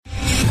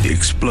The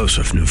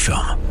explosive new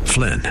film,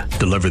 Flynn,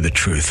 deliver the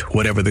truth,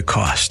 whatever the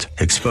cost,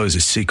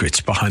 exposes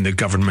secrets behind the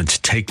government's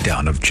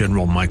takedown of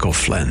General Michael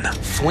Flynn.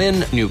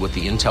 Flynn knew what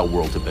the intel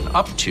world had been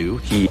up to.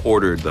 He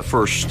ordered the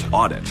first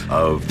audit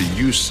of the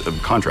use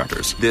of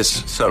contractors.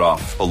 This set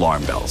off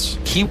alarm bells.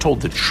 He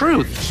told the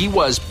truth. He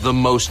was the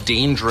most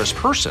dangerous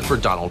person for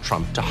Donald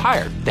Trump to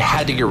hire. They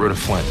had to get rid of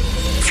Flynn.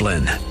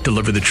 Flynn,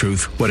 deliver the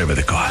truth, whatever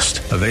the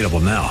cost. Available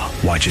now.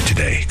 Watch it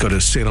today. Go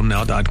to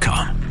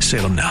salemnow.com.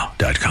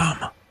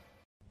 salemnow.com.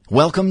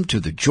 Welcome to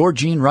the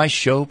Georgene Rice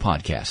Show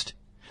podcast.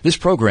 This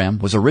program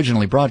was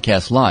originally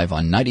broadcast live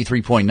on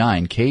 93.9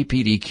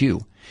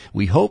 KPDQ.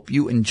 We hope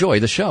you enjoy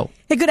the show.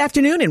 Hey, good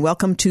afternoon, and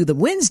welcome to the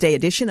Wednesday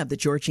edition of the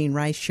Georgene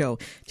Rice Show.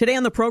 Today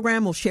on the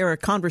program, we'll share a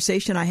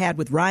conversation I had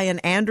with Ryan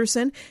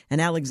Anderson and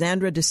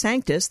Alexandra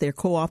DeSanctis. They're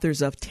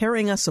co-authors of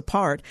Tearing Us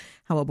Apart,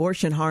 How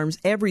Abortion Harms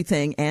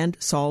Everything and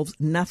Solves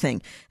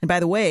Nothing. And by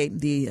the way,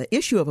 the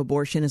issue of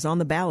abortion is on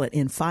the ballot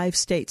in 5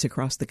 states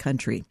across the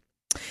country.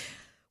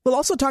 We'll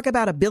also talk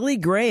about a Billy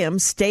Graham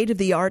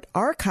state-of-the-art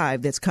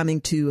archive that's coming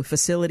to a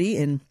facility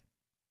in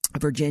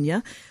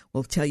Virginia.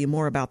 We'll tell you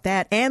more about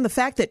that. And the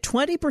fact that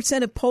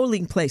 20% of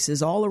polling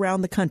places all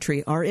around the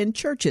country are in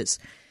churches.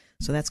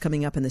 So that's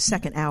coming up in the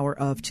second hour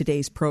of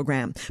today's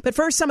program. But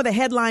first, some of the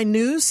headline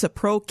news.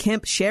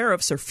 Pro-Kemp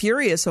sheriffs are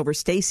furious over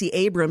Stacey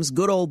Abrams'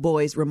 good old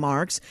boys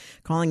remarks,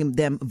 calling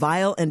them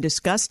vile and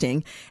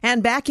disgusting.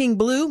 And backing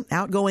blue,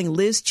 outgoing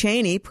Liz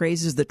Cheney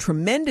praises the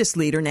tremendous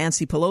leader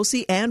Nancy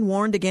Pelosi and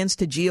warned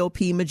against a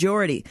GOP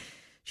majority.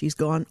 She's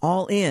gone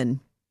all in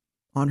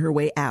on her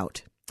way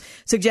out.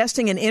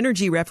 Suggesting an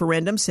energy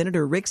referendum,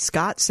 Senator Rick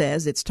Scott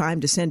says it's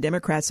time to send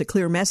Democrats a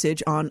clear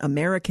message on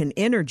American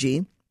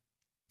energy.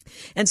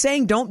 And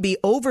saying don't be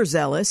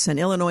overzealous, an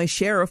Illinois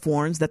sheriff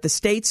warns that the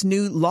state's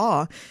new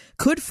law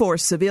could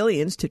force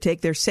civilians to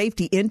take their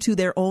safety into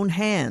their own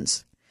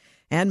hands.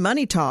 And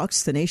Money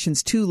Talks, the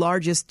nation's 2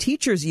 largest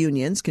teachers'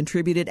 unions,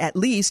 contributed at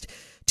least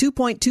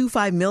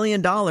 $2.25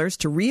 million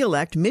to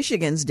re-elect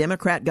Michigan's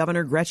Democrat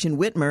Governor Gretchen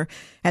Whitmer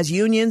as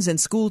unions and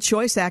school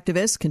choice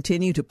activists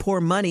continue to pour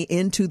money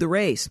into the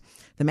race.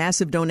 The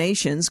massive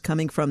donations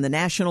coming from the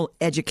National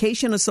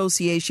Education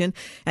Association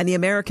and the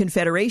American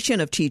Federation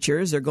of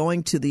Teachers are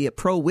going to the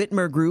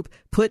pro-Whitmer group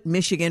Put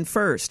Michigan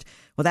First.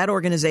 Well, that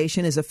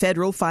organization is a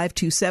federal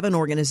 527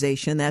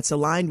 organization that's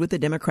aligned with the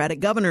Democratic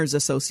Governors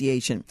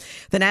Association.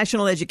 The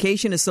National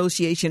Education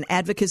Association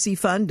Advocacy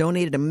Fund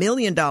donated $1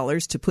 million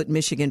to Put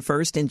Michigan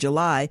First in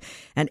July,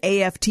 and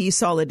AFT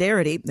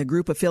Solidarity, the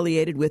group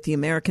affiliated with the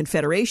American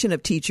Federation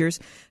of Teachers,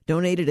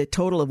 donated a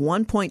total of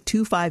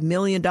 $1.25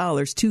 million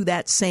to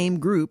that same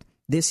group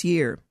this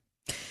year.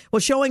 Well,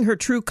 showing her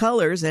true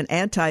colors, an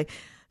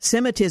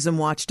anti-Semitism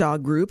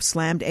watchdog group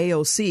slammed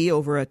AOC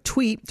over a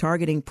tweet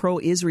targeting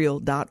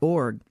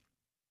proisrael.org.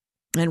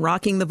 And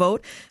rocking the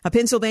vote, a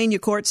Pennsylvania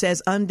court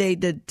says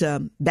undated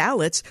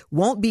ballots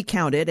won't be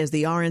counted as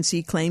the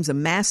RNC claims a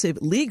massive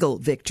legal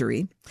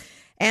victory.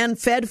 And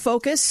Fed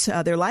Focus,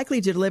 they're likely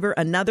to deliver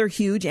another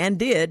huge, and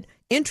did,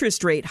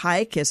 interest rate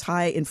hike as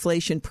high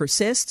inflation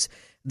persists,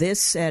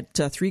 this at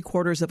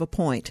 0.75 of a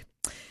point.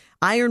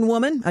 Iron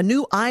Woman, a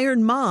new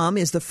Iron Mom,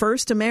 is the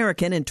first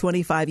American in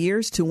 25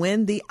 years to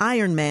win the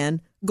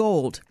Ironman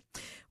gold.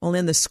 Well,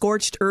 in the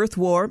scorched earth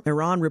war,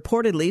 Iran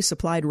reportedly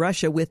supplied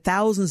Russia with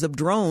thousands of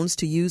drones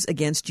to use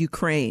against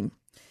Ukraine.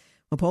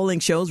 Well, polling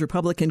shows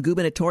Republican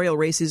gubernatorial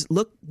races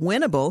look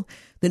winnable.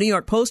 The New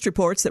York Post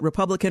reports that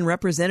Republican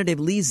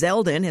Representative Lee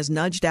Zeldin has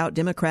nudged out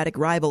Democratic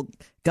rival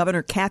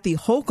Governor Kathy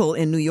Hochul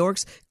in New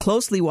York's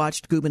closely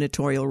watched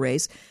gubernatorial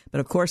race. But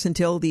of course,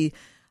 until the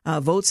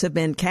votes have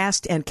been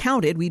cast and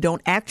counted, we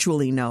don't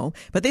actually know.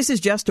 But this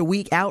is just a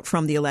week out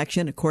from the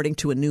election, according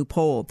to a new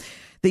poll.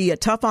 The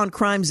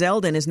tough-on-crime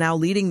Zeldin is now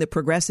leading the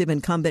progressive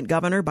incumbent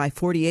governor by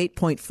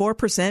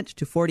 48.4%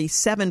 to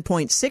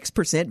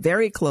 47.6%,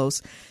 very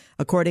close,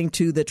 according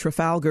to the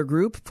Trafalgar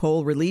Group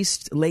poll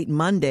released late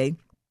Monday.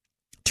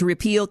 To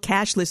repeal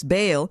cashless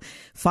bail,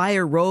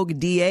 fire rogue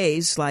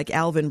DAs like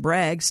Alvin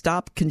Bragg,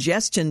 stop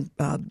congestion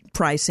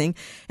pricing,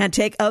 and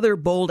take other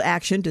bold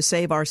action to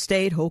save our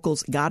state,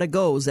 Hochul's gotta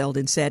go,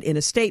 Zeldin said in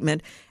a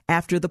statement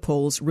after the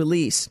poll's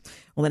release.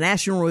 Well, the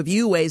National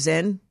Review weighs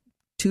in.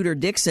 Tudor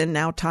Dixon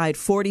now tied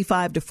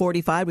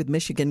 45-45 with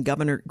Michigan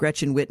Governor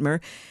Gretchen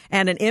Whitmer.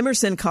 And an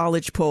Emerson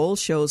College poll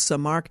shows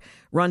Mark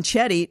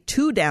Ronchetti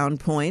down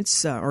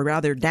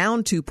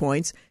 2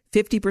 points,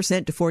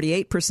 50% to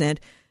 48%,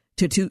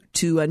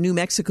 to New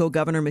Mexico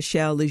Governor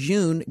Michelle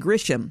Lejeune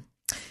Grisham.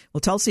 Well,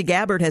 Tulsi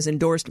Gabbard has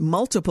endorsed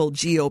multiple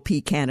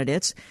GOP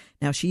candidates.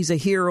 Now, she's a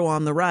hero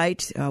on the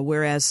right,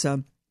 whereas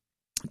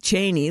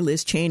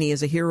Liz Cheney,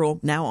 is a hero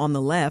now on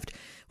the left.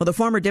 Well, the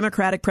former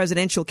Democratic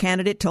presidential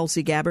candidate,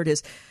 Tulsi Gabbard,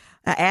 has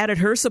added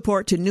her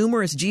support to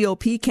numerous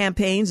GOP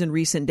campaigns in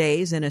recent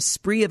days and a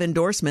spree of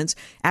endorsements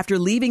after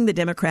leaving the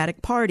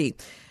Democratic Party.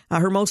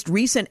 Her most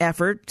recent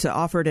effort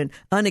offered an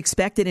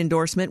unexpected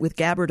endorsement, with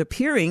Gabbard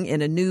appearing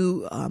in a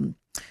new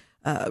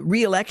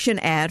re-election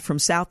ad from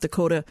South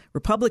Dakota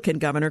Republican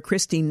Governor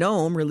Kristi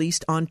Noem,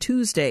 released on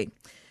Tuesday.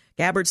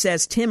 Gabbard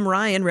says Tim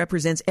Ryan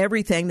represents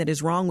everything that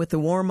is wrong with the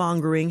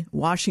warmongering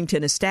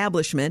Washington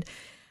establishment.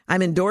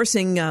 I'm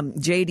endorsing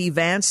J.D.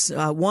 Vance,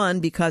 one,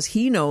 because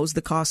he knows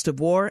the cost of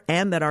war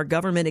and that our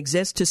government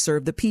exists to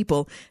serve the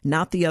people,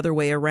 not the other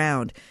way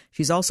around.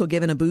 She's also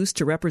given a boost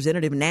to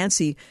Representative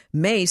Nancy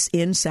Mace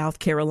in South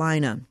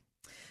Carolina.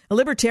 A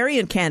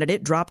Libertarian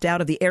candidate dropped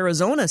out of the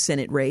Arizona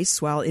Senate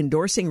race while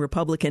endorsing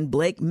Republican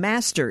Blake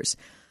Masters.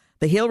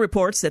 The Hill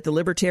reports that the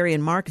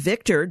Libertarian Mark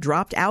Victor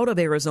dropped out of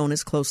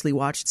Arizona's closely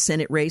watched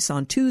Senate race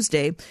on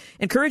Tuesday,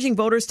 encouraging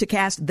voters to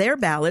cast their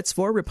ballots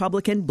for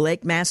Republican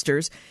Blake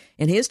Masters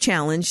in his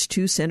challenge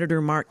to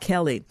Senator Mark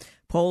Kelly.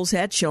 Polls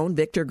had shown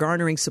Victor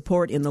garnering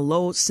support in the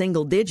low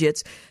single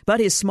digits, but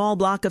his small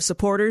block of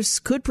supporters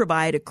could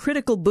provide a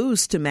critical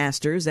boost to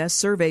Masters, as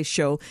surveys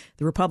show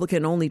the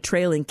Republican only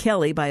trailing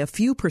Kelly by a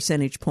few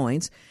percentage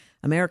points.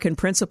 American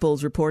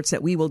Principles reports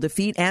that we will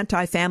defeat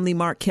anti-family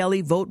Mark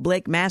Kelly, vote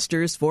Blake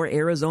Masters for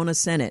Arizona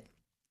Senate.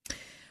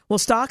 Well,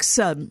 stocks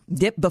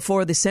dipped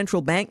before the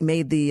central bank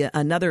made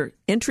another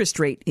interest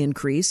rate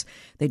increase.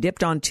 They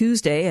dipped on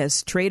Tuesday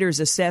as traders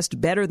assessed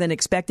better than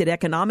expected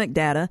economic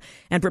data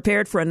and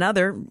prepared for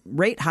another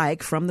rate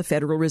hike from the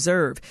Federal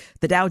Reserve.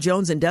 The Dow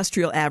Jones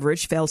Industrial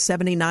Average fell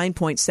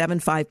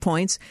 79.75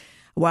 points,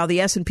 while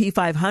the S&P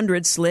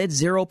 500 slid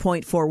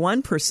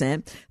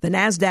 0.41%. The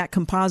NASDAQ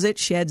Composite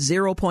shed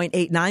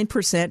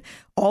 0.89%.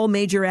 All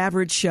major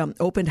average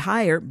opened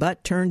higher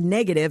but turned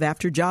negative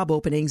after job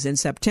openings in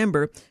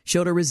September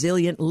showed a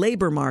resilient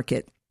labor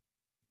market.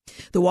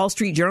 The Wall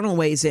Street Journal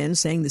weighs in,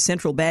 saying the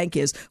central bank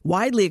is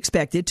widely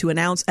expected to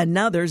announce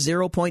another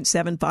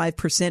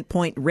 0.75%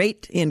 point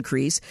rate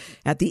increase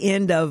at the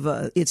end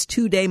of its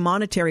two-day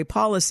monetary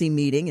policy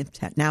meeting. It's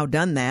now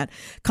done that.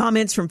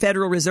 Comments from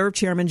Federal Reserve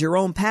Chairman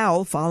Jerome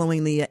Powell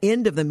following the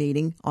end of the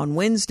meeting on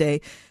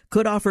Wednesday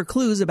could offer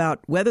clues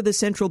about whether the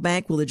central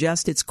bank will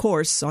adjust its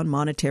course on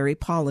monetary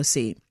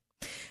policy.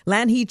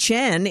 Lanhee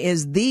Chen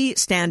is the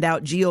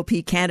standout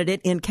GOP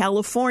candidate in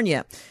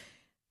California.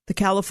 The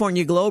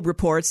California Globe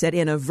reports that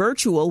in a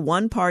virtual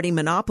one-party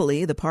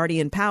monopoly, the party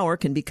in power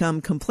can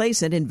become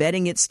complacent in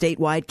vetting its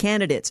statewide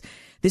candidates.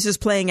 This is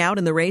playing out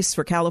in the race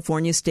for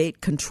California State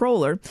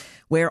Controller,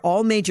 where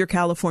all major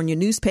California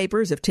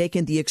newspapers have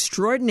taken the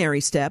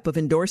extraordinary step of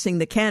endorsing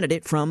the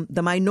candidate from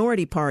the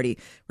minority party,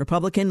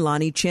 Republican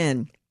Lanhee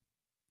Chen.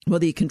 Well,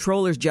 the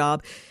controller's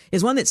job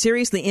is one that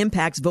seriously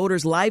impacts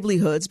voters'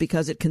 livelihoods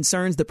because it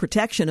concerns the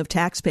protection of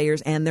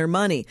taxpayers and their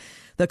money.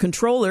 The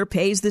controller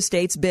pays the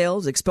state's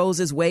bills,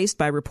 exposes waste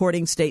by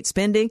reporting state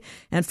spending,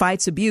 and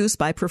fights abuse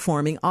by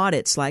performing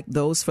audits like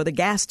those for the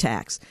gas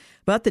tax.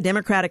 But the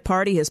Democratic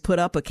Party has put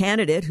up a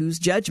candidate whose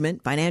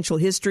judgment, financial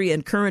history,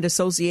 and current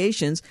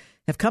associations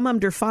have come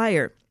under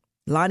fire.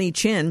 Lanhee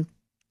Chen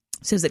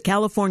says that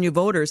California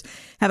voters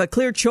have a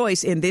clear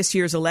choice in this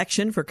year's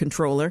election for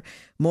controller: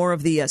 more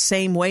of the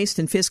same waste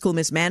and fiscal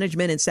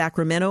mismanagement in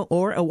Sacramento,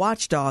 or a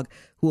watchdog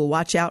who will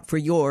watch out for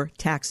your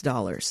tax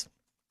dollars.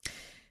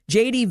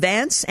 J.D.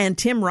 Vance and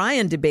Tim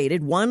Ryan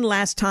debated one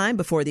last time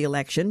before the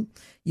election.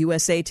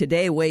 USA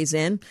Today weighs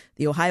in.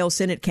 The Ohio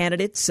Senate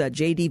candidates,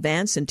 J.D.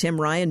 Vance and Tim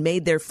Ryan,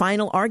 made their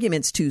final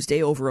arguments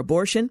Tuesday over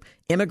abortion,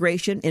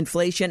 immigration,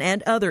 inflation,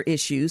 and other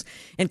issues,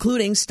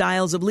 including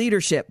styles of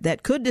leadership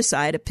that could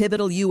decide a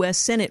pivotal U.S.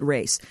 Senate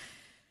race.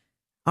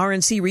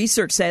 RNC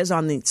research says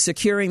on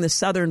securing the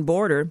southern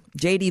border,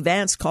 J.D.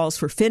 Vance calls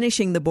for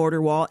finishing the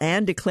border wall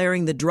and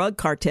declaring the drug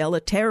cartel a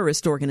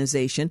terrorist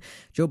organization.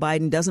 Joe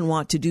Biden doesn't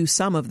want to do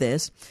some of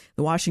this.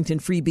 The Washington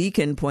Free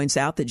Beacon points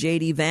out that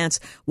J.D. Vance,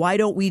 why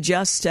don't we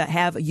just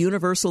have a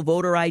universal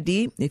voter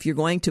ID? If you're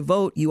going to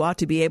vote, you ought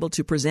to be able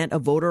to present a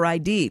voter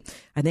ID.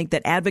 I think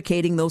that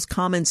advocating those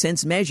common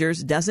sense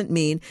measures doesn't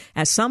mean,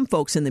 as some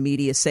folks in the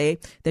media say,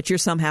 that you're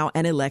somehow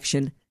an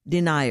election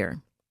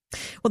denier.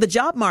 Well, the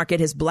job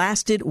market has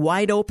blasted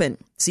wide open.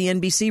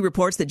 CNBC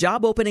reports that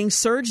job openings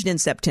surged in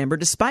September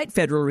despite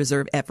Federal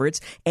Reserve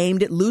efforts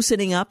aimed at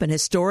loosening up an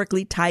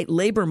historically tight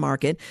labor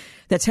market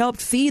that's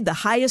helped feed the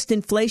highest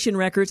inflation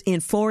records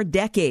in 4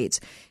 decades.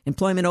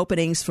 Employment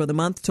openings for the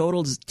month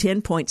totaled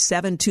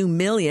 10.72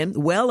 million,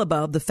 well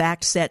above the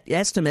fact-set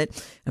estimate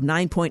of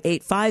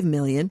 9.85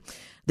 million.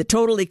 The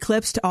total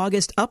eclipsed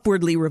August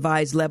upwardly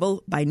revised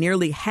level by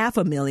nearly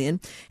 500,000,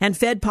 and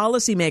Fed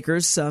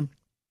policymakers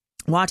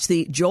watch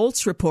the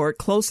JOLTS report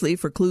closely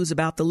for clues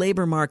about the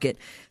labor market.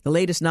 The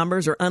latest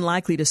numbers are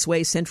unlikely to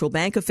sway central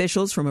bank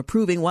officials from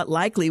approving what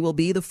likely will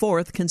be the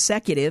 4th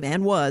consecutive,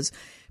 and was,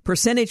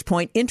 percentage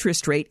point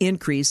interest rate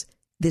increase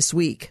this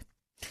week.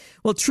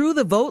 Well, True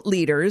the Vote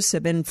leaders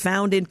have been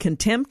found in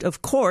contempt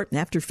of court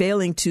after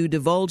failing to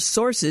divulge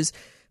sources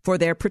for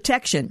their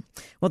protection.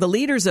 Well, the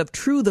leaders of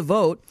True the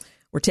Vote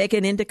were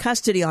taken into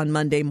custody on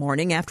Monday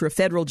morning after a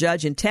federal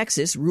judge in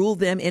Texas ruled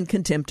them in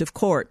contempt of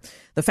court.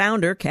 The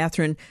founder,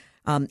 Catherine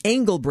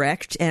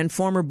Engelbrecht, and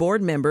former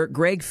board member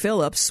Greg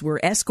Phillips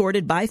were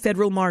escorted by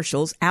federal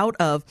marshals out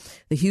of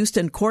the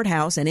Houston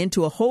courthouse and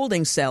into a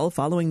holding cell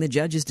following the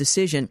judge's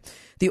decision.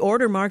 The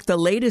order marked the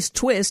latest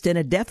twist in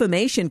a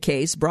defamation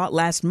case brought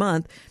last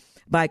month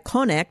by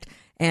Connect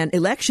An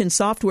election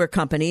software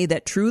company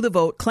that True the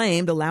Vote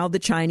claimed allowed the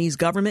Chinese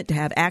government to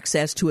have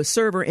access to a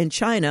server in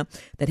China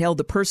that held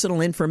the personal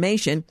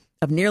information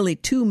of nearly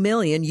 2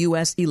 million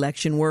U.S.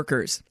 election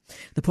workers.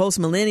 The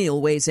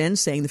Post-Millennial weighs in,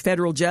 saying the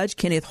federal judge,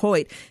 Kenneth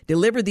Hoyt,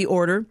 delivered the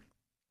order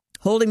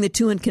holding the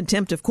two in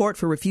contempt of court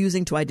for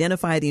refusing to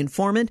identify the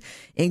informant.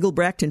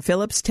 Engelbrecht and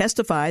Phillips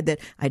testified that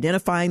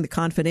identifying the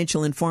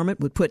confidential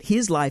informant would put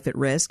his life at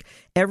risk.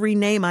 Every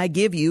name I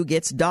give you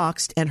gets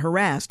doxxed and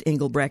harassed,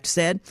 Engelbrecht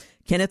said.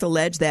 Kenneth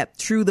alleged that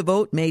True the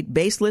Vote made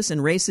baseless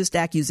and racist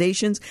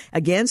accusations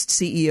against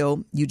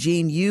CEO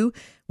Eugene Yu,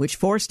 which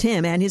forced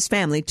him and his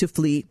family to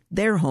flee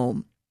their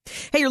home.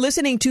 Hey, you're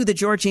listening to The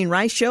Georgene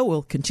Rice Show.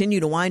 We'll continue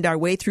to wind our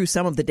way through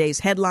some of the day's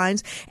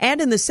headlines.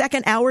 And in the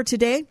second hour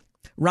today,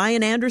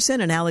 Ryan Anderson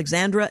and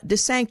Alexandra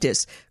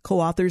DeSanctis,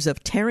 co-authors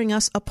of Tearing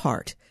Us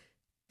Apart.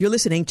 You're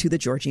listening to The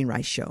Georgene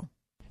Rice Show.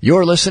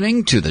 You're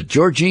listening to The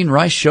Georgene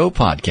Rice Show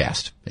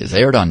podcast. It's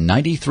aired on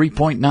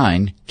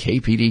 93.9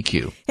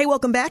 KPDQ. Hey,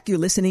 welcome back. You're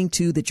listening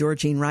to The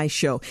Georgene Rice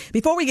Show.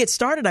 Before we get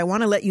started, I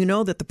want to let you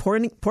know that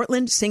the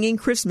Portland Singing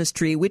Christmas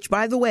Tree, which,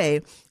 by the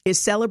way, is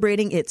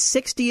celebrating its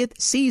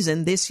 60th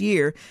season this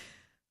year,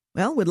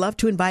 well, we'd love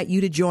to invite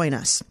you to join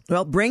us.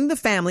 Well, bring the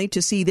family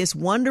to see this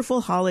wonderful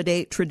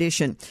holiday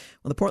tradition.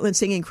 Well, the Portland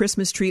Singing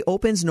Christmas Tree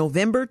opens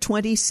November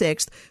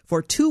 26th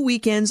for 2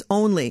 weekends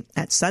only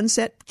at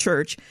Sunset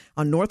Church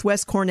on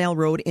Northwest Cornell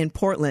Road in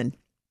Portland.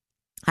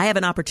 I have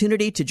an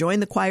opportunity to join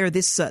the choir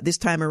this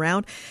time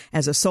around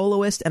as a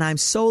soloist, and I'm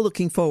so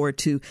looking forward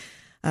to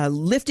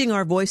lifting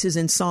our voices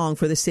in song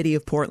for the city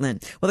of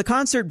Portland. Well, the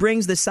concert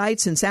brings the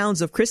sights and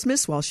sounds of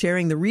Christmas while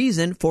sharing the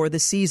reason for the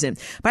season.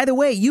 By the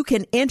way, you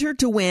can enter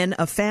to win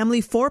a family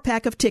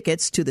 4-pack of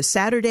tickets to the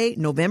Saturday,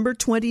 November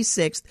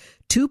 26th,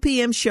 2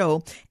 p.m.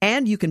 show,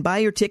 and you can buy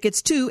your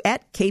tickets too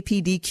at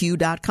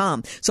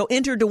kpdq.com. So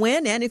enter to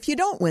win, and if you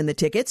don't win the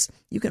tickets,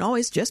 you can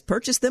always just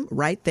purchase them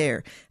right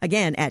there.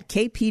 Again, at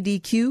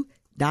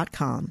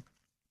kpdq.com.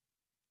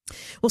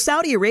 Well,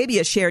 Saudi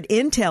Arabia shared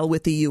intel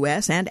with the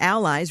U.S. and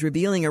allies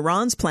revealing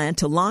Iran's plan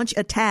to launch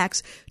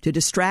attacks to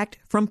distract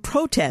from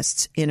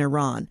protests in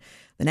Iran.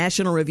 The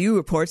National Review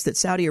reports that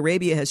Saudi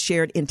Arabia has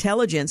shared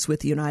intelligence with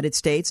the United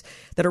States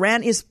that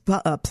Iran is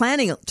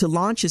planning to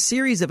launch a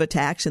series of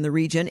attacks in the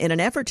region in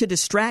an effort to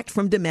distract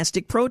from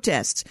domestic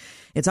protests.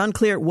 It's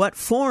unclear what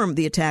form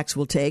the attacks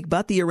will take,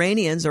 but the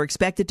Iranians are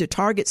expected to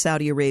target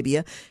Saudi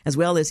Arabia as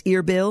well as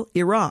Erbil,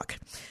 Iraq.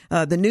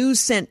 The news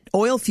sent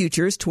oil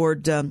futures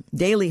toward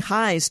daily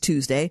highs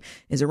Tuesday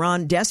as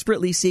Iran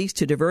desperately seeks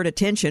to divert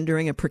attention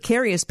during a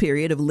precarious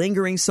period of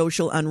lingering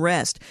social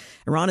unrest.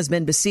 Iran has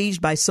been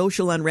besieged by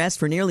social unrest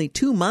for nearly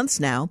 2 months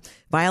now.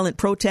 Violent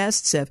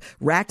protests have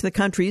racked the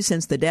country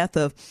since the death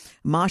of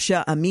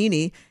Mahsa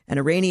Amini, an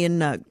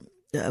Iranian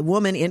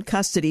woman in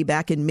custody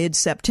back in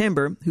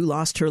mid-September who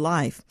lost her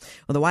life.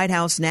 Well, the White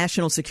House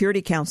National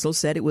Security Council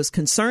said it was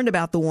concerned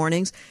about the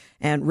warnings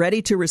and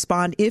ready to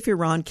respond if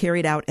Iran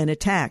carried out an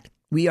attack.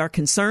 We are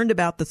concerned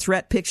about the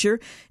threat picture,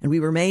 and we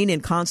remain in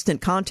constant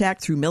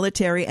contact through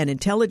military and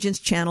intelligence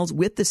channels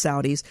with the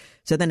Saudis,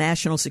 said the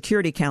National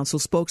Security Council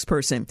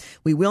spokesperson.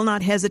 We will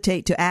not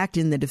hesitate to act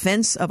in the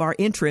defense of our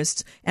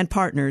interests and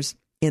partners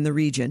in the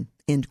region,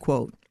 end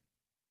quote.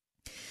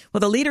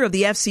 Well, the leader of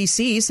the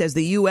FCC says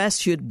the U.S.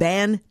 should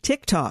ban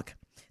TikTok.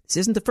 This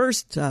isn't the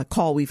first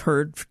call we've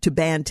heard to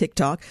ban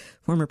TikTok.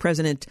 Former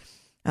President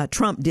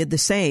Trump did the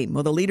same.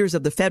 Well, the leaders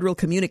of the Federal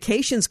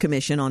Communications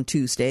Commission on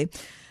Tuesday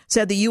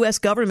said the U.S.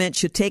 government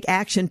should take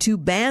action to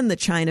ban the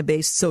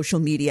China-based social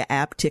media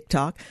app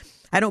TikTok.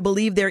 I don't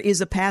believe there is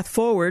a path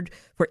forward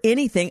for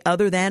anything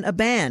other than a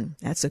ban.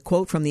 That's a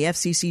quote from the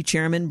FCC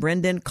chairman,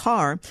 Brendan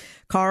Carr.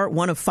 Carr,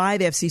 one of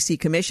 5 FCC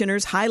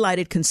commissioners,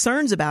 highlighted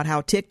concerns about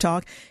how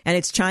TikTok and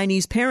its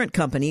Chinese parent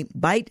company,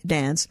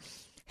 ByteDance,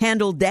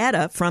 handle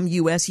data from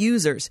U.S.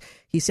 users.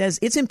 He says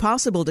it's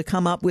impossible to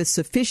come up with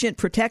sufficient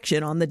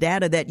protection on the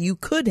data that you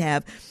could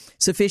have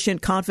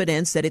sufficient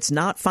confidence that it's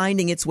not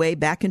finding its way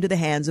back into the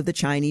hands of the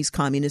Chinese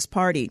Communist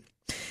Party.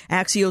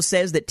 Axios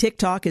says that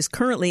TikTok is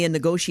currently in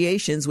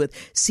negotiations with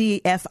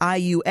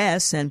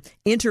CFIUS, an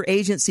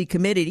interagency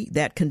committee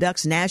that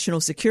conducts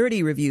national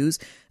security reviews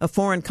of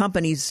foreign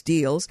companies'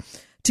 deals,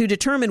 to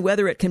determine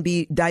whether it can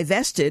be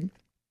divested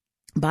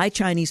by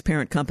Chinese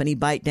parent company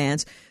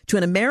ByteDance to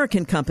an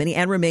American company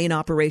and remain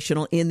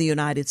operational in the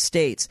United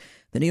States.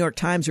 The New York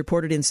Times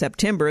reported in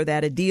September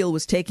that a deal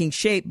was taking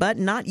shape, but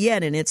not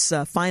yet in its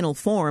final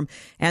form,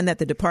 and that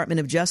the Department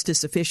of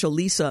Justice official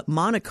Lisa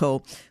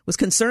Monaco was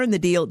concerned the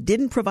deal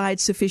didn't provide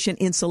sufficient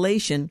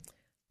insulation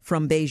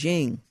from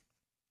Beijing.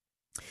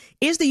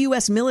 Is the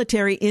U.S.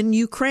 military in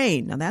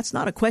Ukraine? Now, that's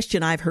not a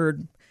question I've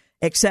heard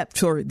except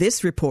for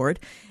this report.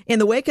 In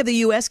the wake of the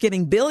U.S.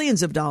 giving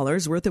billions of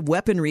dollars worth of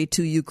weaponry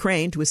to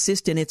Ukraine to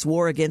assist in its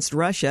war against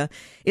Russia,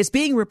 it's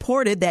being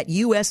reported that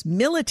U.S.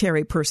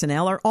 military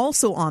personnel are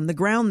also on the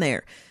ground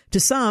there. To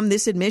some,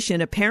 this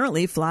admission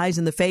apparently flies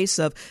in the face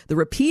of the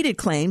repeated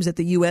claims that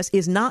the U.S.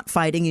 is not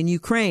fighting in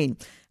Ukraine.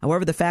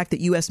 However, the fact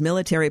that U.S.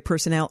 military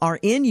personnel are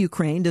in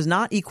Ukraine does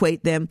not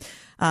equate them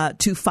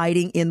to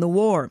fighting in the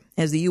war.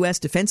 As the U.S.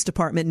 Defense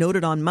Department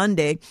noted on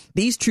Monday,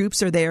 these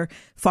troops are there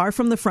far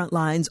from the front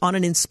lines on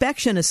an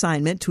inspection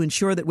assignment to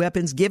ensure that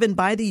weapons given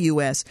by the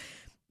U.S.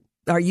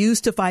 are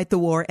used to fight the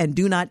war and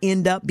do not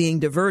end up being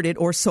diverted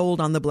or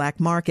sold on the black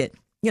market,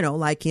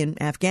 like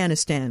in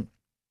Afghanistan.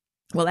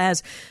 Well,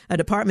 as a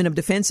Department of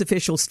Defense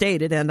official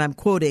stated, and I'm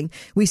quoting,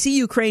 "We see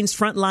Ukraine's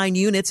frontline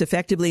units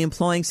effectively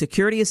employing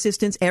security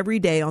assistance every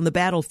day on the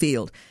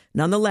battlefield.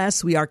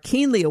 Nonetheless, we are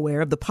keenly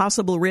aware of the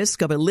possible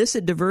risk of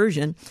illicit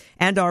diversion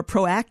and are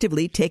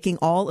proactively taking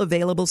all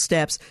available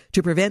steps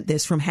to prevent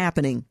this from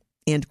happening."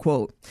 End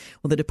quote.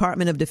 Well, the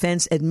Department of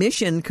Defense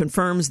admission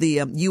confirms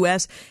the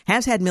U.S.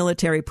 has had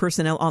military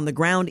personnel on the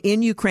ground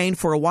in Ukraine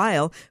for a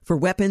while for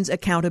weapons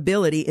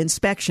accountability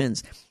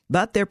inspections.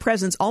 But their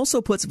presence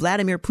also puts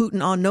Vladimir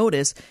Putin on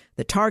notice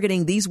that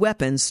targeting these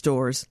weapons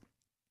stores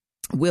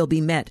will be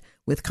met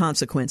with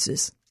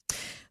consequences.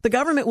 The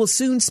government will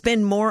soon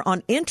spend more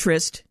on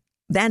interest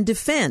than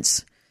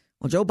defense.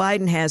 Well, Joe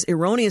Biden has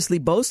erroneously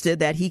boasted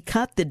that he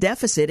cut the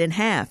deficit in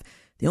half.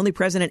 The only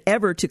president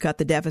ever to cut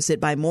the deficit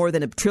by more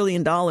than $1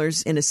 trillion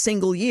in a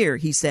single year,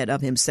 he said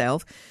of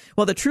himself.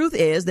 Well, the truth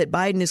is that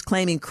Biden is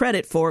claiming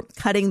credit for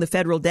cutting the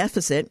federal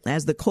deficit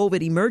as the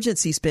COVID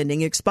emergency spending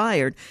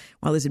expired,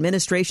 while his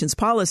administration's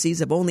policies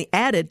have only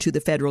added to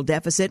the federal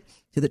deficit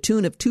to the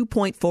tune of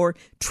 $2.4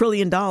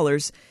 trillion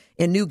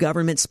in new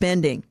government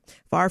spending.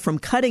 Far from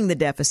cutting the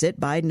deficit,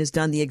 Biden has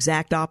done the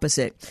exact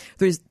opposite.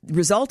 The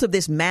result of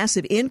this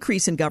massive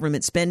increase in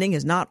government spending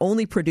has not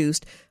only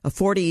produced a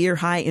 40-year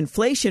high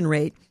inflation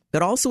rate,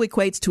 but also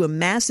equates to a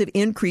massive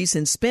increase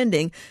in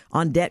spending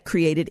on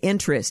debt-created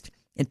interest.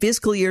 In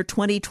fiscal year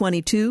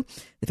 2022,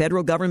 the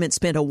federal government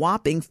spent a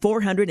whopping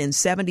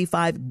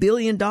 $475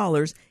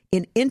 billion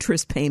in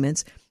interest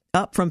payments,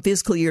 up from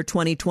fiscal year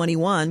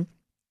 2021,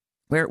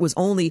 where it was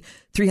only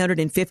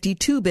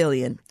 $352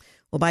 billion.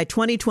 Well, by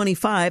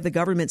 2025, the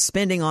government's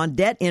spending on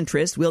debt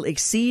interest will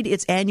exceed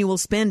its annual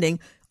spending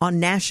on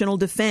national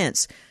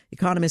defense.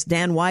 Economist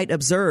Dan White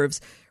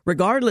observes,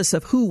 regardless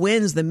of who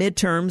wins the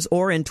midterms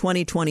or in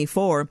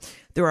 2024,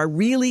 there are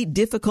really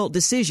difficult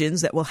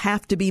decisions that will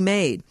have to be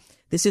made.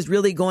 This is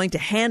really going to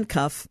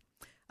handcuff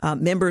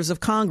members of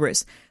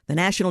Congress. The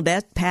national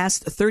debt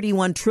passed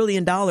 $31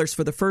 trillion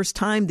for the first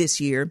time this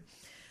year,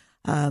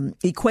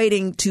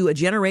 equating to a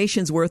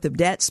generation's worth of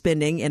debt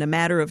spending in a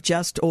matter of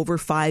just over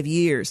 5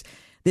 years.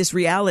 This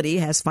reality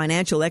has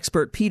financial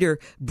expert Peter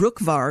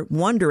Brookvar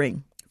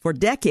wondering. For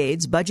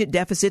decades, budget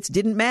deficits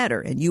didn't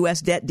matter and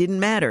U.S. debt didn't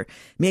matter.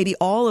 Maybe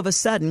all of a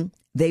sudden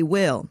they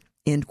will,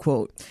 end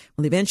quote.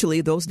 Well,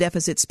 eventually those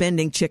deficit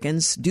spending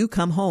chickens do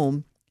come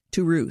home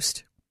to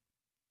roost.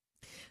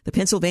 The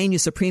Pennsylvania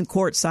Supreme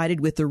Court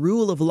sided with the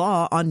rule of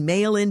law on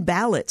mail-in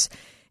ballots.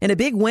 In a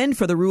big win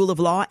for the rule of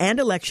law and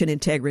election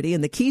integrity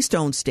in the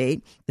Keystone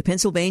State, the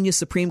Pennsylvania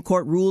Supreme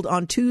Court ruled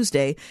on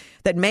Tuesday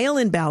that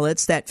mail-in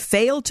ballots that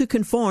fail to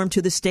conform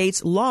to the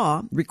state's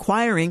law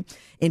requiring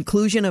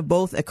inclusion of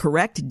both a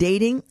correct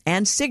dating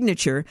and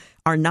signature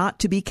are not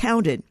to be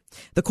counted.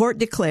 The court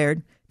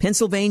declared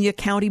Pennsylvania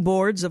county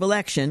boards of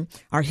election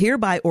are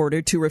hereby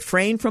ordered to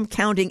refrain from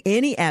counting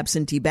any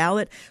absentee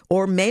ballot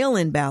or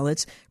mail-in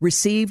ballots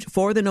received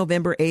for the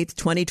November 8th,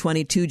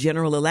 2022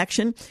 general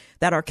election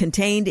that are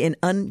contained in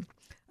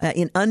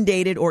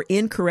undated or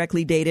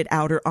incorrectly dated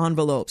outer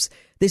envelopes.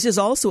 This is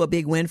also a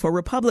big win for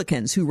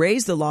Republicans who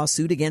raised the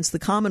lawsuit against the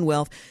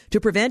Commonwealth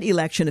to prevent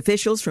election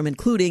officials from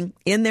including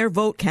in their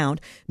vote count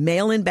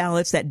mail-in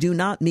ballots that do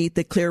not meet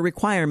the clear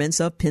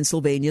requirements of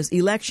Pennsylvania's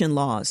election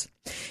laws.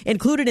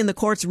 Included in the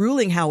court's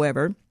ruling,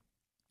 however,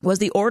 was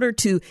the order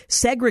to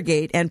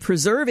segregate and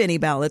preserve any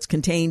ballots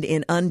contained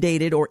in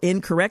undated or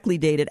incorrectly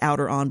dated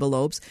outer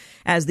envelopes,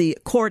 as the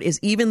court is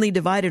evenly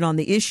divided on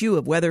the issue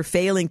of whether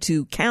failing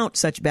to count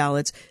such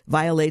ballots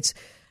violates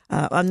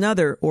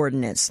another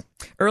ordinance.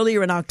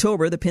 Earlier in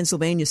October, the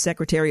Pennsylvania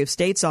Secretary of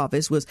State's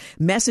office was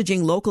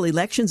messaging local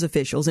elections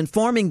officials,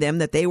 informing them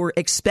that they were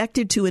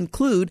expected to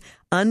include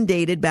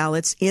undated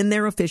ballots in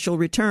their official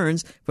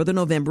returns for the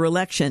November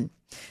election.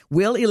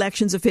 Will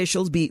elections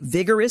officials be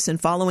vigorous in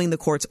following the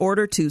court's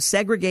order to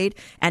segregate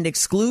and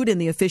exclude in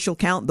the official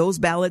count those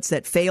ballots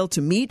that fail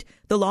to meet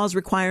the law's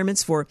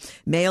requirements for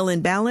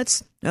mail-in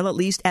ballots? Well, at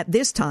least at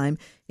this time,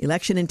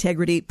 election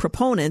integrity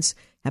proponents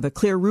have a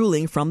clear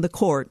ruling from the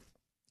court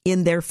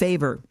in their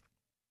favor.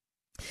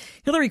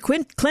 Hillary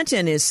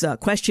Clinton is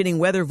questioning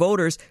whether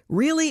voters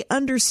really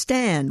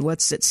understand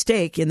what's at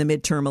stake in the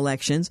midterm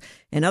elections.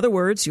 In other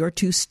words, you're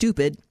too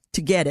stupid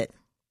to get it.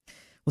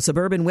 Well,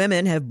 suburban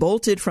women have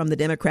bolted from the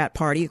Democrat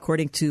Party,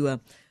 according to a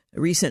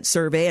recent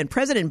survey. And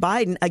President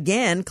Biden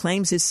again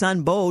claims his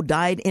son Beau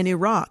died in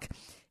Iraq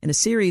in a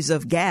series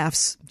of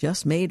gaffes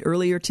just made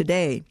earlier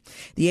today.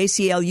 The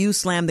ACLU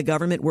slammed the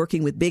government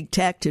working with big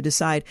tech to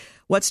decide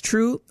what's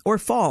true or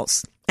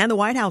false. And the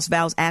White House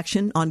vows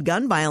action on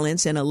gun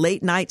violence in a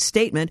late-night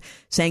statement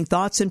saying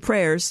thoughts and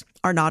prayers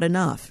are not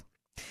enough.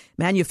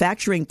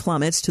 Manufacturing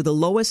plummets to the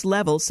lowest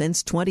level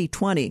since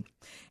 2020.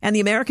 And the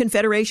American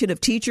Federation of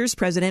Teachers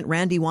President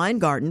Randi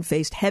Weingarten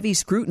faced heavy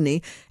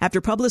scrutiny after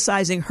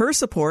publicizing her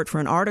support for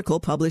an article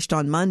published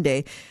on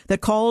Monday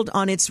that called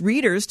on its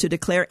readers to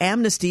declare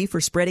amnesty for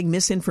spreading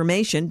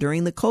misinformation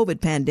during the COVID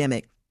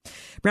pandemic.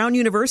 Brown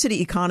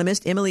University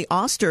economist Emily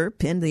Oster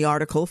penned the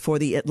article for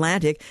The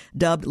Atlantic,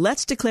 dubbed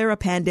 "Let's Declare a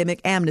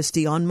Pandemic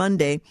Amnesty" on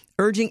Monday,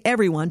 urging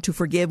everyone to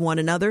forgive one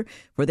another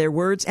for their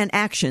words and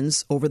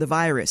actions over the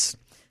virus.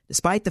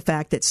 Despite the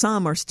fact that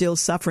some are still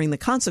suffering the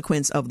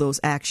consequence of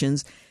those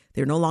actions,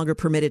 they're no longer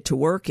permitted to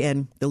work,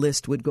 and the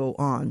list would go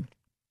on.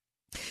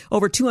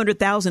 Over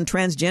 200,000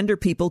 transgender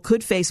people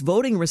could face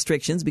voting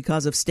restrictions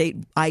because of state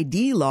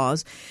ID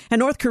laws, and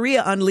North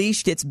Korea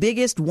unleashed its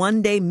biggest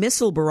one-day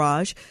missile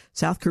barrage.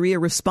 South Korea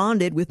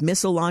responded with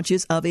missile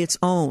launches of its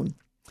own.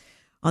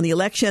 On the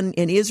election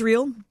in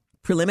Israel,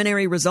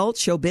 preliminary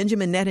results show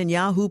Benjamin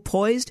Netanyahu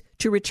poised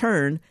to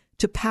return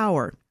to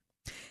power.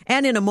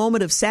 And in a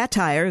moment of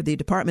satire, the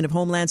Department of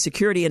Homeland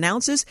Security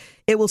announces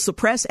it will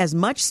suppress as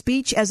much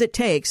speech as it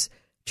takes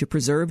to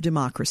preserve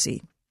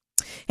democracy.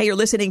 Hey, you're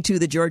listening to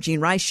The Georgene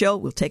Rice Show.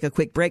 We'll take a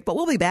quick break, but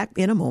we'll be back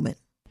in a moment.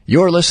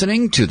 You're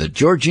listening to The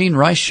Georgene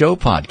Rice Show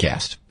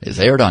podcast. It's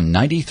aired on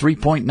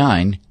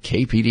 93.9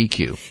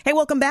 KPDQ. Hey,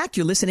 welcome back.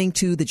 You're listening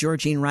to The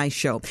Georgene Rice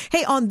Show.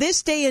 Hey, on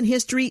this day in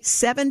history,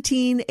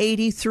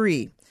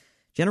 1783,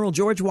 General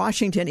George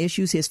Washington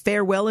issues his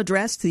farewell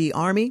address to the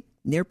Army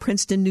near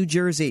Princeton, New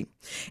Jersey.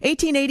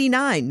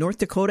 1889, North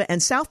Dakota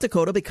and South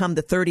Dakota become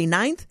the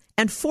 39th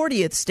and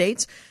 40th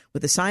states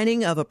with the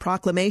signing of a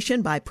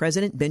proclamation by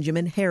President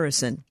Benjamin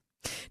Harrison.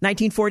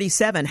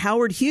 1947,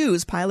 Howard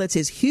Hughes pilots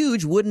his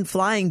huge wooden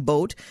flying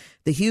boat,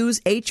 the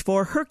Hughes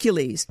H-4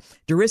 Hercules,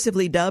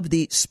 derisively dubbed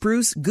the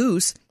Spruce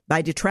Goose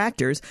by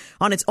detractors,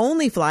 on its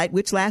only flight,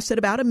 which lasted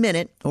about a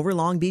minute over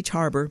Long Beach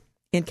Harbor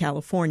in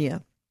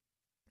California.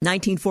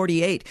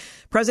 1948,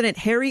 President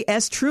Harry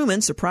S.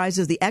 Truman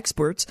surprises the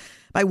experts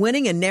by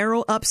winning a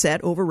narrow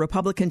upset over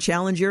Republican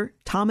challenger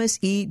Thomas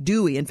E.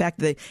 Dewey. In fact,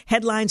 the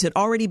headlines had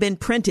already been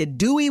printed,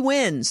 "Dewey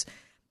wins,"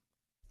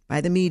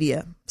 by the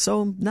media.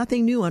 So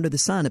nothing new under the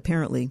sun,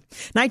 apparently.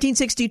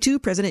 1962,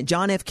 President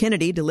John F.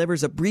 Kennedy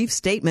delivers a brief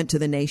statement to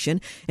the nation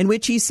in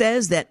which he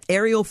says that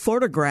aerial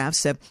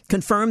photographs have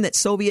confirmed that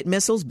Soviet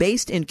missiles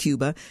based in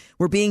Cuba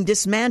were being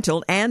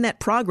dismantled and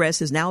that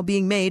progress is now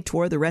being made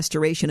toward the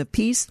restoration of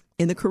peace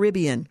in the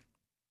Caribbean.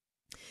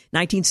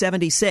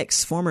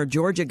 1976, former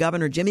Georgia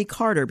Governor Jimmy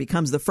Carter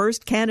becomes the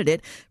first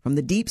candidate from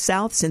the Deep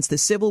South since the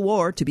Civil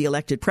War to be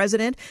elected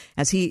president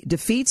as he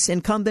defeats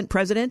incumbent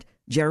President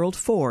Gerald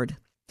Ford.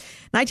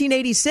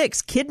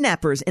 1986,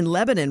 kidnappers in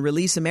Lebanon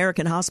release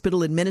American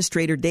hospital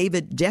administrator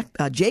David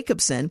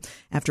Jacobson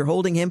after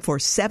holding him for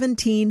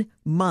 17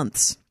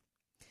 months.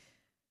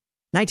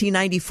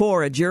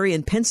 1994, a jury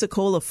in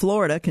Pensacola,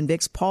 Florida,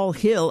 convicts Paul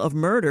Hill of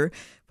murder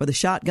for the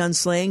shotgun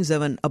slayings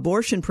of an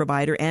abortion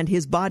provider and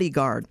his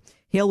bodyguard.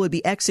 Hill would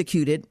be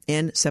executed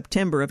in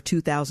September of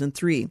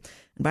 2003. And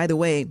by the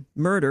way,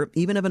 murder,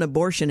 even of an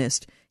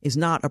abortionist, is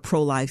not a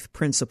pro-life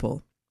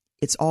principle.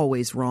 It's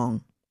always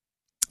wrong.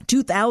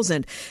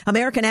 2000,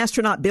 American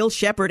astronaut Bill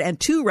Shepard and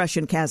two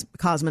Russian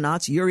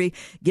cosmonauts, Yuri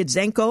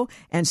Gidzenko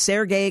and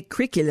Sergei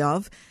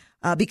Krikilov,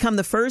 become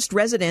the first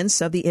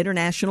residents of the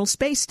International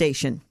Space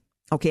Station.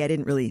 Okay, I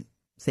didn't really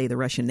say the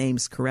Russian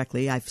names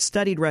correctly. I've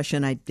studied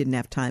Russian. I didn't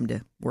have time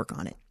to work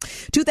on it.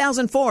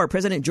 2004,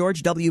 President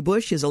George W.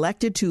 Bush is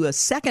elected to a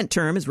second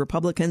term as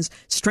Republicans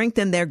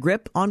strengthen their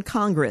grip on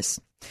Congress.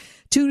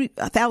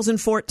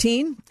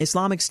 2014,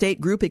 Islamic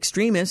State group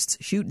extremists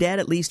shoot dead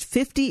at least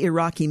 50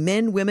 Iraqi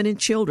men, women, and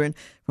children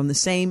from the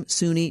same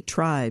Sunni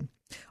tribe.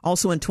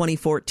 Also in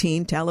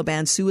 2014,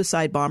 Taliban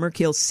suicide bomber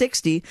kills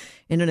 60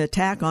 in an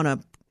attack on a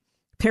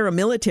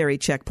paramilitary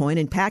checkpoint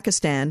in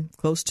Pakistan,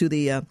 close to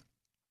the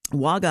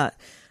Wagah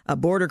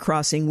border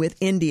crossing with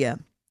India.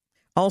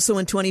 Also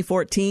in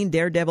 2014,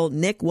 daredevil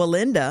Nick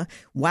Walinda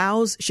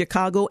wows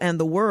Chicago and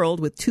the world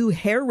with two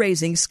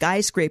hair-raising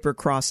skyscraper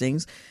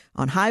crossings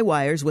on high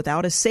wires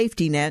without a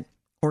safety net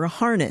or a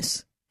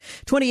harness.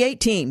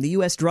 2018, the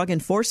U.S. Drug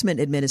Enforcement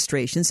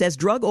Administration says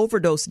drug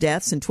overdose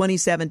deaths in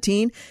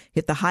 2017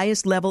 hit the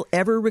highest level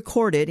ever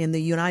recorded in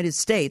the United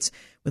States,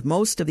 with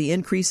most of the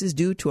increases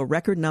due to a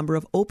record number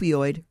of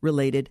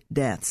opioid-related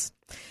deaths.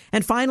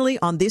 And finally,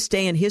 on this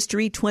day in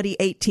history,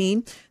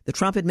 2018, the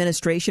Trump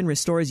administration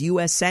restores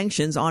U.S.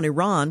 sanctions on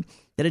Iran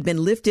that had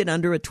been lifted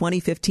under a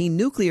 2015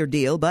 nuclear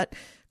deal, but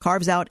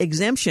carves out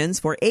exemptions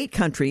for 8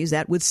 countries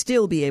that would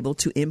still be able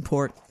to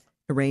import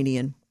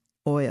Iranian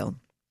oil.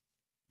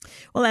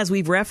 Well, as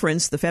we've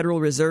referenced, the Federal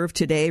Reserve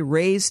today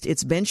raised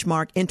its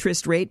benchmark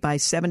interest rate by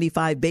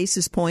 75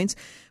 basis points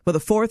for the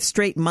 4th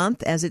straight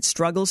month as it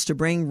struggles to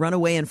bring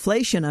runaway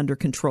inflation under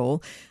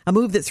control, a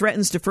move that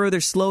threatens to further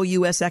slow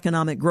U.S.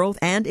 economic growth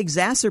and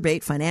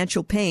exacerbate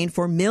financial pain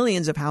for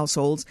millions of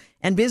households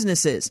and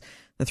businesses.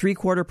 The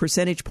 0.75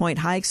 percentage point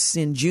hikes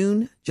in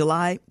June,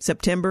 July,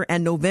 September,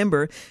 and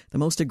November, the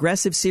most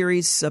aggressive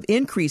series of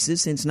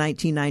increases since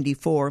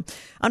 1994,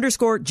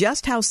 underscore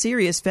just how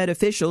serious Fed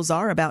officials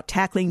are about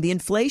tackling the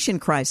inflation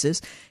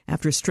crisis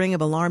after a string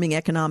of alarming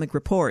economic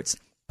reports.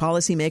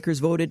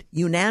 Policymakers voted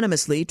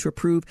unanimously to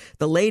approve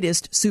the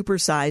latest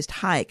supersized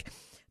hike.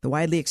 The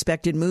widely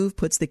expected move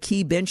puts the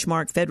key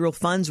benchmark federal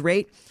funds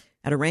rate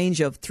at a range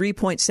of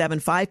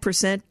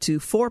 3.75% to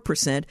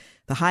 4%,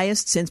 the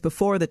highest since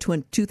before the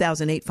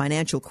 2008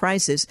 financial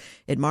crisis.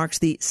 It marks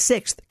the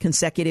sixth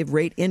consecutive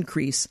rate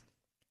increase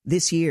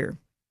this year.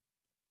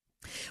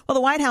 Well,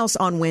 the White House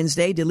on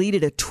Wednesday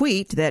deleted a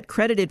tweet that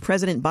credited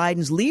President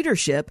Biden's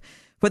leadership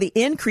for the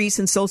increase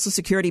in Social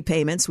Security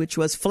payments, which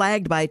was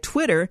flagged by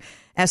Twitter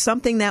as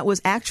something that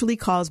was actually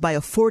caused by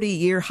a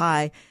 40-year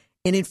high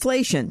in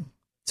inflation.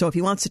 So if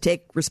he wants to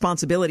take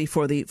responsibility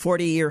for the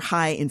 40-year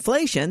high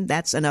inflation,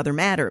 that's another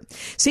matter.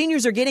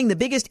 Seniors are getting the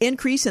biggest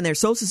increase in their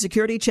Social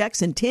Security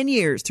checks in 10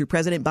 years through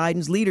President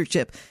Biden's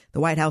leadership,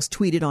 the White House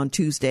tweeted on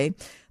Tuesday.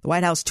 The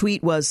White House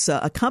tweet was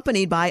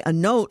accompanied by a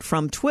note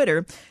from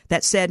Twitter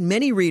that said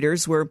many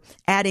readers were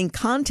adding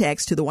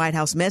context to the White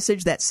House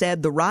message that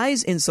said the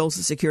rise in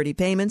Social Security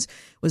payments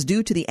was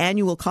due to the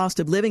annual cost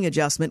of living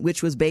adjustment,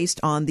 which was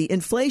based on the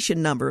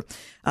inflation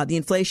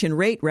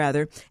rate.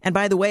 And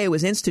by the way, it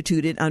was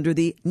instituted under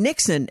the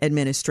Nixon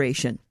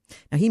administration.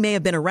 Now, he may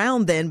have been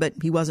around then, but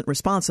he wasn't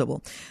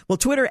responsible. Well,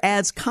 Twitter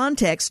adds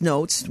context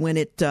notes when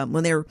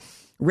they're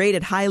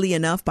rated highly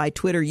enough by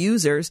Twitter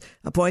users,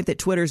 a point that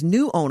Twitter's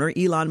new owner,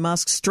 Elon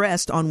Musk,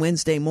 stressed on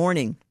Wednesday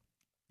morning.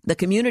 The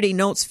community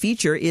notes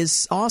feature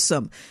is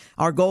awesome.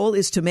 Our goal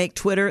is to make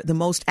Twitter the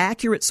most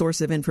accurate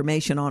source of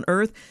information on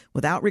Earth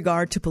without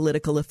regard to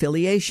political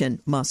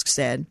affiliation, Musk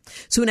said.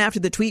 Soon after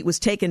the tweet was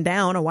taken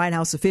down, a White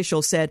House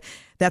official said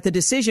that the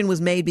decision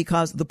was made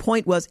because the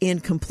point was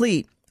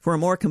incomplete. For a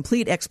more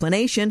complete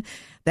explanation,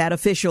 that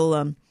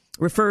official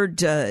referred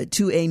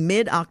to a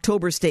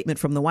mid-October statement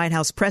from the White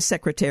House press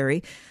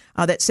secretary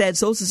that said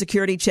Social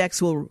Security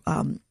checks will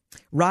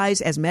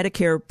rise as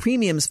Medicare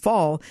premiums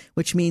fall,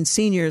 which means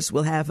seniors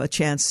will have a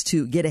chance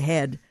to get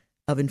ahead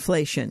of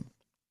inflation.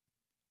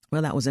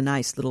 Well, that was a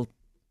nice little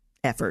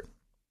effort.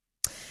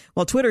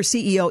 Well, Twitter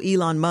CEO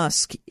Elon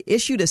Musk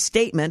issued a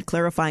statement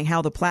clarifying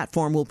how the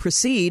platform will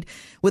proceed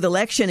with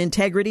election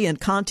integrity and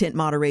content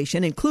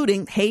moderation,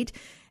 including hate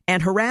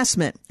and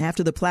harassment,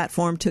 after the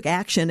platform took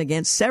action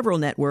against several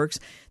networks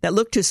that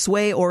looked to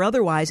sway or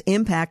otherwise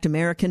impact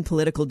American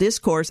political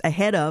discourse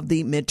ahead of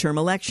the midterm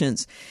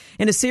elections.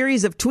 In a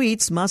series of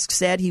tweets, Musk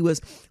said he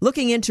was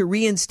looking into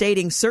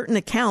reinstating certain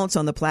accounts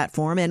on the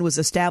platform and was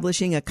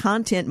establishing a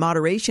content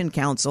moderation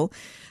council.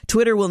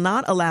 Twitter will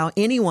not allow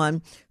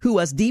anyone who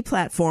was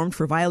deplatformed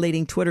for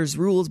violating Twitter's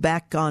rules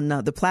back on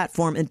the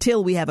platform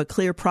until we have a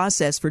clear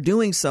process for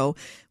doing so,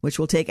 which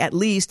will take at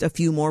least a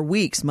few more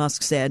weeks,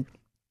 Musk said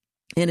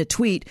in a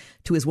tweet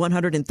to his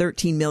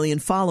 113 million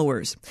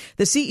followers.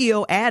 The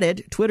CEO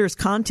added Twitter's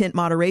Content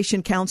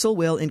Moderation Council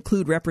will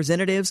include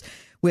representatives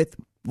with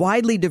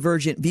widely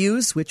divergent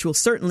views, which will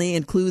certainly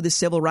include the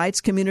civil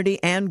rights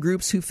community and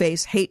groups who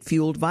face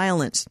hate-fueled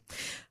violence.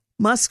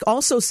 Musk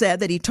also said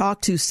that he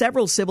talked to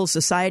several civil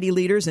society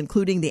leaders,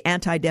 including the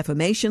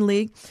Anti-Defamation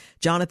League,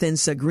 Jonathan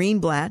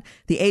Greenblatt,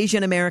 the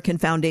Asian American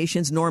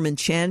Foundation's Norman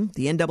Chen,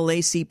 the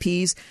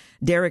NAACP's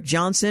Derek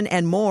Johnson,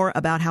 and more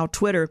about how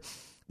Twitter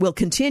will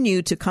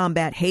continue to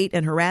combat hate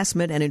and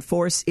harassment and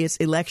enforce its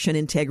election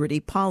integrity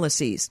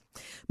policies.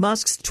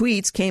 Musk's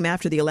tweets came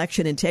after the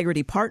Election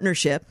Integrity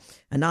Partnership,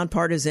 a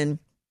nonpartisan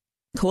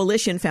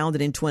coalition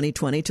founded in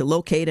 2020 to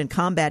locate and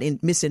combat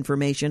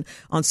misinformation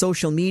on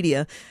social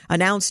media,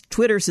 announced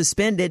Twitter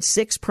suspended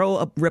 6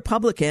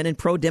 pro-Republican and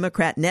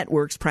pro-Democrat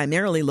networks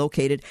primarily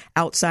located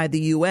outside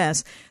the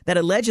U.S. that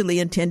allegedly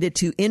intended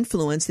to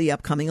influence the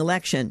upcoming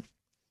election.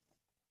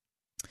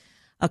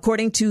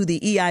 According to the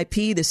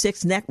EIP, the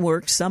 6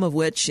 networks, some of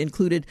which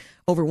included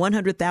over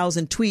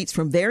 100,000 tweets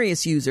from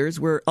various users,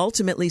 were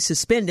ultimately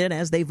suspended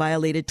as they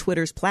violated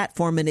Twitter's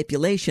platform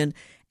manipulation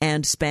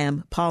and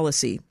spam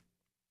policy.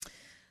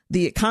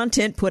 The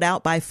content put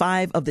out by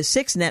 5 of the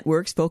 6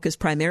 networks focused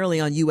primarily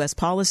on U.S.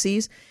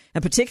 policies,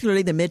 and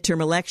particularly the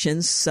midterm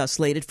elections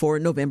slated for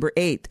November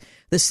 8th.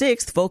 The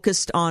 6th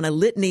focused on a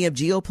litany of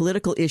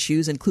geopolitical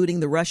issues, including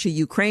the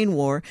Russia-Ukraine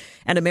war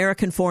and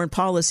American foreign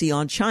policy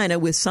on China,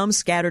 with some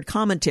scattered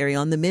commentary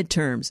on the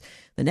midterms.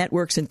 The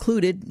networks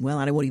included, well,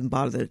 I won't even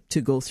bother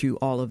to go through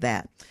all of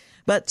that.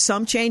 But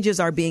some changes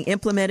are being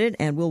implemented,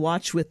 and we'll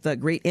watch with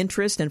great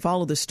interest and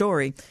follow the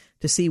story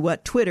to see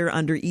what Twitter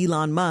under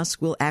Elon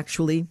Musk will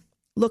actually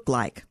look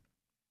like.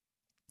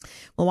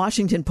 Well,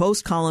 Washington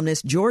Post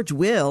columnist George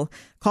Will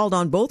called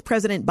on both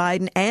President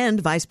Biden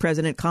and Vice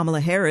President Kamala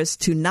Harris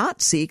to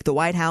not seek the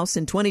White House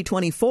in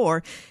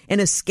 2024 in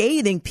a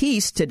scathing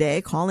piece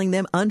today, calling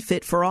them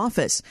unfit for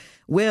office.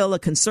 Will, a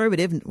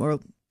conservative, or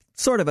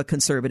sort of a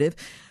conservative,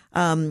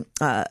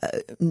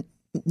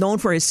 known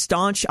for his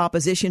staunch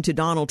opposition to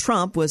Donald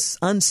Trump, was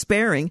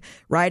unsparing,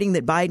 writing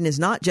that Biden is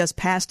not just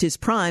past his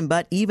prime,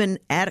 but even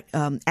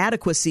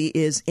adequacy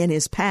is in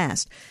his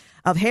past.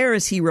 Of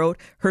Harris, he wrote,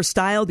 her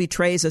style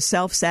betrays a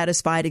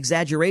self-satisfied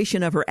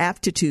exaggeration of her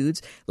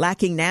aptitudes,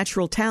 lacking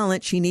natural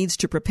talent she needs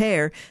to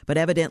prepare, but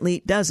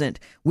evidently doesn't.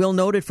 Will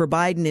noted for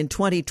Biden in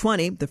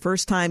 2020, the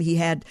first time he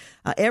had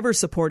ever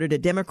supported a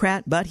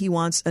Democrat, but he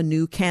wants a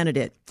new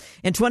candidate.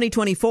 In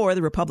 2024,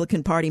 the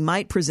Republican Party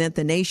might present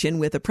the nation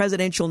with a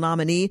presidential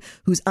nominee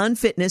whose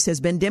unfitness has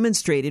been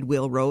demonstrated,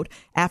 Will wrote.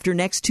 After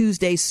next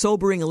Tuesday's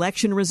sobering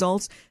election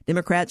results,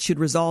 Democrats should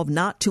resolve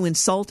not to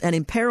insult and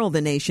imperil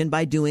the nation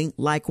by doing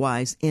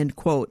likewise, end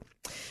quote.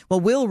 Well,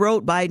 Will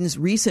wrote Biden's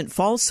recent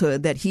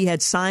falsehood that he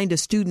had signed a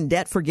student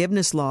debt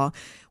forgiveness law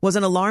was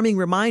an alarming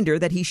reminder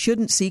that he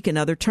shouldn't seek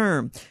another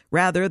term.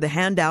 Rather, the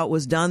handout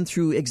was done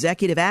through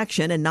executive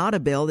action and not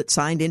a bill that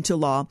signed into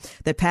law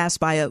that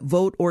passed by a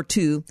vote or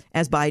two,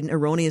 as Biden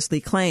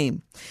erroneously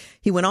claimed.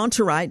 He went on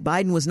to write,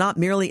 Biden was not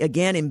merely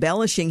again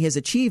embellishing his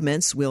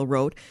achievements, Will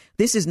wrote.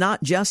 This is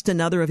not just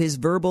another of his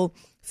verbal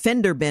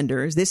fender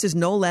benders. This is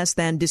no less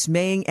than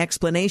dismaying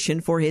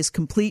explanation for his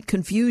complete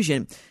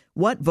confusion.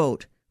 What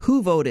vote?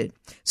 Who voted?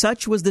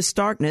 Such was the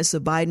starkness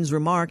of Biden's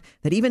remark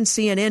that even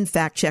CNN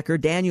fact-checker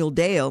Daniel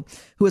Dale,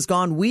 who has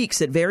gone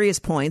weeks at various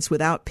points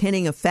without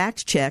pinning a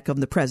fact check of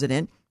the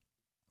president,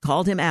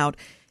 called him out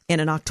in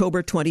an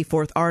October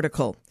 24th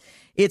article.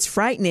 It's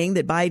frightening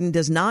that Biden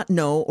does not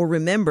know or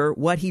remember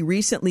what he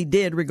recently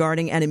did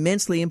regarding an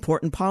immensely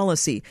important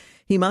policy.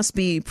 He must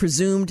be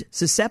presumed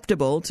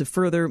susceptible to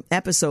further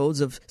episodes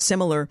of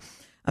similar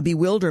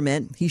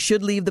bewilderment. He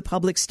should leave the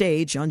public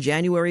stage on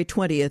January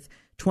 20th,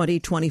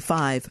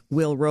 2025,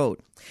 Will wrote.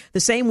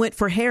 The same went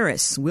for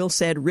Harris. Will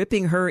said,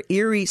 ripping her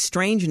eerie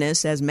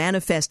strangeness as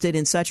manifested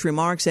in such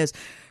remarks as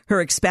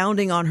her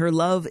expounding on her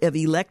love of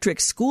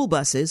electric school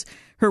buses,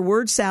 her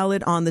word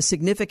salad on the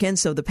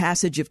significance of the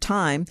passage of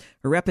time,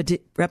 her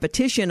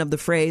repetition of the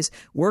phrase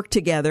work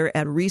together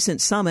at a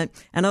recent summit,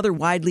 and other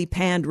widely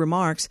panned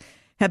remarks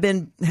have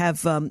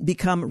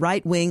become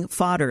right-wing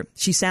fodder.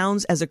 She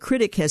sounds, as a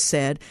critic has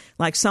said,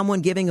 like someone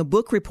giving a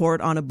book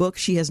report on a book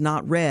she has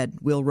not read,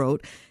 Will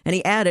wrote. And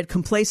he added,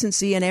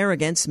 complacency and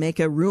arrogance make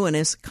a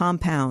ruinous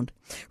compound.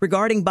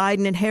 Regarding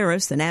Biden and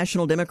Harris, the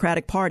National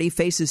Democratic Party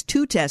faces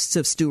two tests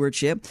of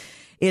stewardship.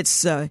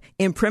 Its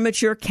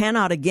imprimatur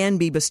cannot again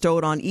be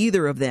bestowed on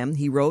either of them,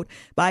 he wrote.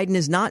 Biden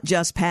is not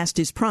just past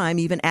his prime,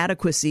 even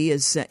adequacy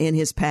is in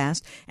his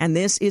past, and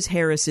this is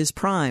Harris's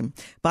prime.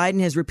 Biden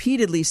has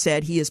repeatedly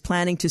said he is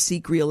planning to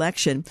seek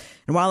re-election,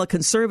 and while a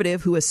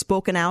conservative who has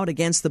spoken out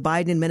against the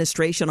Biden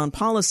administration on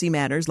policy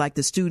matters like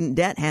the student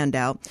debt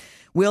handout,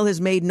 Will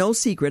has made no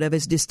secret of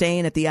his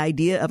disdain at the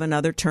idea of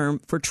another term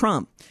for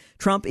Trump.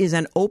 Trump is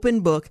an open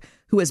book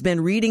who has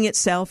been reading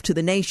itself to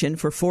the nation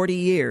for 40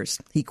 years,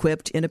 he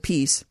quipped in a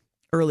piece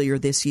earlier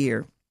this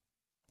year.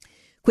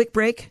 Quick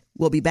break.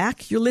 We'll be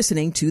back. You're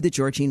listening to The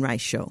Georgene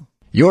Rice Show.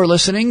 You're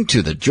listening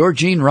to The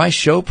Georgene Rice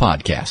Show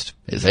podcast.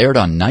 It's aired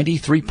on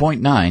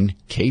 93.9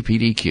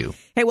 KPDQ.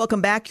 Hey,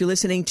 welcome back. You're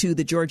listening to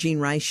The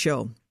Georgene Rice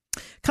Show.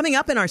 Coming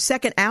up in our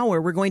second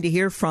hour, we're going to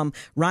hear from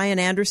Ryan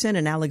Anderson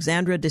and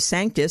Alexandra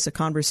DeSanctis, a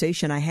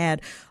conversation I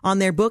had on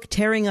their book,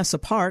 Tearing Us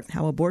Apart,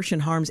 How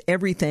Abortion Harms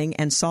Everything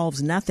and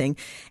Solves Nothing.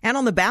 And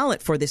on the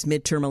ballot for this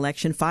midterm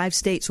election, 5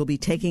 states will be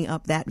taking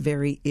up that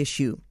very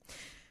issue.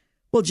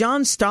 Well,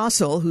 John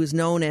Stossel, who's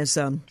known as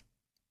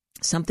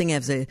something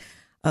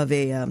of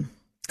a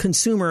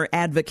consumer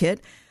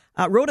advocate,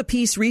 wrote a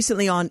piece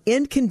recently on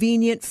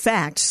inconvenient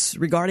facts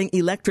regarding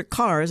electric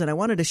cars, and I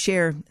wanted to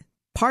share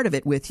part of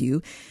it with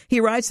you. He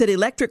writes that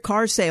electric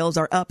car sales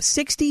are up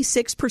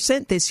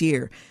 66% this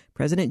year.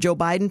 President Joe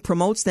Biden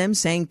promotes them,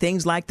 saying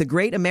things like the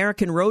great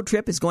American road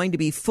trip is going to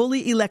be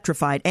fully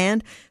electrified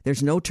and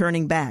there's no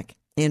turning back.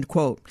 End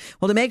quote.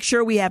 Well, to make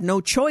sure we have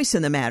no choice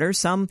in the matter,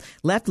 some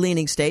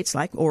left-leaning states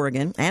like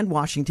Oregon and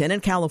Washington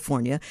and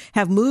California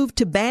have moved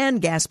to ban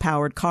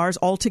gas-powered cars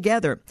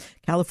altogether.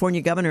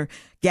 California Governor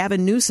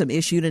Gavin Newsom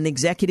issued an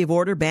executive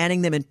order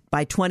banning them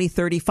by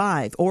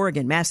 2035.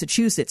 Oregon,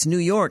 Massachusetts, New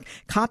York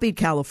copied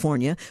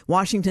California.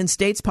 Washington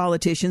state's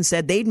politicians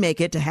said they'd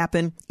make it to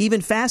happen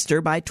even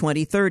faster by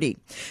 2030.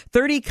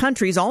 30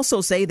 countries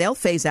also say they'll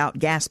phase out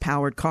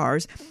gas-powered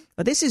cars.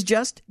 But this is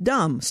just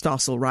dumb,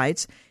 Stossel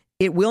writes.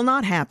 It will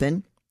not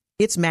happen.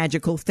 It's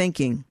magical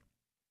thinking.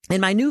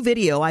 In my new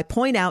video, I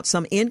point out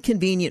some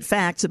inconvenient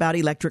facts about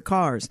electric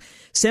cars.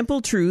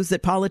 Simple truths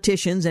that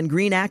politicians and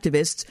green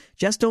activists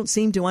just don't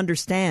seem to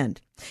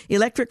understand.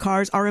 Electric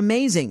cars are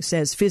amazing,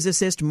 says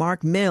physicist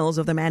Mark Mills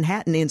of the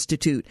Manhattan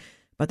Institute,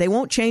 but they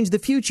won't change the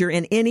future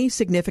in any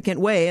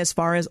significant way as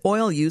far as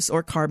oil use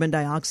or carbon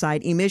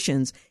dioxide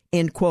emissions,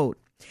 end quote.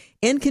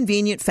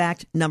 Inconvenient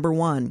fact number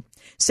 1.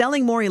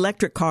 Selling more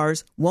electric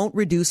cars won't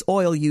reduce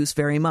oil use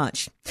very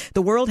much.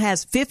 The world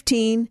has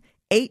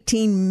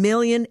 18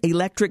 million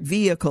electric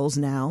vehicles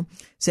now,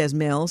 says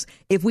Mills.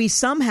 If we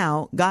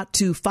somehow got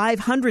to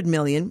 500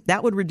 million,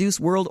 that would reduce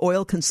world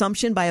oil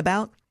consumption by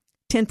about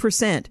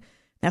 10%.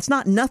 That's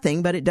not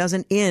nothing, but it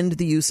doesn't end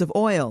the use of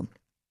oil.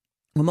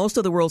 Well, most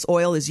of the world's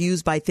oil is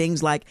used by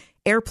things like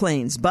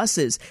airplanes,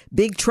 buses,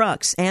 big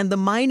trucks, and the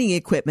mining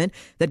equipment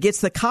that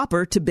gets the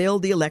copper to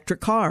build the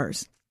electric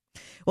cars.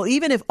 Well,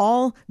 even if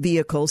all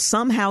vehicles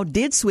somehow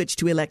did switch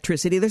to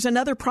electricity, there's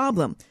another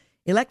problem.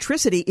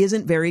 Electricity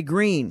isn't very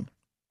green.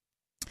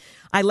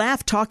 I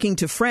laugh talking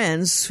to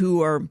friends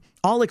who are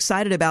all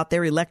excited about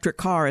their electric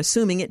car,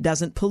 assuming it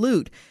doesn't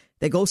pollute.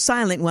 They go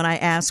silent when I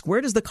ask,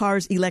 where does the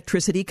car's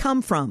electricity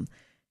come from?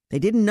 They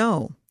didn't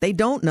know. They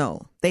don't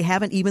know. They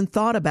haven't even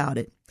thought about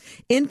it.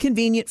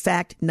 Inconvenient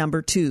fact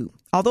number 2.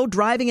 Although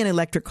driving an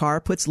electric car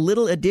puts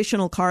little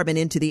additional carbon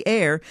into the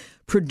air,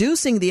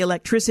 producing the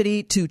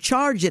electricity to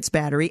charge its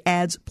battery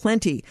adds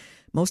plenty.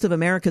 Most of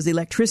America's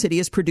electricity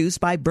is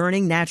produced by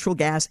burning natural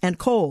gas and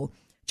coal.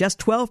 Just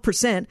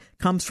 12%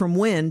 comes from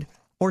wind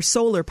or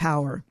solar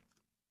power.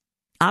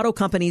 Auto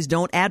companies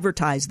don't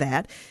advertise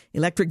that.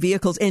 Electric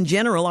vehicles in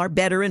general are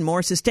better and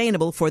more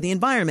sustainable for the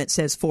environment,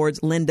 says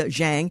Ford's Linda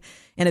Zhang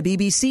in a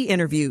BBC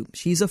interview.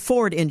 She's a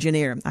Ford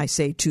engineer. I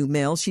say to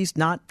Mills, she's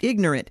not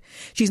ignorant.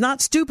 She's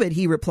not stupid,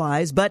 he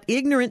replies, but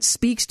ignorance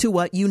speaks to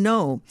what you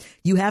know.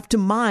 You have to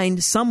mine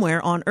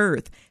somewhere on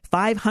Earth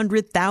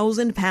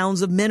 500,000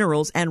 pounds of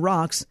minerals and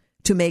rocks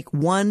to make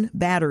one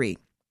battery.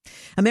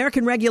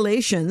 American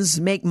regulations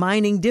make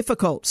mining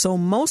difficult, so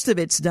most of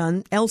it's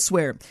done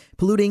elsewhere,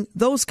 polluting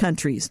those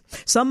countries.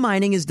 Some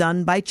mining is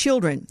done by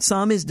children.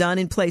 Some is done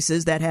in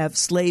places that have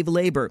slave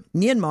labor.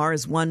 Myanmar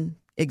is one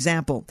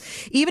example.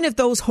 Even if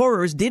those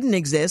horrors didn't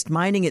exist,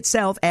 mining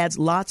itself adds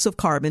lots of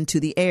carbon to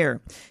the air.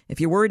 If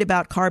you're worried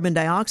about carbon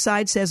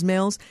dioxide, says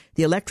Mills,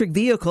 the electric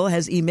vehicle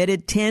has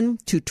emitted 10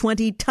 to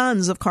 20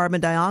 tons of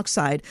carbon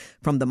dioxide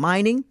from the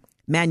mining,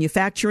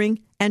 manufacturing,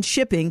 and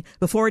shipping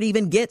before it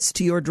even gets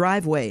to your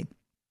driveway.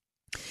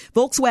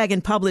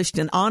 Volkswagen published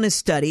an honest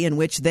study in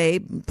which they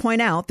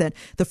point out that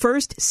the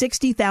first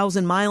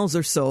 60,000 miles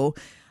or so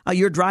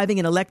you're driving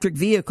an electric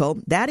vehicle,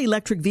 that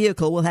electric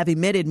vehicle will have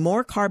emitted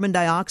more carbon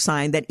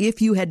dioxide than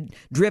if you had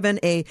driven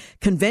a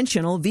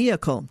conventional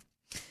vehicle.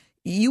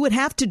 You would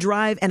have to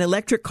drive an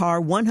electric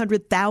car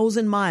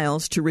 100,000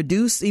 miles to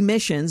reduce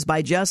emissions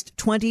by just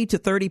 20 to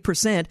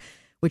 30%,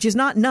 which is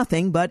not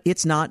nothing, but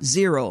it's not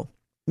zero.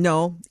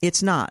 No,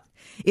 it's not.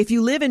 If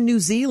you live in New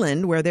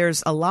Zealand, where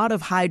there's a lot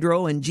of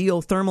hydro and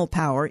geothermal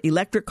power,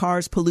 electric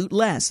cars pollute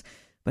less.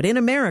 But in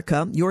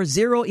America, your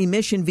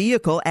zero-emission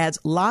vehicle adds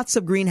lots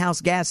of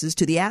greenhouse gases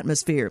to the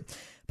atmosphere.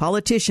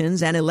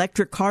 Politicians and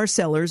electric car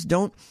sellers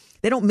don't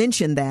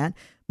mention that.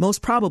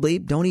 Most probably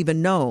don't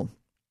even know.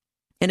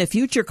 In a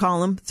future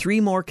column, 3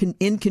 more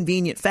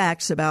inconvenient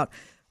facts about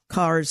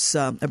cars,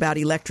 about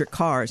electric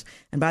cars.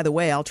 And by the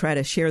way, I'll try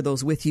to share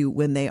those with you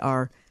when they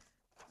are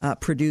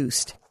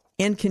produced.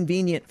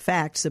 Inconvenient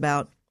facts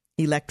about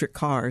electric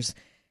cars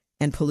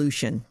and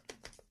pollution.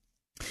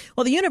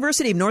 Well, the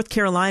University of North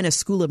Carolina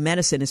School of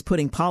Medicine is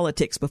putting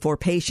politics before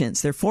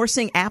patients. They're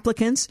forcing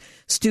applicants,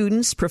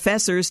 students,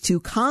 professors to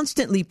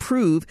constantly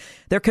prove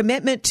their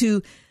commitment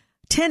to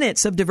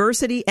tenets of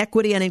diversity,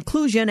 equity, and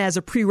inclusion as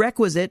a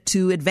prerequisite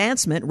to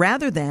advancement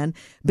rather than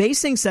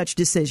basing such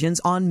decisions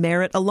on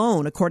merit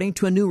alone, according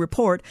to a new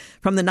report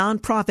from the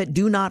nonprofit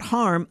Do Not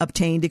Harm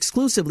obtained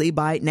exclusively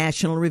by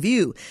National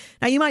Review.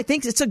 Now, you might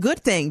think it's a good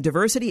thing,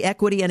 diversity,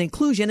 equity, and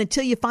inclusion,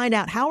 until you find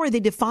out how are they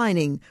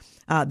defining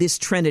this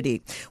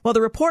trinity. Well,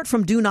 the report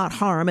from Do Not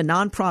Harm, a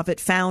nonprofit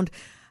found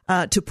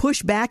to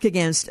push back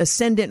against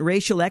ascendant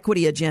racial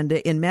equity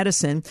agenda in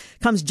medicine,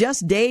 comes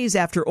just days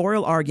after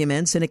oral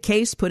arguments in a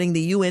case putting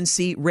the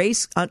UNC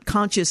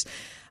race-conscious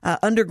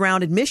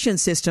underground admission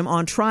system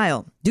on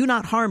trial. Do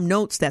Not Harm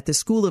notes that the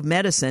School of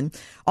Medicine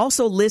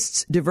also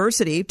lists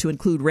diversity to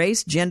include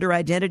race, gender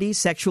identity,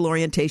 sexual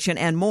orientation,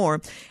 and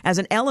more as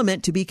an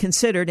element to be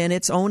considered in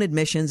its own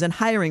admissions and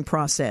hiring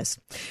process.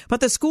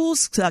 But the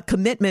school's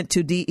commitment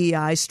to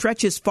DEI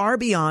stretches far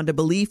beyond a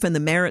belief in the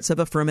merits of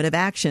affirmative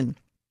action.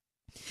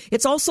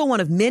 It's also one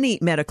of many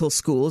medical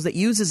schools that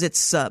uses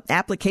its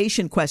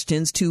application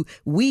questions to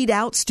weed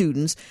out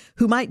students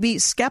who might be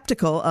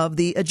skeptical of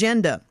the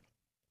agenda.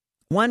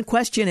 One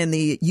question in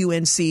the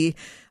UNC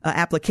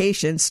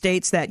application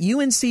states that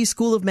UNC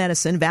School of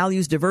Medicine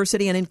values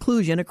diversity and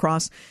inclusion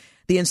across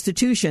the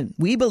institution.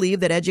 We believe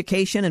that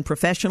education and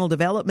professional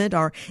development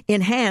are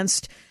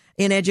enhanced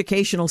in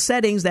educational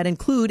settings that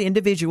include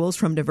individuals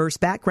from diverse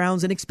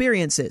backgrounds and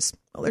experiences.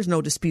 Well, there's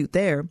no dispute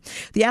there.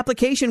 The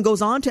application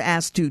goes on to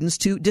ask students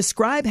to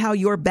describe how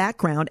your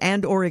background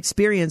and or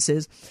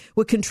experiences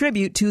would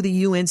contribute to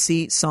the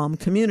UNC SOM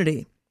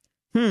community.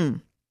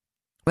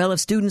 Well,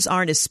 if students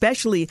aren't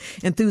especially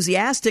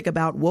enthusiastic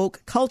about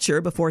woke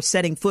culture before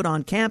setting foot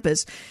on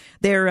campus,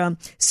 they're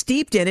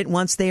steeped in it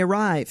once they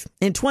arrive.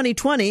 In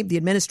 2020, the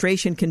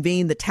administration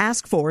convened the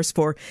Task Force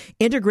for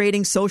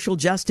Integrating Social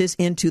Justice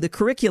into the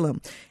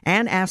Curriculum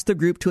and asked the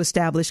group to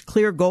establish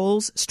clear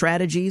goals,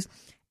 strategies,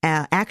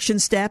 action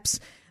steps,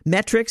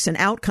 metrics, and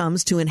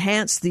outcomes to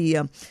enhance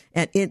the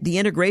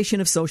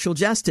integration of social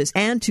justice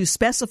and to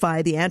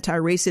specify the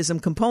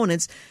anti-racism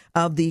components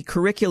of the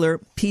curricular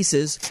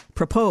pieces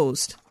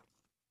proposed.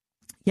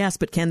 Yes,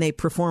 but can they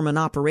perform an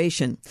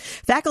operation?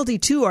 Faculty,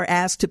 too, are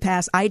asked to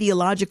pass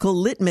ideological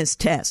litmus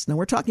tests. Now,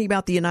 we're talking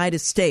about the United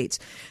States.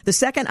 The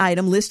second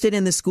item listed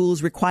in the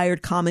school's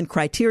required common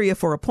criteria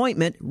for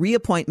appointment,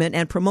 reappointment,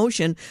 and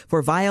promotion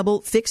for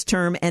viable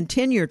fixed-term and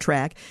tenure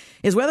track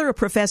is whether a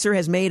professor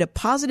has made a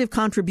positive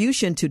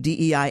contribution to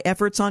DEI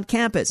efforts on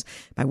campus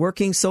by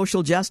working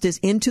social justice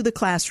into the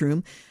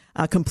classroom,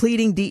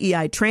 completing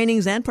DEI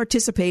trainings, and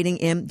participating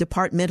in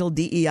departmental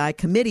DEI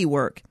committee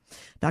work.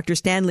 Dr.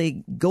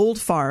 Stanley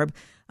Goldfarb,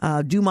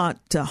 Dumont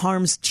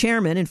Harms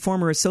chairman and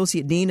former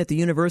associate dean at the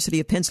University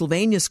of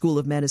Pennsylvania School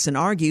of Medicine,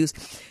 argues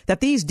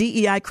that these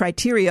DEI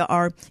criteria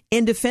are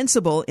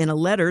indefensible in a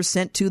letter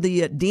sent to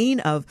the dean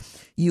of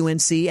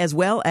UNC, as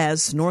well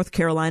as North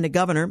Carolina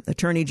governor,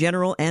 attorney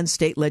general, and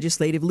state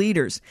legislative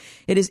leaders.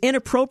 It is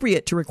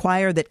inappropriate to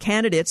require that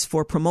candidates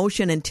for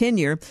promotion and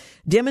tenure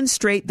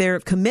demonstrate their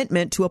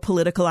commitment to a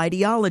political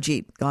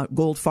ideology,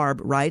 Goldfarb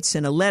writes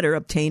in a letter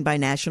obtained by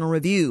National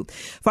Review.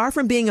 Far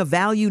from being a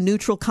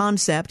value-neutral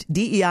concept,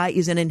 DEI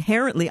is an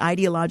inherently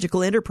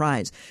ideological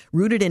enterprise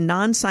rooted in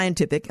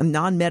non-scientific and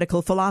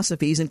non-medical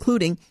philosophies,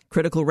 including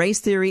critical race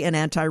theory and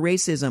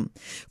anti-racism.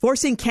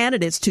 Forcing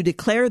candidates to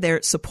declare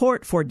their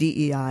support for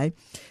DEI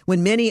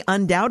when many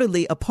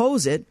undoubtedly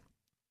oppose it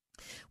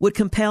would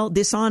compel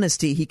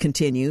dishonesty, he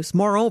continues.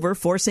 Moreover,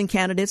 forcing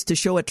candidates to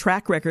show a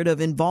track record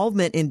of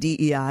involvement in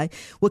DEI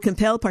would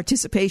compel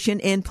participation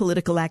in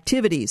political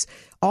activities.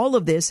 All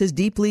of this is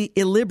deeply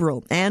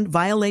illiberal and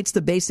violates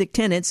the basic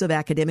tenets of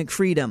academic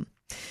freedom.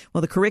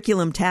 Well, the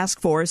Curriculum Task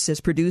Force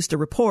has produced a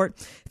report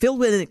filled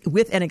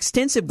with an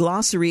extensive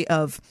glossary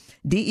of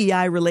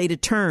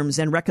DEI-related terms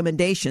and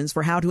recommendations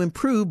for how to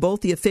improve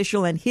both the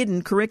official and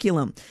hidden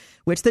curriculum,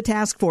 which the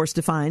task force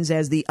defines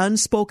as the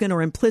unspoken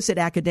or implicit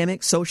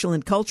academic, social,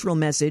 and cultural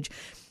message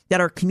that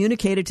are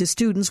communicated to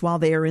students while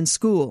they are in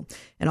school,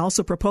 and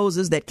also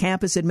proposes that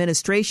campus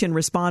administration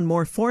respond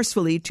more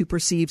forcefully to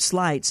perceived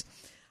slights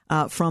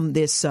from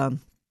this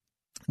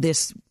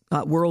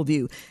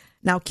worldview.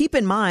 Now, keep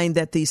in mind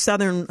that the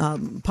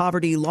Southern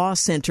Poverty Law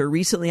Center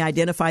recently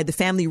identified the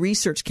Family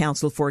Research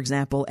Council, for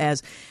example,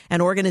 as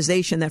an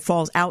organization that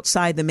falls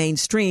outside the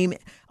mainstream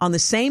on the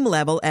same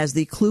level as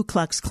the Ku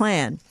Klux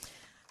Klan.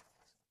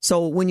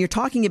 So when you're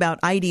talking about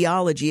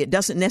ideology, it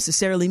doesn't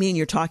necessarily mean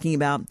you're talking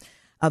about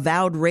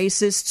avowed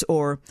racists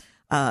or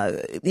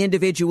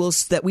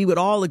individuals that we would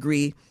all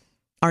agree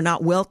are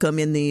not welcome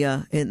in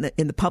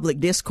the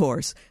public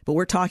discourse, but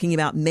we're talking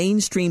about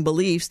mainstream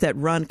beliefs that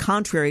run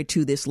contrary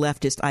to this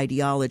leftist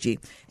ideology,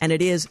 and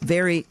it is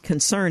very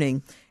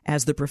concerning,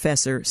 as the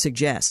professor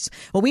suggests.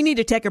 Well, we need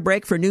to take a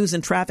break for news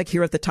and traffic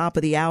here at the top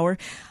of the hour.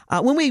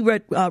 When we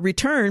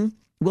return,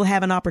 we'll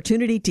have an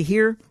opportunity to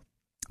hear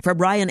from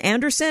Ryan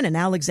Anderson and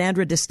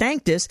Alexandra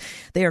DeSanctis.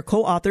 They are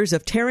co-authors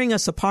of Tearing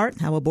Us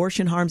Apart, How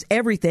Abortion Harms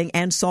Everything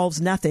and Solves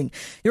Nothing.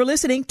 You're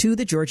listening to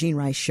The Georgene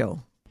Rice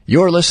Show.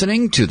 You're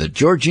listening to the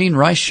Georgene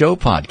Rice Show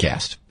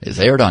podcast. It's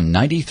aired on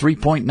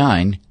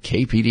 93.9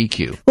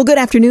 KPDQ. Well, good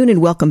afternoon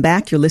and welcome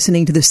back. You're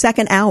listening to the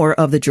second hour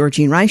of the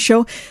Georgene Rice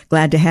Show.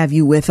 Glad to have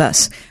you with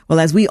us. Well,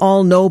 as we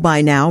all know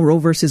by now, Roe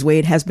v.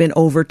 Wade has been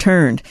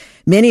overturned.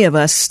 Many of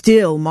us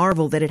still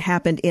marvel that it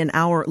happened in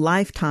our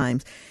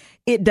lifetimes.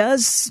 It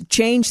does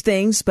change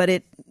things, but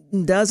it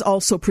does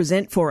also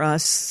present for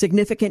us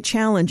significant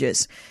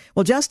challenges.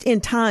 Well, just in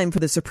time for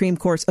the Supreme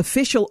Court's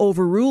official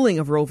overruling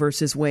of Roe v.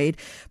 Wade,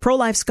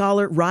 pro-life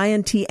scholar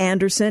Ryan T.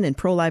 Anderson and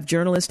pro-life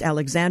journalist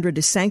Alexandra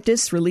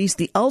DeSanctis released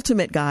the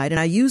ultimate guide, and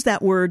I use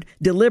that word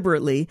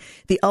deliberately,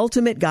 the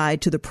ultimate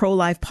guide to the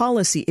pro-life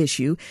policy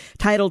issue,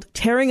 titled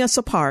Tearing Us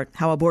Apart,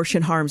 How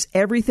Abortion Harms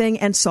Everything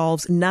and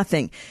Solves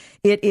Nothing.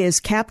 It is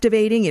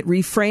captivating. It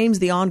reframes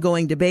the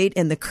ongoing debate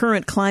in the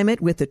current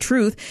climate with the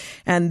truth,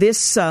 and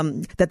this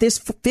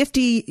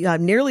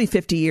nearly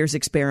 50 years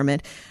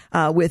experiment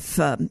with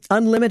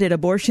unlimited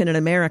abortion in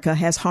America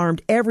has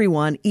harmed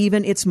everyone,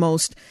 even its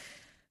most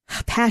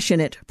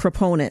passionate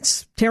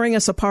proponents. Tearing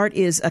Us Apart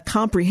is a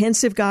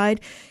comprehensive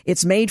guide.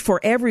 It's made for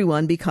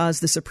everyone because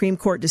the Supreme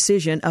Court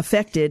decision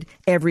affected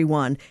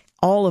everyone.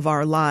 All of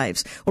our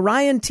lives. Well,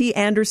 Ryan T.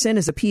 Anderson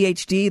is a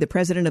Ph.D., the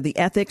president of the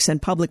Ethics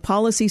and Public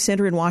Policy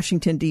Center in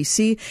Washington,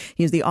 D.C.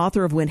 He is the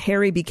author of When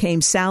Harry Became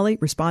Sally,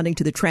 Responding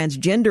to the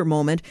Transgender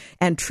Moment,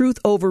 and Truth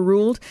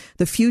Overruled,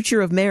 The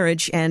Future of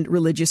Marriage and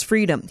Religious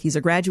Freedom. He's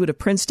a graduate of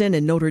Princeton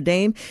and Notre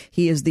Dame.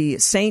 He is the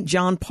St.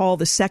 John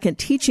Paul II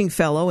Teaching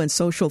Fellow in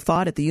Social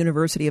Thought at the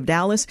University of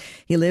Dallas.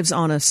 He lives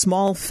on a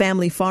small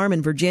family farm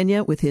in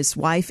Virginia with his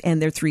wife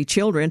and their 3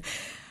 children.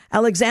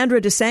 Alexandra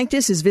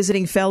DeSanctis is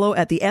visiting fellow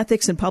at the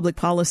Ethics and Public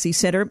Policy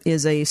Center,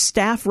 is a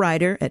staff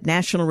writer at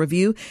National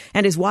Review,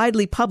 and is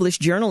widely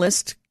published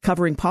journalist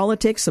covering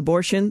politics,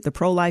 abortion, the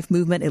pro-life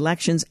movement,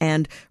 elections,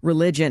 and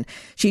religion.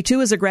 She,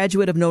 too, is a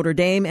graduate of Notre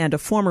Dame and a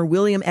former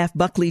William F.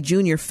 Buckley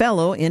Jr.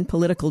 Fellow in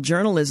Political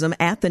Journalism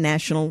at the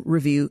National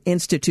Review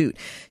Institute.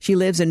 She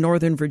lives in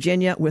Northern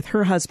Virginia with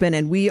her husband,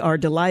 and we are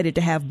delighted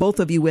to have both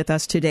of you with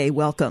us today.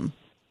 Welcome.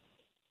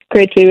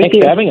 Great to be with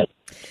you. Thanks for having us.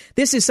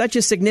 This is such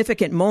a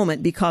significant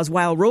moment because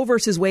while Roe v.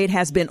 Wade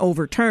has been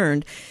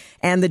overturned,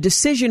 and the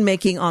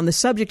decision-making on the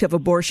subject of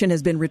abortion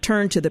has been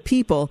returned to the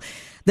people,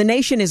 the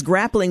nation is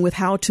grappling with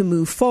how to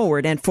move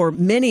forward. And for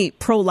many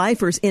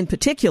pro-lifers in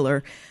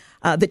particular,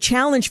 the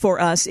challenge for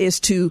us is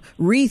to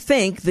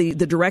rethink the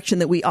direction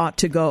that we ought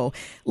to go.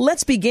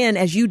 Let's begin,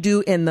 as you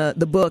do in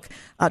the book,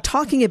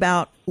 talking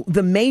about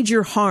the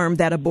major harm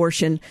that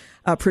abortion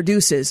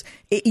produces.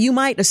 You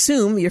might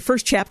assume, your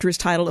first chapter is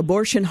titled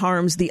Abortion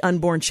Harms the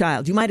Unborn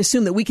Child. You might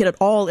assume that we could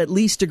all at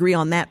least agree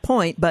on that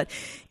point, but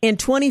in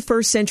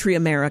 21st century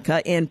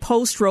America, in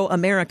post-Roe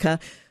America,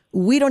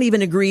 we don't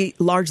even agree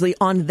largely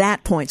on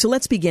that point. So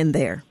let's begin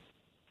there.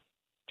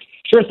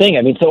 Sure thing.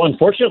 I mean, so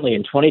unfortunately,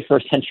 in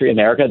 21st century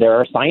America, there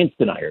are science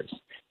deniers.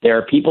 There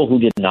are people who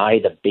deny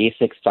the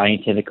basic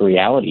scientific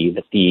reality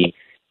that the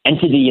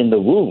entity in the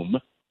womb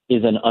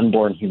is an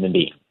unborn human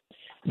being.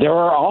 There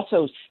are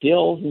also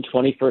still, in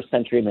 21st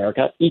century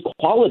America,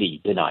 equality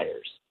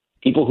deniers.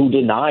 People who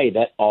deny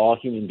that all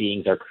human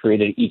beings are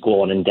created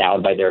equal and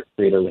endowed by their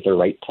creator with a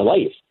right to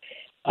life.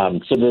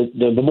 So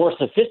the more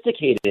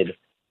sophisticated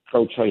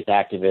pro-choice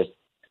activists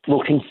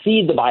will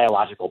concede the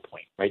biological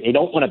point, right? They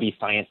don't want to be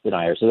science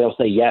deniers. So they'll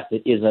say, yes,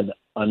 it is an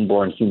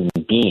unborn human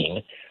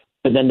being,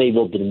 but then they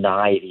will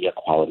deny the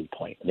equality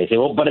point. And they say,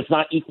 well, but it's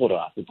not equal to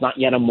us. It's not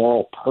yet a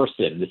moral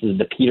person. This is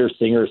the Peter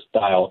Singer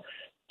style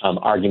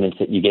arguments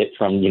that you get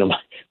from,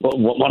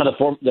 one of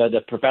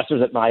the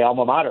professors at my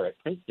alma mater at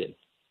Princeton.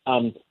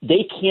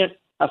 They can't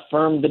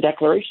affirm the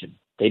Declaration.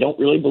 They don't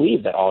really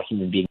believe that all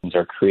human beings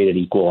are created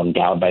equal,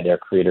 endowed by their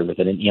creator with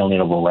an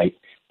inalienable right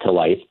to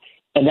life.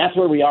 And that's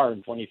where we are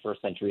in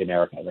 21st century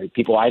America, right?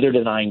 People either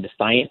denying the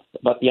science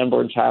about the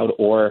unborn child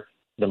or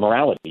the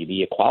morality,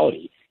 the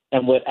equality.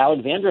 And what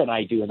Alexandra and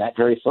I do in that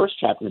very first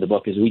chapter of the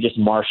book is we just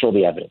marshal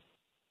the evidence.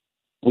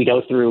 We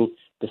go through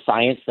the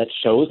science that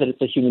shows that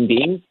it's a human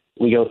being.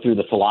 We go through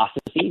the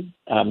philosophy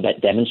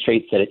that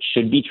demonstrates that it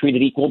should be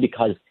treated equal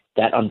because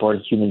that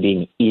unborn human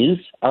being is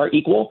our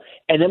equal.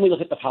 And then we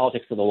look at the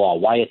politics of the law,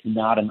 why it's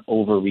not an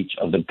overreach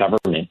of the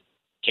government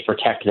to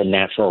protect the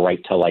natural right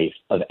to life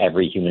of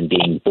every human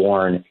being,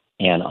 born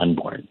and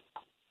unborn.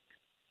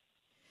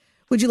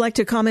 Would you like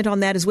to comment on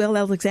that as well,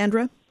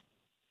 Alexandra?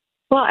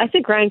 Well, I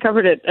think Ryan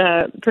covered it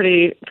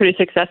pretty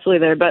successfully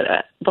there. But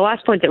the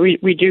last point that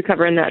we do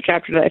cover in that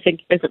chapter that I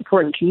think is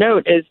important to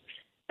note is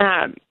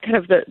kind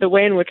of the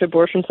way in which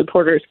abortion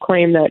supporters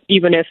claim that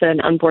even if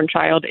an unborn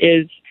child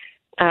is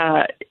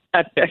a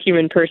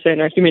human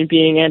person, a human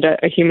being, and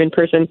a human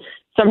person,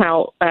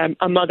 somehow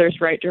a mother's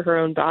right to her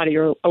own body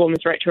or a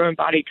woman's right to her own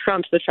body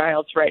trumps the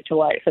child's right to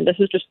life. And this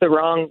is just the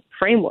wrong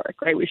framework,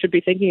 right? We should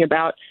be thinking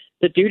about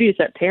the duties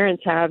that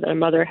parents have, that a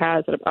mother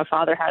has, that a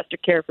father has to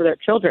care for their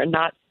children.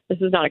 This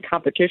is not a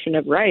competition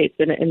of rights.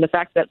 And the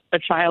fact that a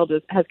child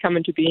has come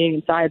into being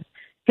inside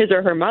his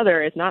or her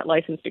mother is not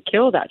licensed to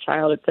kill that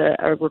child. It's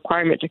a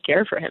requirement to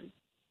care for him.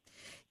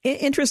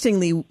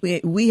 Interestingly,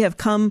 we have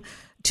come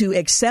to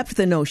accept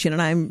the notion,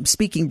 and I'm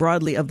speaking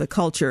broadly of the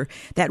culture,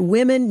 that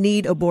women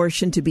need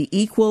abortion to be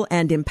equal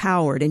and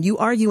empowered. And you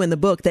argue in the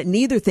book that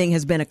neither thing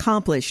has been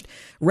accomplished.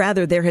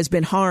 Rather, there has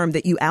been harm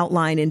that you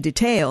outline in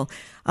detail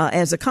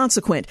as a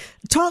consequence.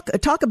 Talk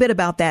a bit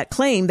about that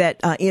claim that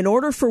in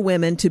order for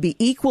women to be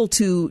equal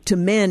to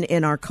men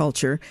in our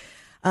culture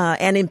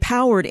and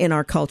empowered in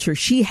our culture,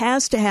 she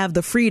has to have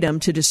the freedom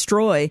to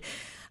destroy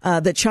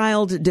the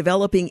child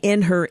developing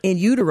in her in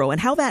utero, and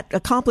how that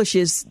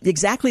accomplishes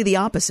exactly the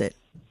opposite.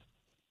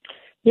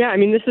 Yeah, I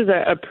mean, this is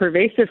a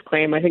pervasive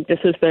claim. I think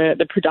this is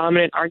the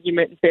predominant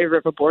argument in favor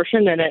of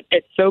abortion, and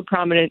it's so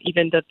prominent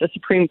even that the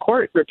Supreme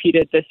Court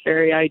repeated this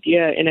very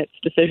idea in its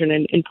decision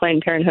in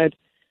Planned Parenthood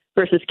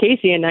versus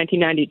Casey in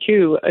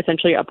 1992,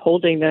 essentially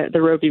upholding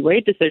the Roe v.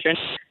 Wade decision.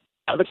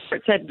 The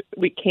court said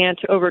we can't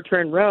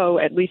overturn Roe,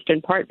 at least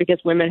in part because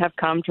women have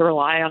come to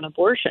rely on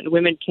abortion.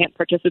 Women can't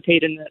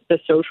participate in the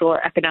social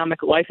or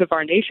economic life of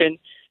our nation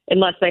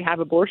unless they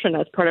have abortion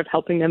as part of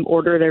helping them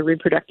order their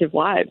reproductive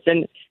lives.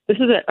 And this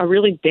is a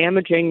really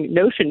damaging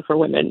notion for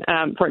women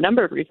for a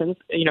number of reasons,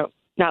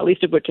 not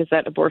least of which is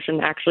that abortion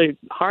actually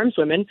harms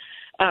women.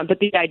 But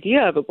the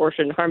idea of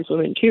abortion harms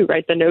women too,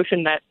 right? The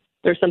notion that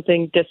there's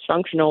something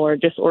dysfunctional or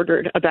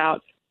disordered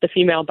about the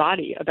female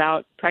body,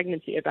 about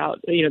pregnancy, about,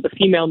 the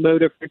female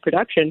mode of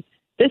reproduction.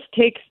 This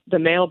takes the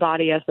male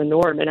body as the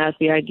norm and as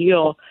the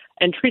ideal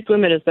and treats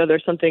women as though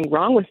there's something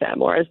wrong with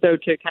them, or as though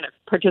to kind of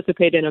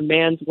participate in a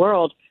man's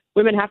world,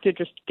 women have to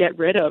just get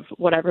rid of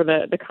whatever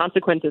the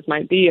consequences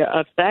might be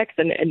of sex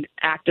and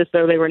act as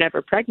though they were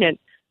never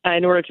pregnant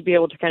in order to be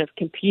able to kind of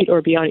compete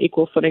or be on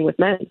equal footing with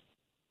men.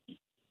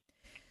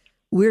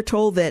 We're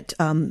told that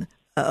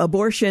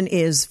abortion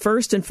is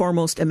first and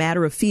foremost a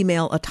matter of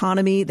female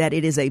autonomy, that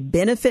it is a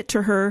benefit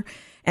to her.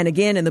 And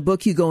again, in the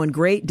book, you go in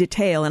great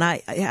detail. And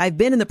I've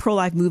been in the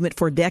pro-life movement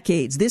for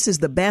decades. This is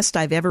the best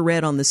I've ever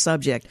read on the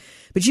subject.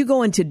 But you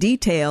go into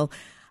detail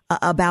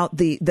about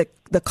the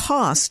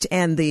cost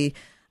and the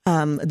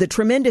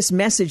tremendous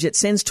message it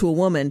sends to a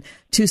woman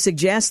to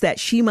suggest that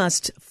she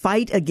must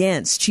fight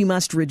against, she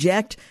must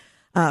reject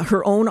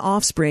her own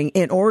offspring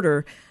in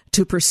order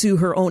to pursue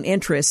her own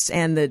interests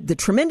and the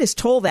tremendous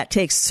toll that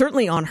takes,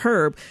 certainly on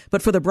her,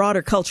 but for the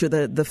broader culture,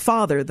 the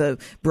father, the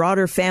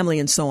broader family,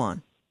 and so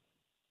on.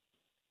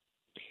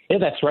 Yeah,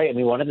 that's right. I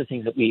mean, one of the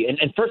things that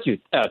and first,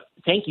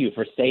 thank you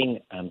for saying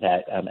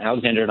that.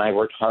 Alexandra and I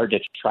worked hard to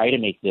try to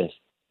make this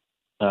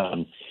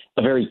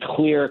a very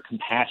clear,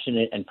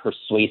 compassionate, and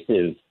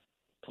persuasive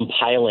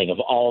compiling of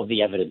all of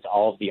the evidence,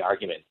 all of the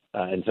arguments.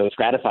 And so it's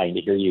gratifying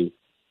to hear you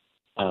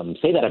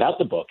say that about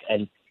the book.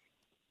 And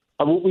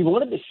what we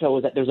wanted to show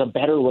is that there's a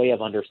better way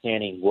of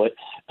understanding what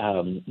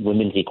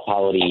women's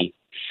equality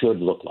should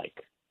look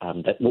like.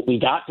 That what we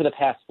got for the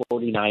past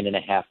 49 and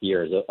a half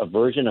years, a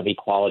version of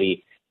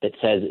equality that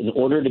says in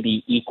order to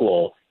be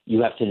equal,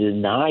 you have to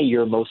deny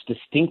your most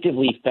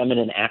distinctively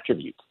feminine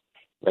attributes,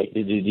 right?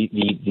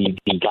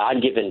 The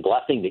God-given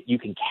blessing that you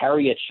can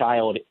carry a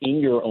child in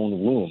your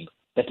own womb,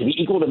 that to be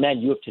equal to men,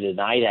 you have to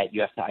deny that.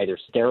 You have to either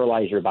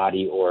sterilize your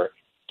body or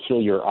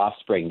kill your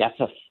offspring. That's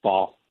a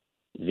false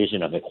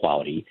vision of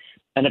equality.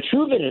 And a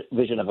true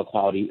vision of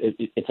equality,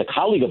 it's a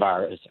colleague of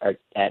ours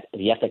at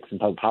the Ethics and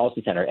Public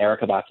Policy Center,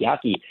 Erica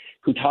Bachiochi,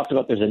 who talked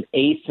about there's an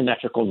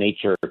asymmetrical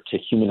nature to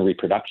human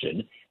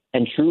reproduction.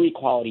 And true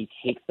equality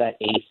takes that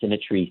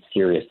asymmetry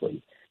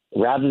seriously.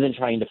 Rather than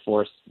trying to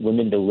force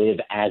women to live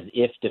as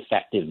if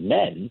defective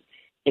men,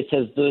 it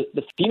says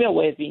the female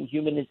way of being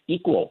human is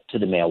equal to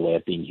the male way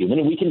of being human.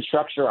 And we can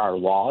structure our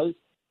laws,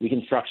 we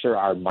can structure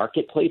our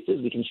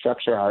marketplaces, we can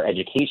structure our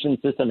education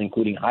system,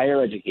 including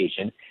higher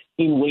education,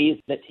 in ways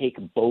that take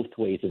both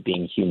ways of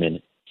being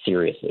human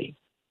seriously.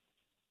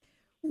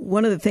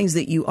 One of the things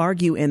that you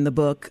argue in the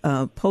book,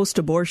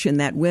 post-abortion,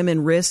 that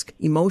women risk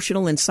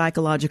emotional and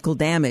psychological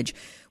damage.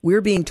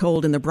 We're being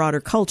told in the broader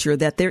culture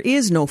that there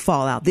is no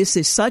fallout. This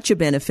is such a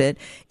benefit.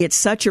 It's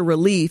such a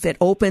relief. It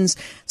opens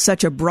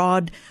such a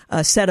broad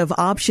set of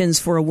options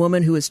for a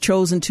woman who has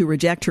chosen to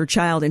reject her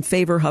child in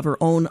favor of her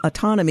own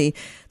autonomy,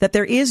 that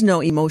there is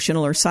no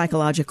emotional or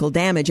psychological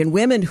damage. And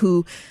women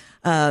who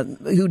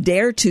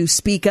dare to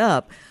speak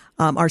up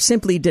are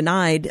simply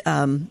denied,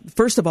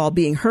 first of all,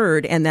 being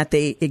heard and that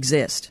they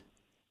exist.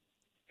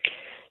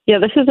 Yeah,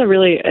 this is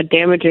a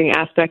damaging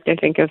aspect, I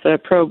think, of the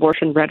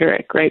pro-abortion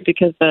rhetoric, right?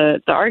 Because the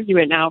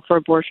argument now for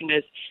abortion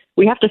is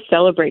we have to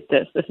celebrate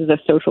this. This is a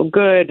social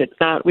good. It's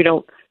not, we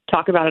don't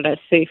talk about it as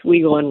safe,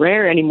 legal, and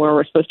rare anymore.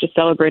 We're supposed to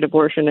celebrate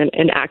abortion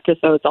and act as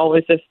though it's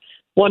always this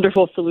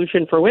wonderful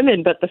solution for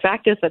women. But the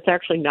fact is that's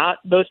actually not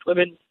most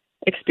women's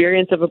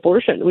experience of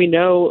abortion. We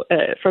know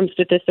from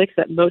statistics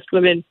that most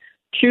women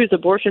choose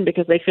abortion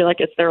because they feel like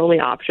it's their only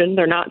option.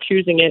 They're not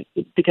choosing it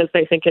because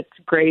they think it's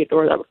great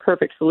or the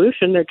perfect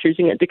solution. They're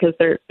choosing it because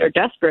they're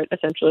desperate,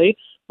 essentially,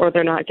 or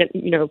they're not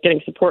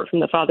getting support from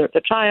the father of the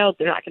child.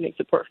 They're not getting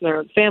support from their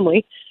own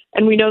family.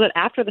 And we know that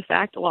after the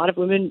fact, a lot of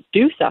women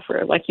do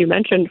suffer, like you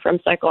mentioned, from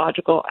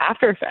psychological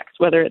after effects,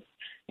 whether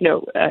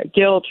it's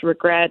guilt,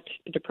 regret,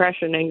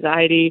 depression,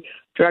 anxiety,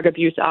 drug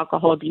abuse,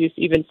 alcohol abuse,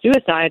 even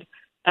suicide,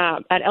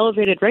 at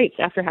elevated rates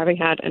after having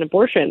had an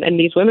abortion. And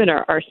these women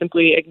are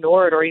simply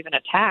ignored or even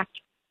attacked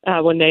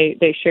when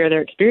they share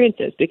their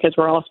experiences, because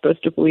we're all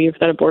supposed to believe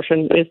that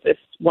abortion is this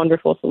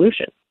wonderful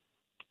solution.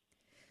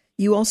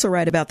 You also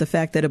write about the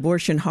fact that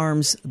abortion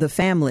harms the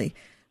family,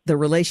 the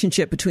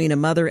relationship between a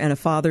mother and a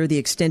father, the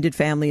extended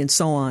family, and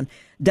so on.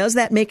 Does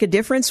that make a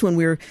difference when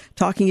we're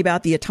talking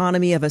about the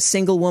autonomy of a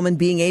single woman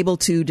being able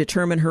to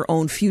determine her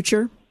own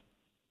future?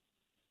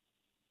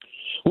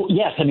 Well,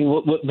 yes. I mean,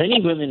 what many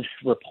women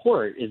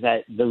report is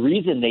that the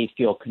reason they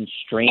feel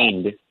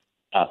constrained,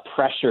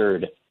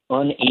 pressured,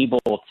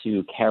 unable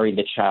to carry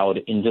the child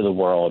into the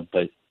world,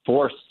 but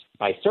forced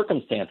by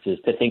circumstances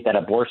to think that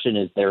abortion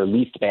is their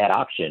least bad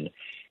option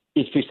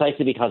is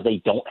precisely because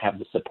they don't have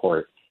the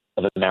support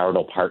of a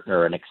marital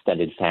partner, an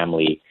extended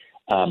family.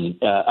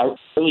 A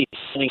really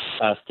stunning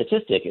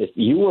statistic is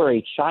you were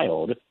a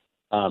child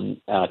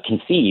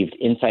conceived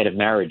inside of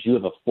marriage, you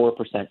have a 4%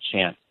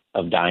 chance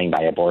of dying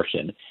by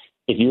abortion.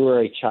 If you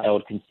were a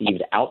child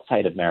conceived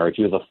outside of marriage,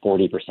 you have a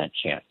 40%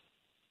 chance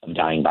of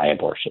dying by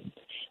abortion.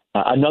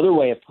 Another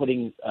way of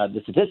putting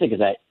the statistic is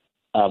that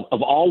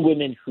of all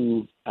women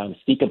who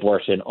seek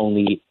abortion,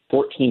 only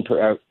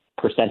 14%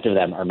 of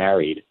them are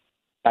married.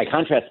 By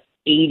contrast,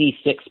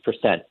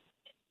 86%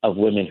 of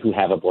women who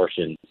have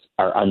abortions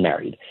are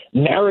unmarried.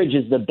 Marriage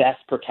is the best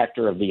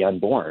protector of the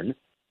unborn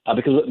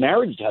because what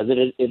marriage does,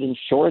 it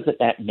ensures that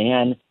that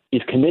man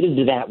is committed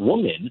to that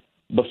woman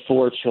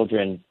before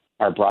children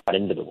are brought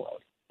into the world.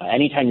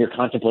 Anytime you're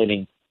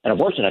contemplating an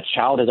abortion, a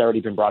child has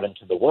already been brought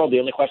into the world. The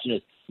only question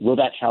is, will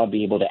that child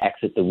be able to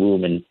exit the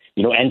womb and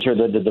enter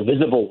the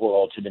visible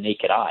world to the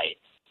naked eye?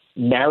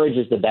 Marriage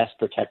is the best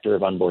protector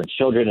of unborn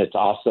children. It's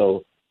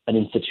also an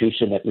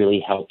institution that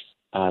really helps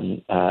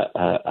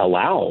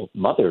allow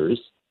mothers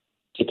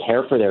to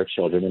care for their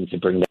children and to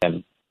bring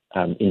them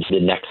into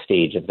the next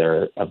stage of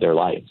their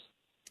lives.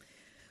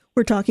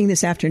 We're talking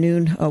this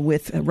afternoon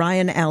with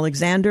Ryan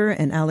Alexander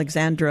and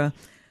Alexandra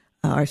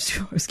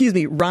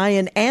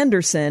Ryan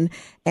Anderson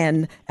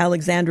and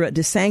Alexandra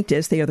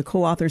DeSanctis. They are the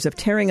co-authors of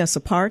Tearing Us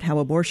Apart, How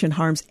Abortion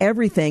Harms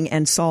Everything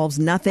and Solves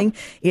Nothing.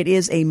 It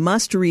is a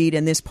must-read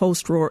in this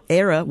post-war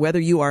era, whether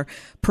you are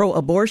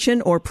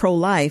pro-abortion or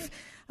pro-life.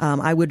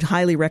 I would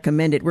highly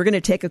recommend it. We're going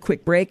to take a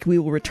quick break. We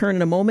will return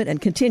in a moment and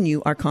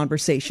continue our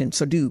conversation.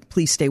 So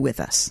please stay with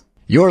us.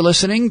 You're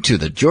listening to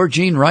the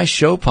Georgene Rice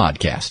Show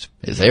podcast.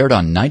 It's aired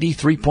on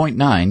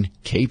 93.9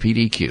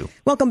 KPDQ.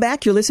 Welcome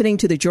back. You're listening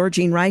to the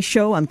Georgene Rice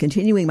Show. I'm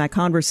continuing my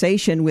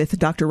conversation with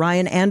Dr.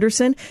 Ryan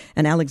Anderson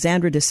and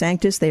Alexandra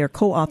DeSanctis. They are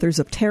co-authors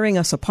of Tearing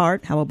Us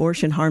Apart, How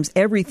Abortion Harms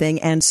Everything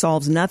and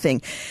Solves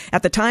Nothing.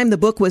 At the time the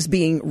book was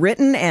being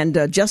written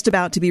and just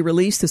about to be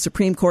released, the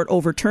Supreme Court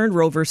overturned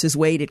Roe v.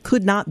 Wade. It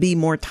could not be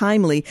more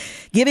timely,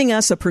 giving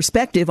us a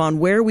perspective on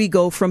where we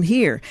go from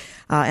here.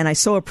 And I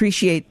so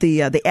appreciate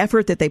the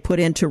effort that they put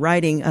into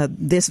writing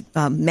this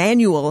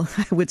manual,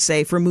 I would say,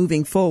 for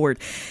moving forward.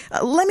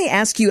 Let me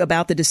ask you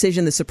about the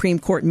decision the Supreme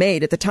Court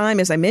made. At the time,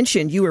 as I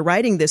mentioned, you were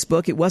writing this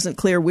book. It wasn't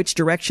clear which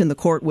direction the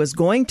court was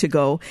going to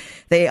go.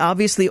 They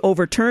obviously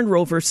overturned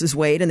Roe versus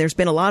Wade, and there's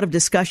been a lot of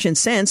discussion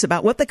since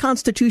about what the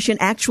Constitution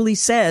actually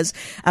says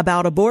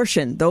about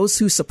abortion. Those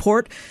who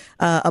support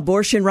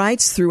abortion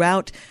rights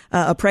throughout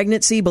a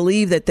pregnancy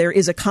believe that there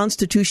is a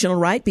constitutional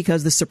right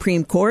because the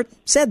Supreme Court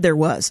said there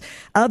was.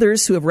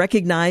 Others who have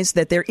recognized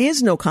that there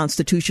is no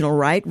constitutional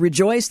right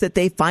rejoice that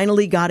they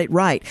finally got it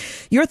right.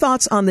 Your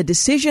thoughts on the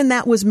decision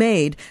that was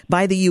made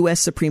by the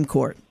U.S. Supreme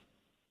Court?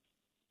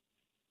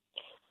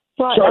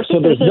 Well, sure. So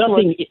there's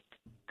nothing.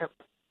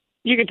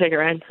 You can take it,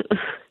 Ryan.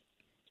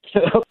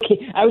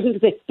 Okay. I was going to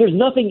say there's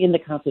nothing in the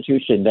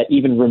Constitution that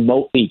even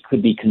remotely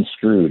could be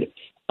construed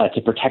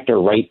to protect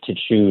our right to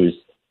choose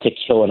to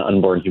kill an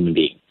unborn human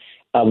being.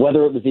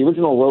 Whether it was the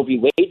original Roe v.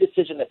 Wade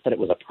decision that said it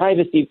was a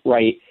privacy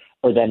right,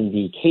 or then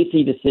the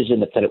Casey decision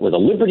that said it was a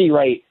liberty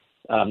right,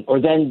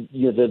 or then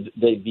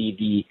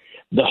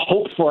the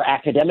hope for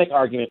academic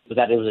argument was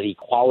that it was an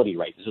equality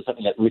right. This was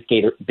something that Ruth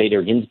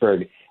Bader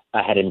Ginsburg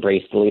had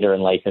embraced later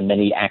in life, and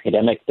many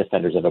academic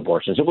defenders of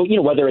abortion. So,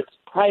 whether it's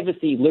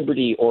privacy,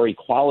 liberty, or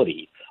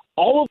equality,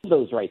 all of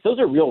those rights, those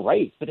are real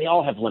rights, but they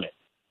all have limits.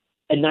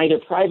 And neither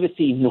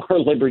privacy nor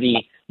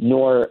liberty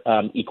nor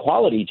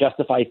equality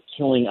justifies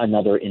killing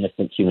another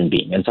innocent human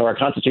being. And so our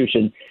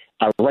Constitution,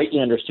 rightly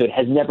understood,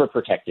 has never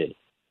protected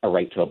a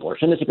right to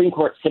abortion. The Supreme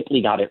Court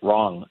simply got it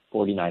wrong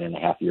 49 and a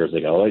half years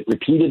ago. It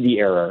repeated the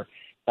error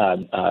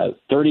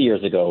 30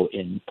 years ago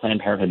in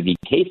Planned Parenthood v.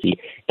 Casey.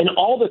 And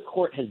all the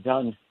court has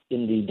done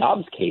in the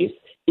Dobbs case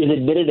is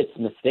admitted its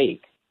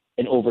mistake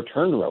and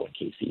overturned Roe and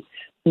Casey.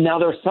 Now,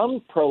 there are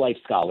some pro-life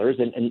scholars,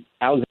 and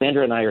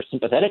Alexandra and I are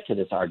sympathetic to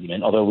this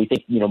argument, although we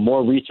think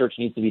more research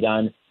needs to be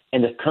done,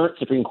 and the current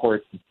Supreme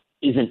Court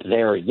isn't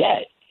there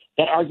yet,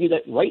 that argue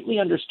that rightly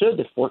understood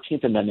the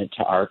 14th Amendment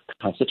to our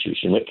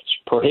Constitution, which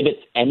prohibits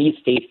any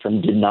state from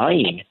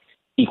denying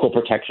equal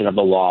protection of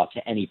the law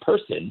to any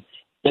person,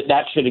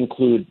 that should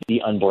include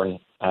the unborn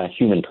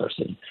human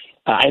person.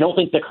 I don't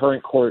think the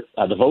current court,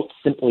 the votes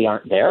simply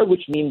aren't there,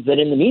 which means that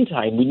in the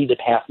meantime, we need to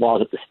pass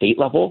laws at the state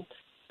level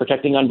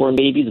protecting unborn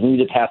babies. We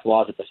need to pass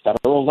laws at the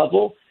federal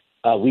level.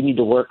 We need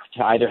to work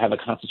to either have a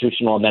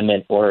constitutional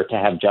amendment or to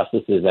have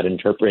justices that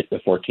interpret the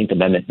 14th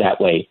Amendment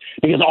that way.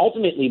 Because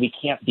ultimately, we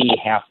can't be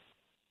half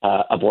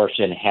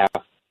abortion, half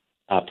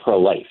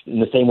pro-life, in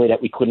the same way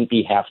that we couldn't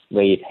be half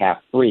slave, half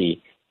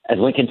free. As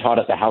Lincoln taught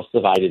us, a house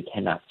divided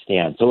cannot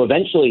stand. So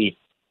eventually,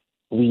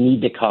 we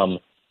need to come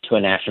to a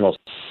national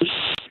solution.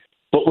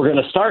 But we're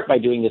going to start by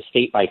doing this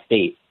state by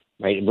state,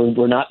 right?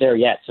 We're not there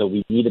yet, so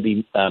we need to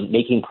be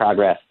making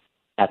progress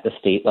at the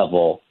state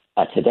level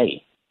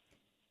today.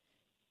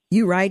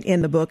 You write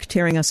in the book,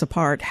 Tearing Us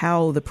Apart,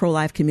 how the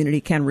pro-life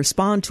community can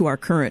respond to our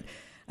current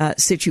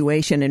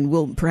situation, and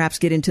we'll perhaps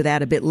get into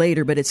that a bit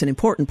later, but it's an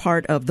important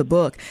part of the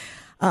book.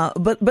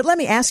 But let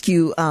me ask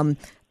you,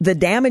 the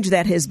damage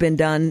that has been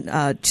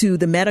done to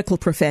the medical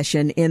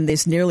profession in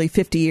this nearly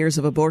 50 years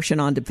of abortion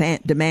on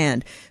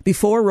demand.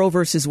 Before Roe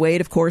versus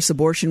Wade, of course,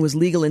 abortion was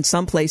legal in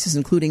some places,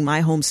 including my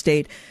home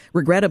state,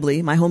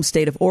 regrettably, my home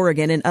state of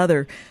Oregon and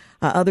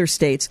other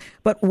states.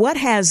 But what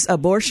has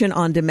abortion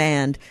on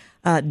demand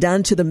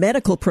done to the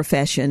medical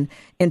profession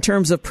in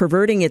terms of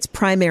perverting its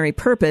primary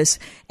purpose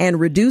and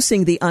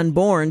reducing the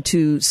unborn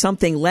to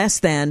something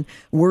less than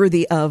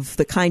worthy of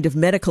the kind of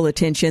medical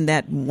attention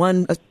that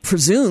one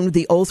presumed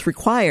the oath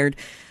required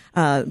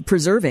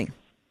preserving?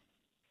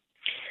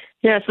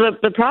 Yeah, so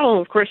the problem,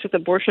 of course, with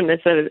abortion is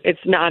that it's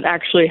not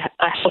actually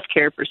a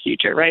healthcare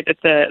procedure, right?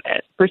 It's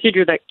a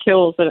procedure that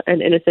kills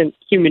an innocent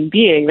human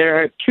being.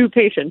 There are two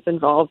patients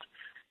involved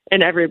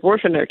in every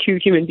abortion. There are two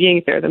human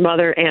beings there, the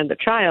mother and the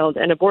child,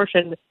 and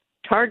abortion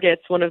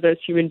targets one of those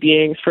human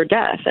beings for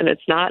death, and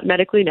it's not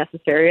medically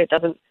necessary. It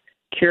doesn't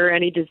cure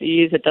any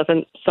disease. It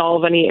doesn't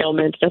solve any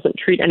ailment. It doesn't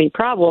treat any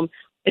problem.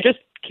 It just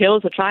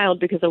kills a child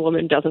because a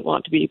woman doesn't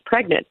want to be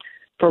pregnant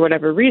for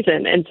whatever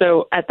reason. And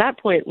so at that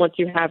point, once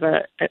you have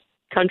a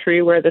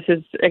country where this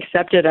is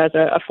accepted as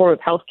a form of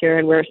healthcare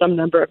and where some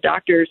number of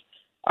doctors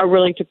are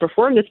willing to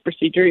perform this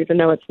procedure, even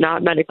though it's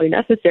not medically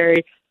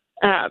necessary,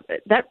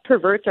 that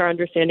perverts our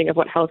understanding of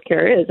what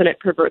healthcare is, and it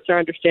perverts our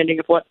understanding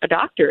of what a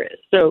doctor is.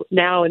 So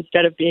now,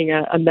 instead of being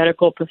a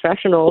medical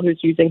professional who's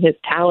using his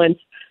talents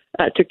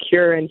to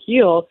cure and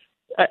heal,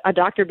 a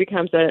doctor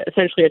becomes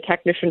essentially a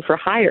technician for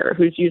hire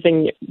who's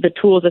using the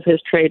tools of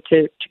his trade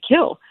to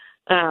kill.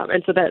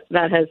 And so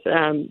that has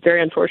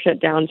very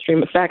unfortunate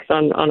downstream effects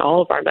on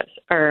all of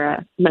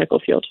our medical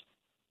field.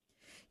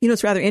 You know,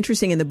 it's rather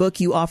interesting. In the book,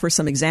 you offer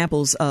some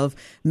examples of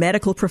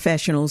medical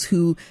professionals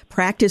who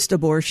practiced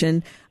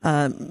abortion,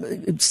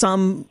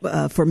 some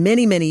for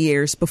many, many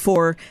years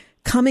before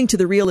coming to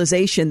the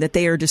realization that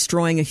they are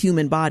destroying a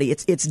human body.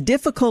 It's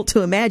difficult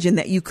to imagine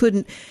that you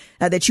couldn't,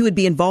 that you would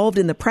be involved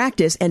in the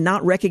practice and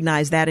not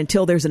recognize that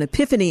until there's an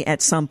epiphany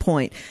at some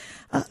point.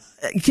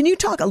 Can you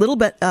talk a little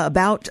bit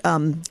about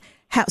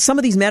how some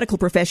of these medical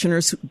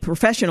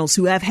professionals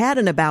who have had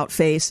an about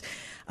face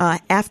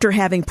after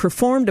having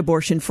performed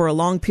abortion for a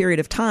long period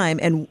of time,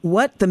 and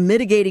what the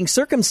mitigating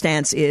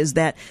circumstance is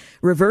that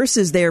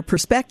reverses their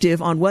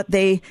perspective on what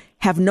they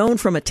have known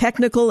from a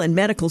technical and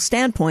medical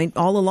standpoint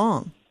all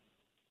along?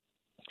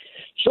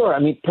 Sure. I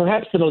mean,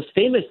 perhaps the most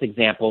famous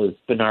example is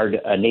Bernard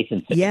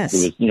Nathanson, yes,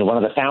 who was, one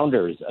of the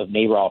founders of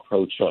NARAL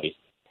Pro-Choice,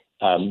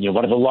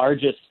 one of the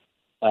largest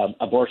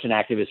abortion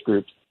activist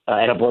groups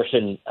and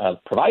abortion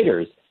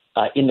providers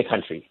in the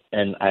country.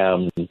 And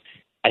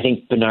I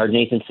think Bernard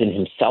Nathanson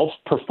himself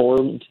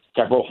performed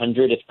several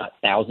hundred, if not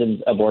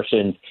thousands,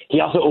 abortions. He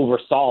also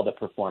oversaw the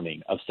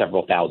performing of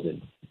several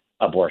thousand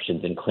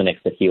abortions in clinics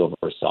that he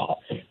oversaw.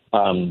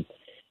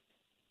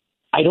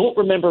 I don't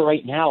remember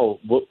right now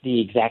what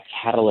the exact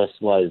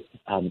catalyst was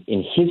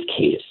in his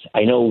case.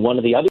 I know one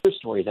of the other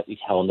stories that we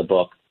tell in the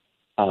book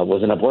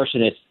was an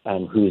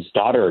abortionist whose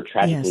daughter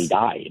tragically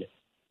died.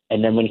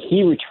 And then when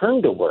he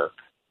returned to work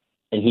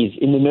and he's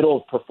in the middle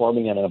of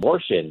performing an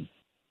abortion,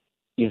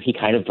 he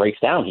kind of breaks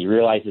down. He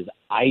realizes,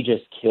 I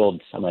just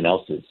killed someone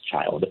else's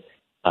child.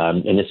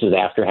 And this was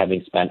after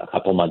having spent a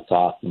couple months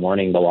off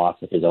mourning the loss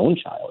of his own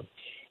child,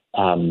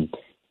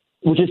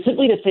 which is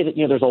simply to say that,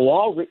 there's a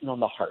law written on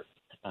the heart.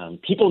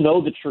 People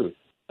know the truth,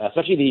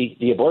 especially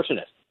the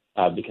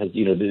abortionists, because,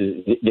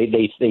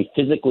 they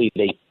physically,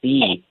 they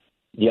see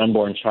the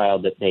unborn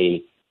child that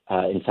they,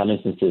 in some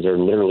instances, are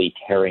literally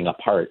tearing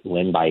apart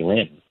limb by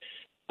limb.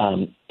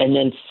 And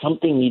then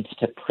something needs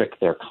to prick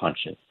their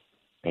conscience.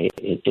 Right?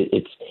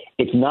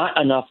 It's not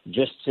enough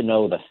just to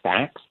know the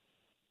facts.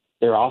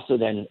 There also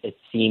then, it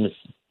seems,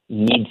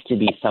 needs to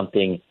be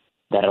something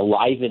that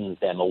enlivens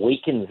them,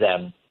 awakens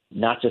them,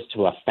 not just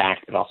to a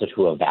fact, but also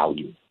to a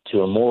value,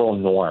 to a moral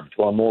norm,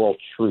 to a moral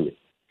truth.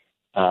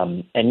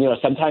 And,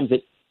 sometimes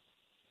it's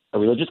a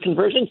religious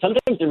conversion.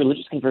 Sometimes the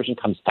religious conversion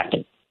comes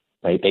second,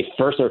 right? They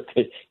first are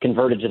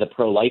converted to the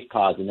pro-life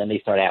cause, and then they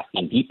start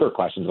asking deeper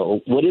questions. Well,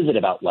 what is it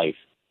about life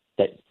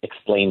that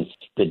explains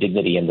the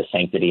dignity and the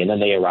sanctity? And then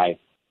they arrive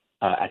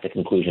at the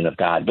conclusion of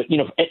God. But,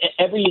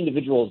 every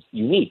individual is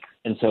unique.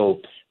 And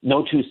so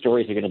no two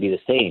stories are going to be the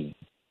same.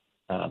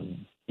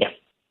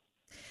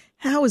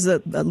 How has a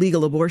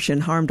legal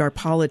abortion harmed our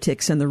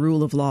politics and the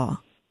rule of law?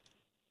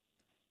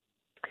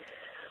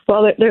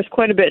 Well, there's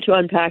quite a bit to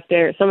unpack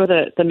there. Some of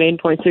the main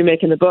points we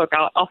make in the book,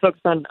 I'll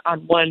focus on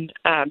one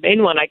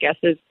main one, I guess,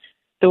 is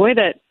the way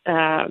that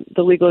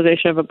the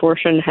legalization of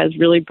abortion has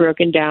really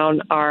broken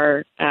down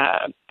our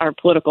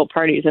political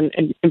parties,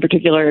 and in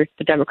particular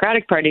the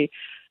Democratic Party.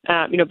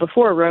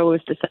 Before Roe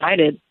was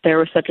decided, there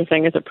was such a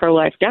thing as a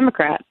pro-life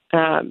Democrat.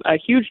 A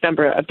huge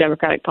number of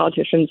Democratic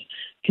politicians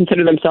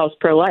consider themselves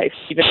pro-life,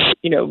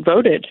 even,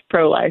 voted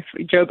pro-life.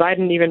 Joe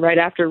Biden, even right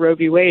after Roe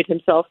v. Wade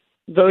himself,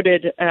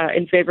 voted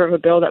in favor of a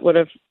bill that would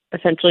have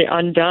essentially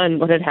undone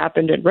what had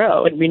happened in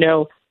Roe. And we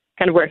know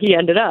kind of where he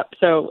ended up.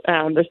 So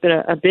there's been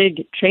a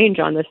big change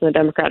on this in the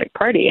Democratic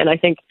Party. And I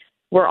think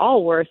we're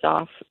all worse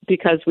off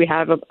because we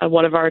have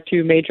one of our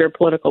two major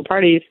political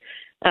parties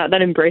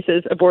that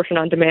embraces abortion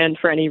on demand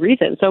for any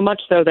reason, so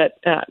much so that,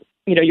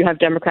 you have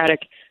Democratic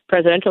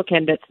presidential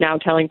candidates now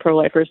telling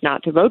pro-lifers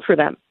not to vote for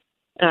them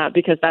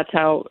because that's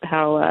how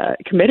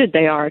committed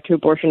they are to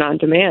abortion on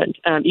demand,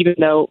 even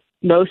though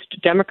most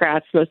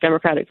Democratic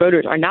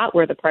voters are not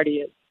where the party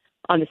is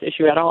on this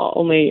issue at all.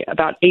 Only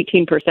about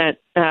 18%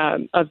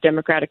 of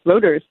Democratic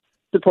voters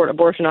support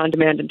abortion on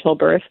demand until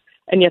birth,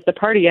 and yet the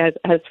party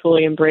has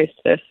fully embraced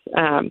this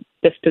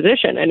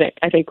position. And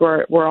I think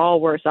we're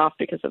all worse off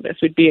because of this.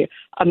 We'd be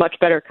a much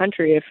better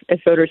country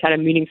if voters had a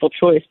meaningful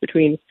choice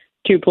between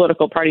two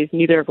political parties,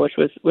 neither of which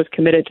was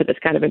committed to this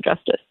kind of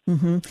injustice.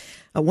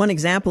 Mm-hmm. One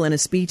example, in a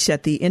speech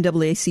at the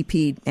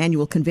NAACP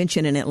annual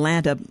convention in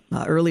Atlanta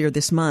earlier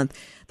this month,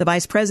 the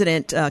vice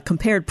president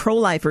compared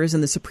pro-lifers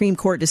in the Supreme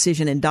Court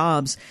decision in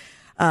Dobbs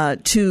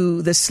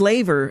to the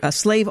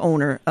slave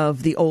owner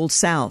of the Old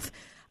South.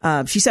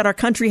 She said our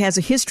country has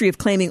a history of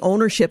claiming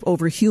ownership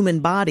over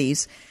human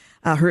bodies.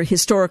 Her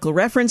historical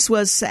reference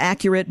was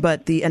accurate,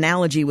 but the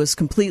analogy was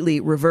completely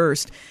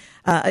reversed.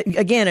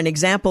 Again, an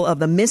example of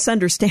the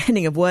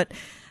misunderstanding of what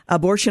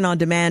abortion on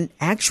demand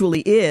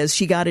actually is.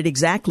 She got it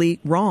exactly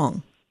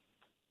wrong.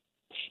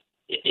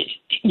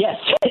 Yes.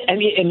 I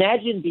mean,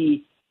 imagine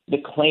the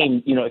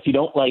claim, if you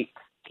don't like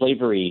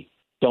slavery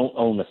don't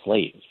own the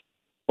slave,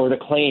 or to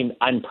claim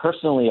I'm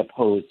personally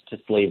opposed to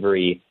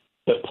slavery,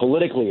 but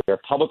politically or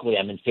publicly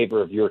I'm in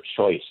favor of your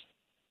choice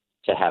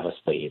to have a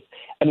slave.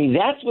 I mean,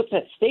 that's what's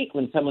at stake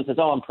when someone says,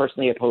 oh, I'm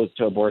personally opposed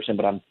to abortion,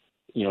 but I'm,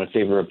 in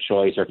favor of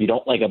choice, or if you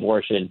don't like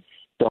abortion,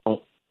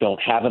 don't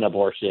have an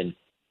abortion.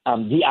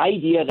 The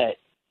idea that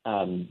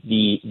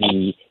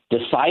the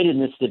side in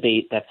this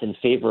debate that's in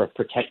favor of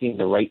protecting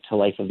the right to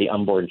life of the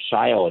unborn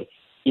child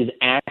is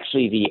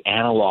actually the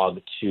analog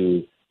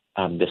to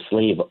the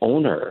slave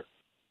owner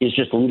is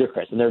just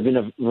ludicrous. And there have been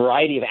a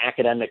variety of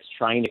academics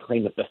trying to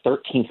claim that the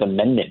 13th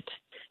Amendment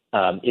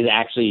is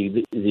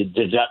actually the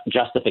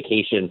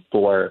justification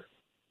for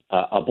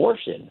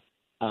abortion.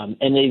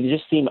 And they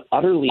just seem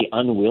utterly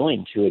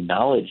unwilling to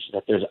acknowledge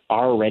that there's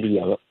already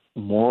a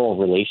moral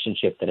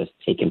relationship that has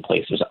taken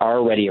place. There's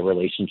already a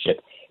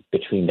relationship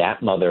between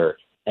that mother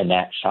and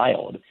that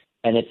child.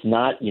 And it's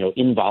not,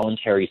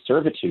 involuntary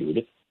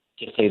servitude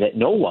to say that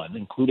no one,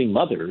 including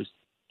mothers,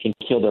 can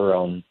kill their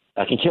own,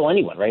 can kill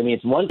anyone, right? I mean,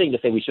 it's one thing to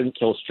say we shouldn't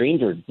kill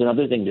strangers. It's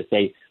another thing to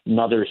say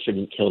mothers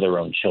shouldn't kill their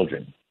own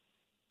children.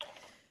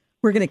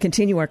 We're going to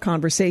continue our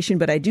conversation,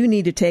 but I do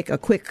need to take a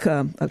quick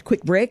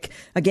break.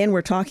 Again,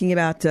 we're talking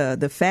about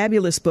the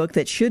fabulous book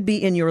that should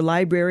be in your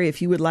library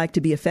if you would like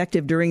to be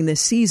effective during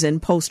this season,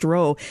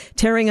 Post-Roe,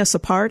 Tearing Us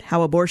Apart,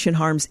 How Abortion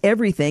Harms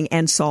Everything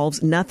and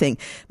Solves Nothing.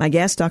 My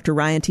guests, Dr.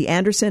 Ryan T.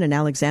 Anderson and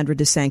Alexandra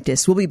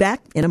DeSanctis. We'll be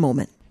back in a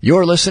moment.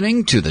 You're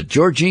listening to the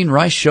Georgene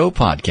Rice Show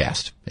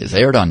podcast. It's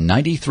aired on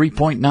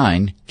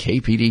 93.9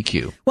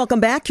 KPDQ. Welcome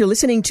back. You're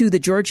listening to the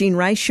Georgene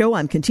Rice Show.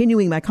 I'm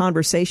continuing my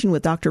conversation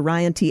with Dr.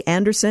 Ryan T.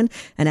 Anderson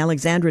and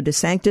Alexandra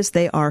DeSanctis.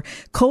 They are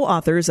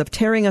co-authors of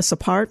Tearing Us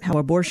Apart, How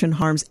Abortion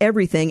Harms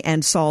Everything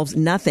and Solves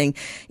Nothing.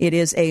 It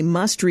is a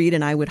must-read,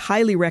 and I would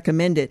highly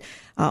recommend it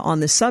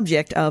on the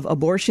subject of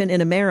abortion in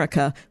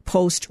America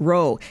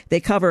post-Roe. They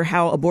cover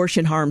how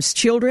abortion harms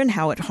children,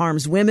 how it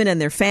harms women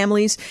and their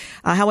families,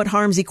 how it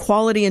harms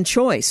equality and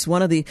choice,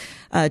 one of the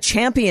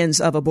champions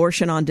of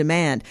abortion on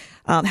demand,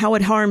 how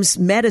it harms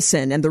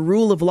medicine and the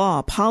rule of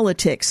law,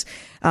 politics,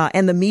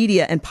 and the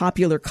media and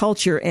popular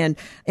culture, and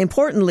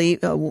importantly,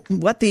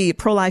 what the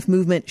pro-life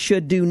movement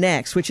should do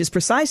next, which is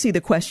precisely the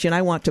question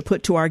I want to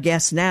put to our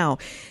guests now.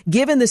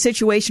 Given the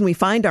situation we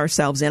find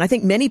ourselves in, I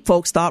think many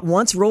folks thought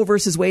once Roe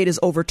versus Wade is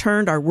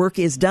overturned, our work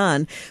is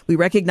done. We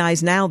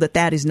recognize now that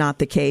that is not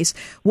the case.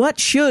 What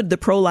should the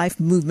pro-life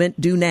movement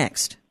do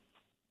next?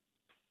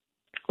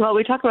 Well,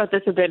 we talk about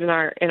this a bit in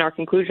our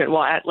conclusion.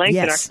 Well, at length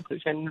in our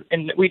conclusion,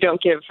 and we don't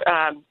give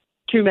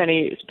too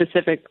many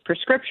specific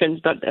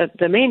prescriptions, but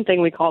the main thing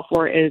we call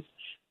for is,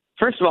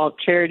 first of all,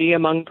 charity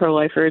among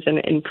pro-lifers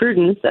and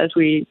prudence as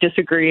we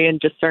disagree and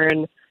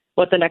discern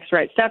what the next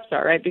right steps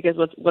are, right? Because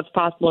what's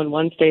possible in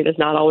one state is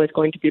not always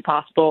going to be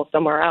possible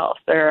somewhere else.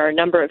 There are a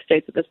number of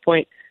states at this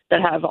point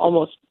that have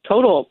almost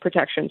total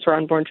protections for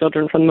unborn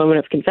children from the moment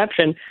of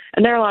conception.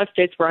 And there are a lot of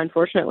states where,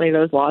 unfortunately,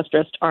 those laws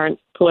just aren't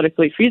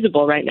politically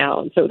feasible right now.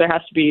 And so there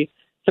has to be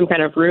some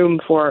kind of room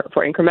for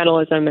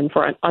incrementalism and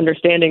for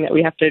understanding that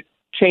we have to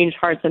change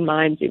hearts and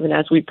minds even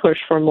as we push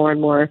for more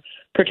and more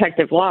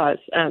protective laws.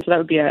 So that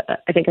would be,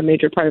 I think, a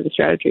major part of the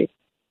strategy.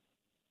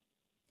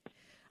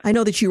 I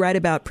know that you write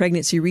about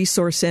pregnancy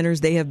resource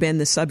centers. They have been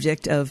the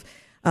subject of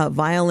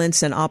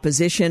violence and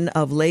opposition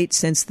of late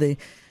since the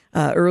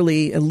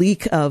early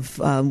leak of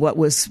what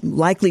was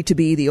likely to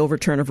be the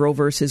overturn of Roe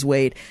versus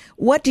Wade.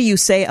 What do you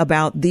say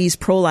about these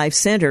pro-life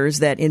centers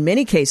that in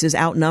many cases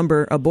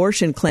outnumber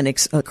abortion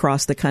clinics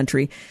across the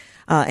country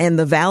and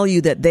the value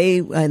that they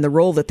and the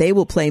role that they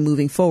will play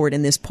moving forward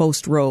in this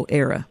post-Roe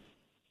era?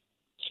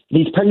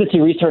 These pregnancy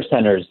resource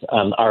centers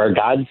are a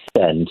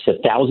godsend to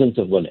thousands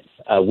of women,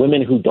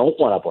 women who don't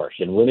want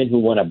abortion, women who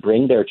want to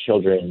bring their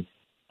children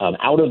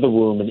out of the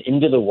womb and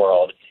into the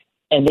world.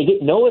 And they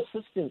get no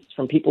assistance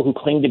from people who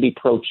claim to be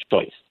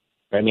pro-choice.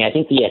 Right? I mean, I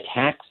think the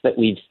attacks that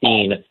we've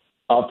seen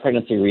of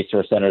pregnancy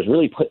resource centers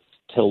really put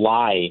to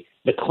lie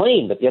the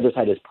claim that the other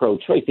side is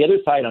pro-choice. The other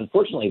side,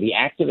 unfortunately, the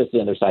activists on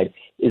the other side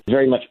is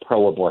very much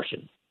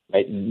pro-abortion.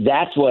 Right?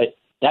 That's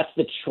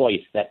the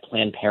choice that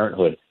Planned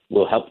Parenthood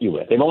will help you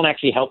with. They won't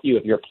actually help you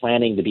if you're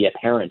planning to be a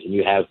parent and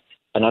you have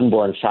an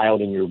unborn child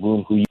in your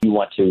womb who you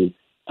want to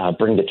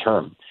bring to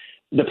term.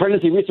 The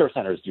pregnancy resource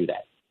centers do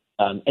that.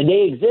 And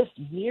they exist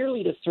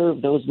merely to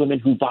serve those women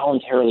who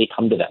voluntarily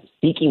come to them,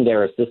 seeking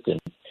their assistance.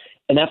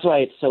 And that's why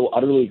it's so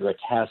utterly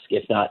grotesque,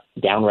 if not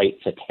downright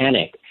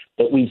satanic,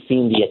 that we've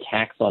seen the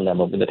attacks on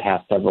them over the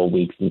past several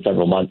weeks and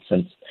several months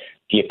since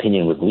the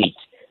opinion was leaked.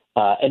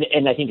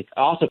 And I think it's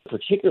also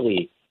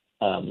particularly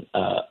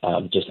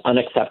just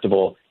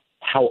unacceptable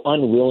how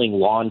unwilling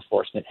law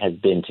enforcement has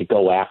been to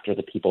go after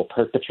the people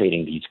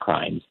perpetrating these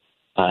crimes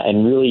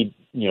and really,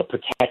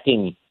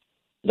 protecting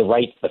the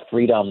rights, the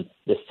freedom,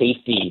 the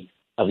safety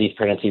of these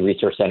pregnancy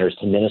resource centers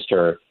to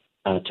minister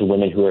to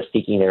women who are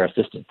seeking their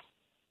assistance.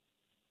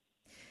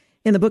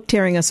 In the book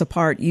Tearing Us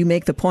Apart, you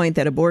make the point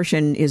that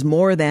abortion is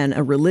more than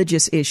a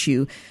religious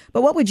issue.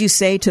 But what would you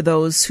say to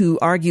those who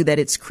argue that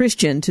it's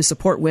Christian to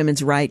support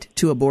women's right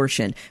to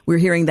abortion? We're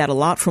hearing that a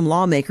lot from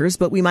lawmakers,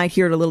 but we might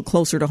hear it a little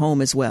closer to home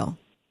as well.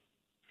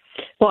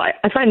 Well,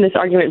 I find this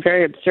argument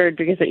very absurd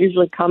because it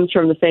usually comes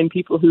from the same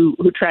people who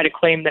try to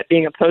claim that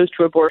being opposed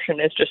to abortion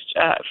is just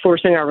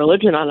forcing our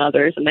religion on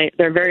others, and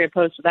they're very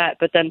opposed to that.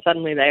 But then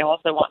suddenly they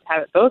also want to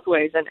have it both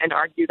ways and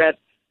argue that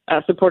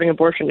supporting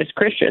abortion is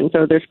Christian.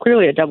 So there's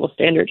clearly a double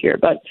standard here.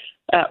 But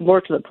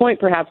more to the point,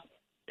 perhaps,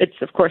 it's,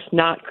 of course,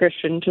 not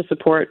Christian to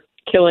support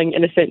killing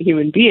innocent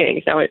human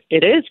beings. Now,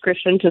 it is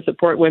Christian to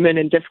support women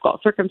in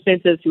difficult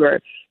circumstances who are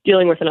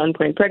dealing with an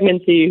unplanned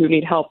pregnancy, who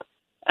need help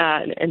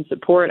and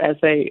support as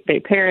they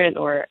parent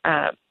or,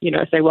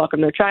 as they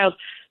welcome their child.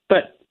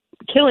 But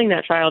killing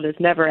that child is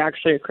never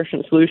actually a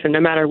Christian solution, no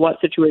matter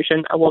what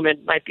situation a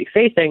woman might be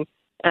facing.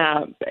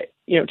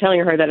 Telling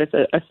her that it's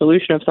a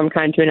solution of some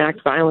kind to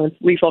enact violence,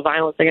 lethal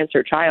violence against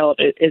her child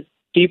is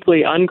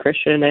deeply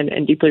un-Christian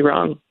and deeply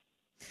wrong.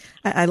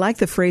 I like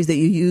the phrase that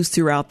you use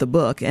throughout the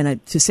book,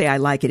 and to say I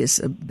like it is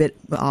a bit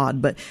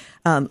odd, but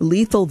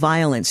lethal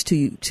violence,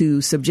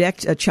 to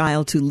subject a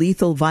child to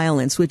lethal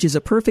violence, which is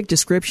a perfect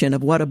description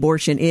of what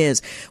abortion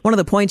is. One of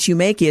the points you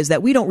make is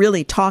that we don't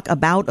really talk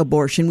about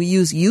abortion. We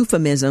use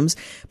euphemisms,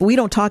 but we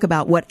don't talk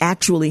about what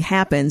actually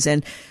happens,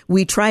 and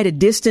we try to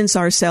distance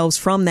ourselves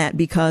from that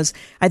because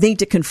I think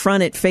to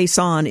confront it face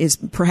on is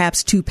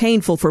perhaps too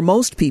painful for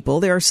most people.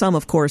 There are some,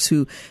 of course,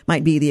 who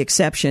might be the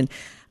exception.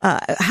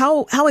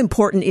 How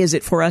important is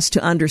it for us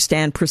to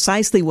understand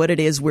precisely what it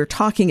is we're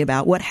talking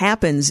about, what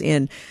happens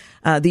in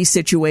these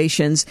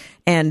situations,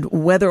 and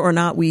whether or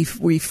not we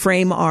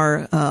frame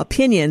our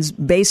opinions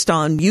based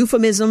on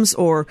euphemisms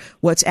or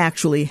what's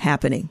actually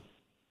happening?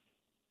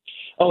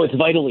 Oh, it's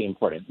vitally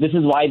important. This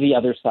is why the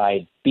other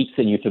side speaks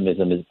in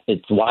euphemism.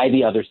 It's why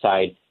the other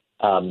side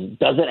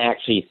doesn't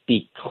actually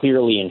speak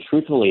clearly and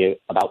truthfully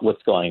about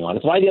what's going on.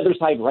 It's why the other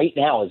side right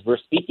now, as we're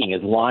speaking,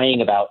 is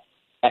lying about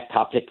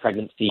ectopic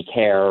pregnancy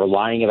care or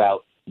lying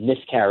about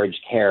miscarriage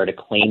care to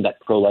claim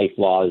that pro-life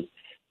laws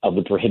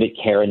would prohibit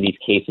care in these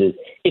cases.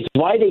 It's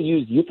why they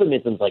use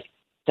euphemisms like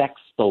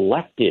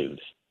sex-selective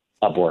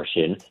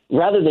abortion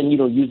rather than,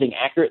 using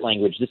accurate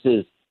language. This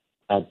is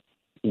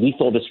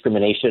lethal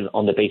discrimination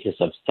on the basis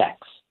of sex.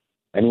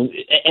 I mean,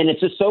 and it's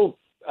just so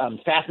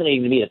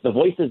fascinating to me that the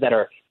voices that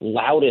are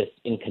loudest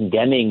in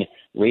condemning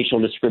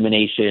racial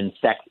discrimination,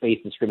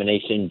 sex-based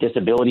discrimination,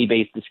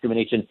 disability-based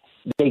discrimination,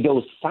 they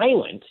go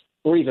silent.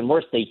 Or even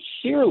worse, they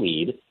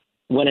cheerlead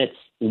when it's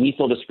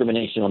lethal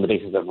discrimination on the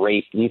basis of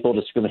race, lethal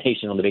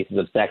discrimination on the basis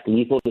of sex,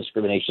 lethal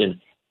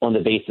discrimination on the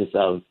basis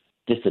of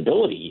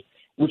disability,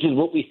 which is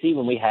what we see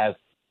when we have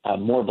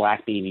more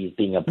Black babies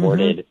being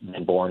aborted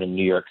than born in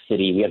New York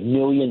City. We have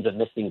millions of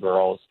missing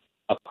girls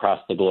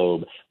across the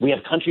globe. We have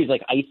countries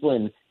like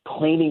Iceland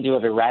claiming to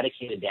have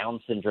eradicated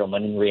Down syndrome,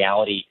 when in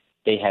reality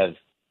they have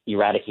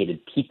eradicated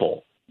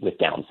people with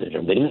Down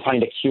syndrome. They didn't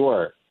find a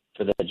cure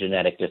for the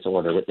genetic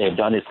disorder. What they've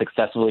done is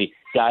successfully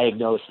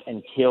diagnosed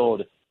and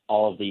killed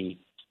all of the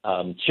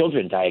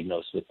children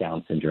diagnosed with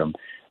Down syndrome.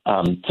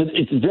 So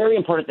it's very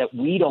important that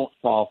we don't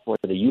fall for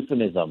the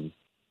euphemism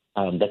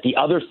that the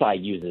other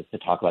side uses to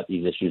talk about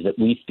these issues, that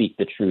we speak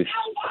the truth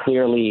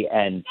clearly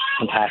and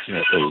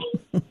compassionately.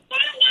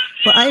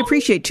 Well, I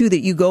appreciate, too,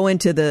 that you go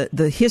into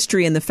the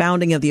history and the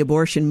founding of the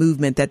abortion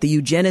movement, that the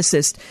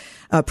eugenicist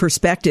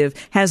perspective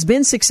has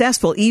been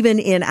successful even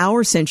in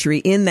our century,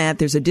 in that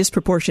there's a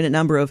disproportionate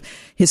number of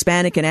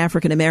Hispanic and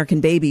African American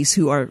babies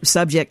who are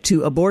subject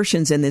to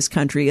abortions in this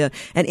country, an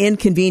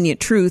inconvenient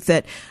truth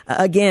that,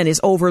 again,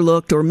 is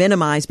overlooked or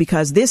minimized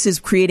because this is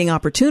creating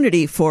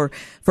opportunity for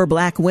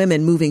Black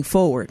women moving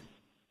forward.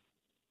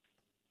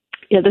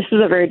 Yeah, this is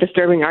a very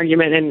disturbing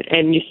argument,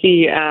 and you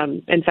see,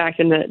 in fact,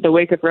 in the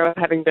wake of Roe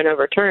having been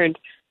overturned,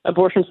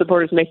 abortion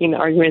supporters making the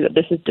argument that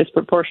this is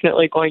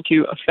disproportionately going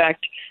to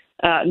affect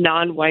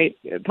non-white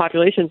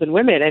populations and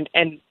women.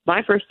 And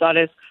my first thought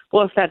is,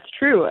 well, if that's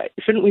true,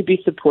 shouldn't we be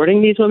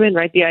supporting these women,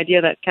 right? The idea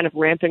that kind of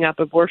ramping up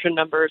abortion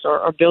numbers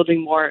or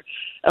building more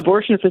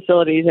abortion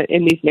facilities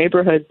in these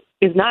neighborhoods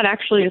is not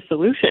actually a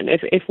solution.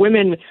 If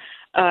women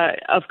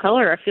of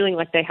color are feeling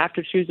like they have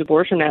to choose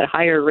abortion at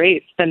higher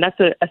rates, then that's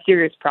a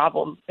serious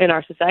problem in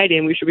our society,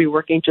 and we should be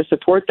working to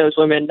support those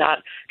women, not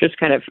just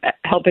kind of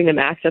helping them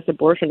access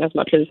abortion as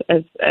much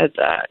as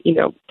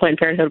Planned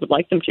Parenthood would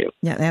like them to.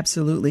 Yeah,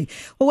 absolutely.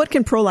 Well, what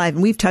can pro-life,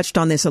 and we've touched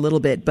on this a little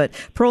bit, but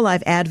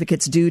pro-life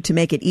advocates do to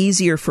make it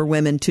easier for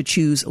women to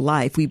choose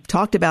life? We've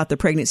talked about the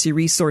pregnancy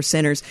resource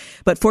centers,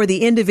 but for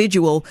the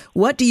individual,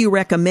 what do you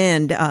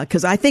recommend?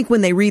 Because I think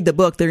when they read the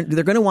book, they're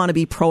going to want to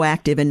be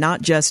proactive and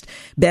not just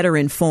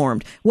better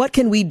informed. What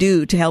can we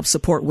do to help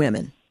support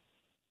women?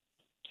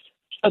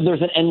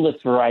 There's an endless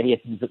variety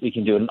of things that we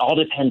can do, and it all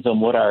depends on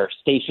what our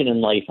station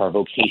in life, our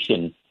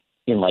vocation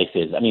in life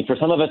is. I mean, for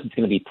some of us, it's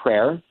going to be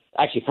prayer.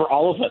 Actually, for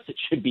all of us, it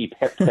should be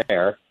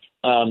prayer.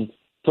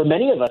 For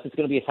many of us, it's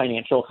going to be a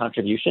financial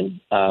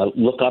contribution.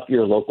 Look up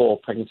your local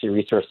pregnancy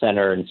resource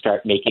center and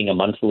start making a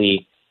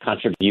monthly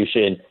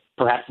contribution,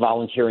 perhaps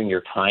volunteering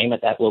your time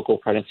at that local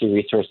pregnancy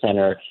resource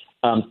center.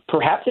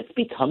 Perhaps it's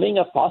becoming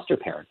a foster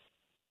parent.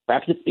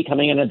 Perhaps it's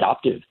becoming an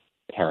adoptive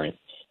parent.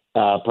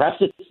 Perhaps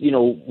it's,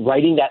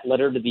 writing that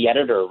letter to the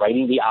editor,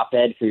 writing the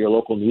op-ed for your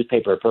local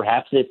newspaper.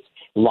 Perhaps it's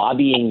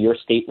lobbying your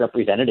state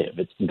representative.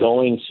 It's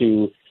going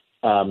to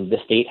the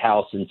state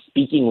house and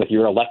speaking with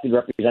your elected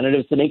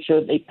representatives to make sure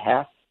that they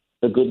pass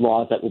the good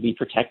laws that will be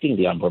protecting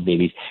the unborn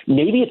babies.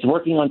 Maybe it's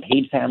working on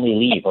paid family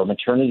leave or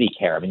maternity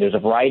care. I mean, there's a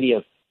variety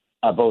of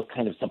both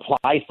kind of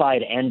supply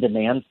side and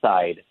demand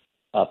side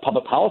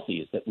public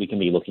policies that we can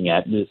be looking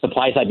at. The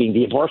supply side being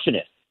the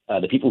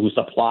abortionists, the people who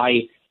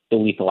supply the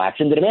lethal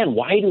action, the demand.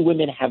 Why do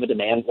women have a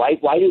demand?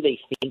 Why do they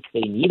think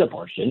they need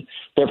abortion?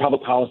 There are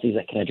public policies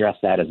that can address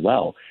that as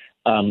well.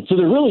 So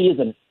there really is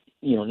an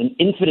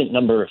infinite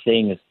number of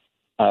things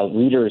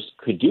readers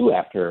could do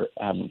after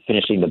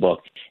finishing the book.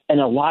 And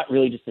a lot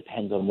really just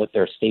depends on what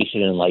their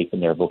station in life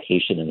and their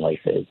vocation in life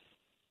is.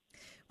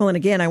 Well, and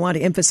again, I want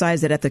to emphasize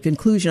that at the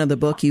conclusion of the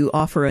book, you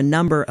offer a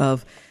number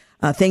of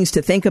things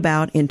to think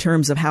about in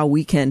terms of how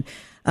we can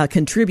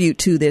contribute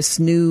to this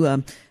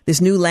new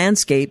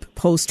landscape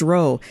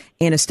post-Roe.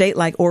 In a state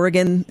like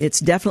Oregon, it's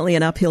definitely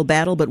an uphill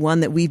battle, but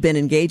one that we've been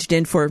engaged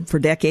in for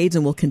decades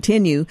and will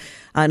continue.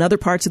 In other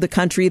parts of the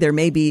country, there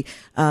may be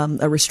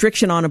a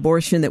restriction on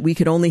abortion that we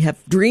could only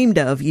have dreamed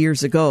of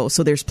years ago.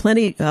 So there's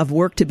plenty of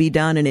work to be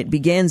done, and it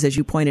begins, as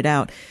you pointed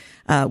out,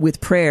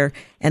 with prayer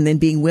and then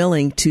being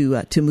willing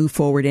to move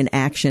forward in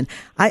action.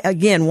 I,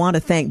 again, want to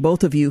thank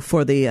both of you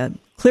for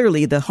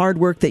clearly the hard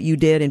work that you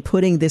did in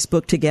putting this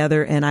book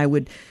together, and I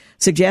would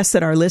suggest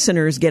that our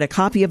listeners get a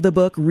copy of the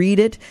book, read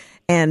it,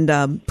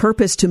 and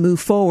purpose to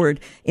move forward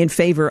in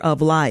favor of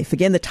life.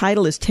 Again, the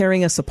title is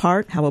Tearing Us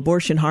Apart, How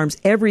Abortion Harms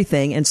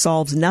Everything and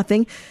Solves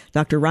Nothing.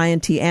 Dr. Ryan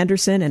T.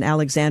 Anderson and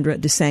Alexandra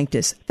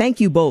DeSanctis. Thank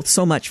you both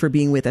so much for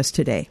being with us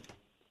today.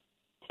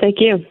 Thank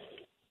you.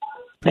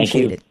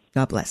 Appreciate it.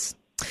 God bless.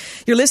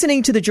 You're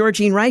listening to The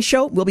Georgene Rice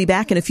Show. We'll be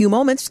back in a few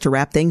moments to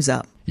wrap things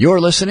up.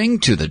 You're listening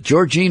to The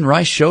Georgene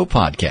Rice Show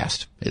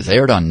podcast. It's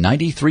aired on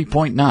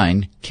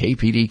 93.9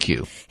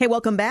 KPDQ. Hey,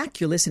 welcome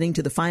back. You're listening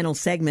to the final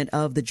segment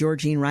of The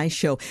Georgene Rice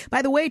Show.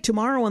 By the way,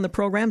 tomorrow on the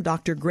program,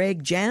 Dr.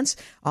 Greg Jantz,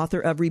 author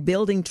of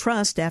Rebuilding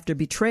Trust After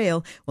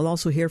Betrayal. We'll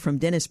also hear from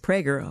Dennis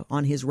Prager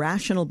on his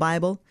Rational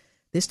Bible,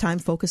 this time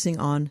focusing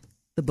on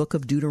the book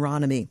of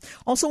Deuteronomy.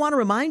 Also want to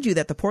remind you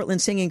that the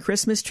Portland Singing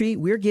Christmas Tree,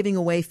 we're giving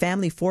away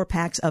family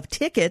 4-packs of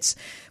tickets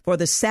for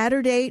the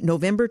Saturday,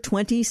 November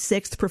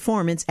 26th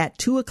performance at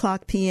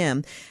 2:00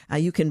 p.m.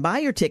 You can buy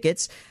your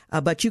tickets,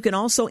 but you can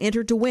also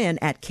enter to win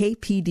at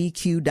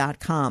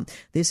kpdq.com.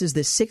 This is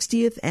the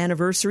 60th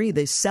anniversary.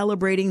 They're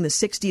celebrating the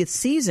 60th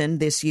season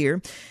this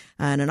year,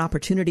 and an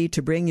opportunity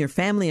to bring your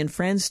family and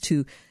friends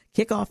to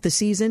kick off the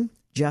season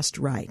just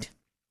right.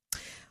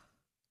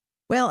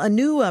 Well, a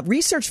new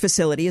research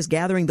facility is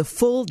gathering the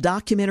full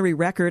documentary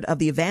record of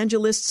the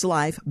evangelist's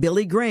life,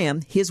 Billy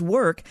Graham, his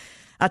work,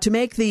 to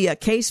make the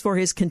case for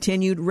his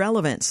continued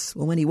relevance.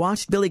 Well, when he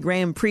watched Billy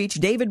Graham preach,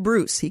 David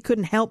Bruce, he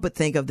couldn't help but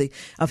think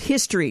of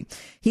history.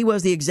 He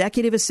was the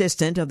executive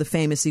assistant of the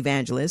famous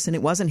evangelist, and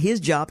it wasn't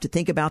his job to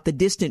think about the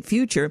distant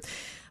future.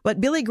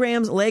 But Billy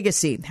Graham's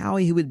legacy, how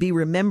he would be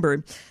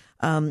remembered,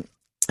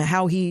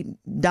 how he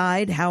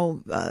died,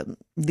 how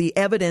the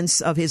evidence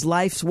of his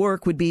life's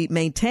work would be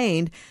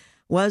maintained,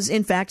 was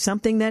in fact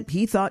something that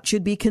he thought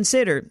should be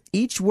considered.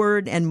 Each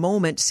word and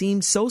moment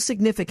seemed so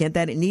significant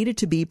that it needed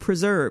to be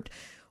preserved.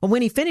 Well,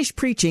 when he finished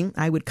preaching,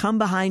 I would come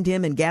behind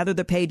him and gather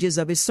the pages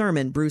of his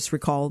sermon, Bruce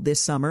recalled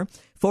this summer.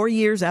 4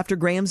 years after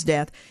Graham's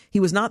death, he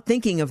was not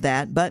thinking of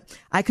that, but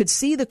I could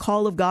see the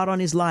call of God on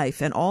his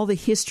life and all the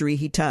history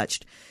he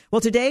touched.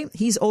 Well, today,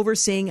 he's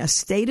overseeing a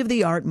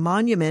state-of-the-art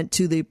monument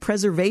to the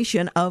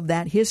preservation of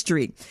that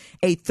history,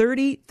 a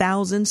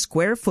 30,000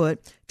 square foot,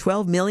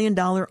 $12 million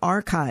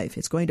archive.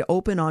 It's going to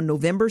open on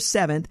November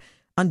 7th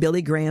on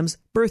Billy Graham's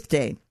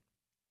birthday.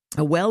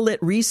 A well-lit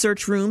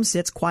research room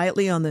sits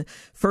quietly on the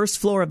first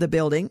floor of the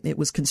building. It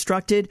was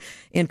constructed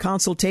in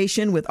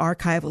consultation with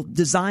archival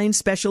design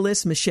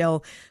specialist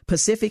Michelle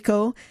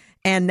Pacifico,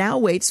 and now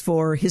waits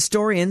for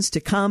historians to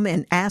come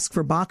and ask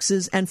for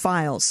boxes and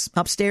files.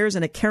 Upstairs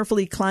in a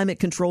carefully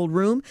climate-controlled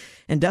room,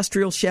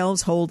 industrial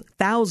shelves hold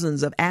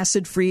thousands of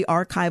acid-free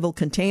archival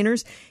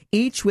containers,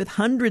 each with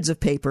hundreds of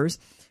papers.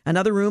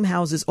 Another room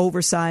houses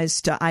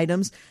oversized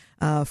items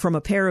from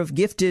a pair of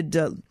gifted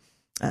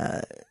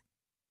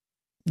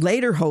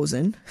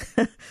lederhosen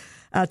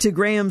to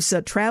Graham's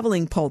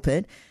traveling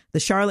pulpit. The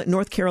Charlotte,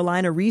 North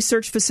Carolina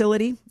research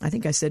facility, I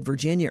think I said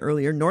Virginia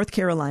earlier, North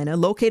Carolina,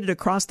 located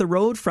across the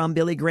road from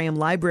Billy Graham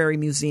Library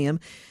Museum,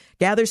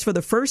 gathers for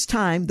the first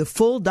time the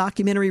full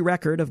documentary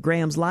record of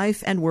Graham's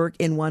life and work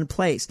in one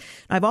place.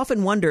 I've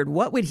often wondered,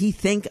 what would he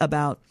think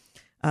about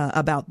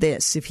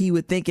this, if he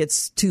would think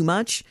it's too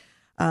much?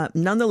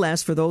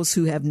 Nonetheless, for those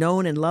who have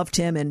known and loved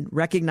him and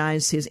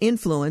recognized his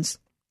influence,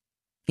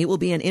 it will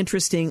be an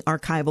interesting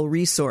archival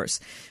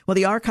resource. Well,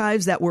 the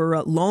archives that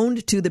were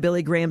loaned to the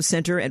Billy Graham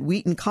Center at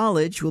Wheaton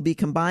College will be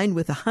combined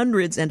with the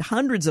hundreds and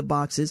hundreds of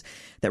boxes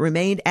that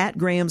remained at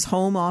Graham's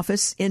home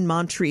office in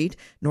Montreat,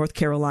 North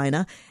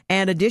Carolina,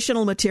 and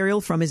additional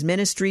material from his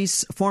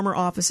ministry's former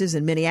offices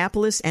in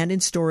Minneapolis and in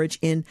storage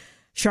in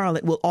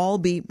Charlotte will all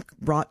be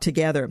brought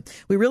together.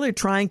 We really are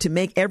trying to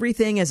make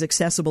everything as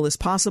accessible as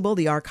possible,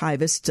 the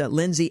archivist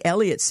Lindsay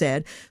Elliott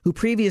said, who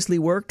previously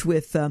worked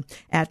with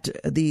at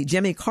the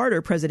Jimmy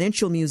Carter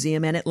Presidential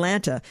Museum in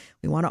Atlanta.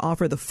 We want to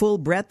offer the full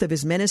breadth of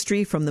his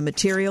ministry, from the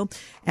material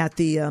at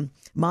the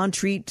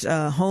Montreat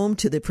home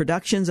to the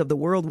productions of the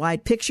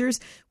worldwide pictures.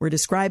 We're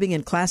describing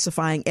and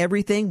classifying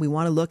everything. We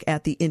want to look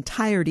at the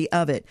entirety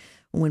of it.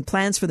 When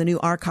plans for the new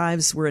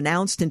archives were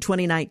announced in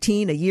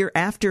 2019, a year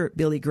after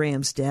Billy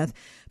Graham's death,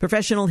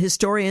 professional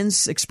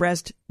historians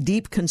expressed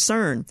deep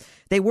concern.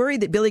 They worried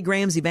that Billy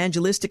Graham's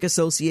Evangelistic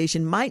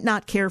Association might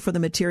not care for the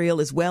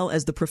material as well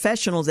as the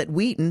professionals at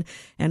Wheaton,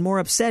 and more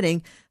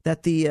upsetting,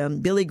 that the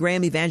Billy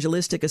Graham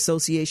Evangelistic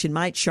Association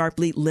might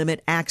sharply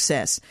limit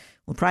access.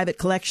 Well, private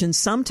collections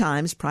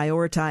sometimes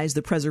prioritize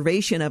the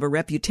preservation of a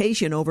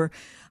reputation over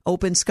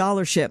open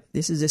scholarship.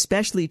 This is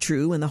especially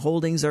true when the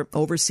holdings are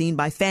overseen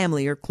by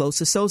family or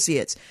close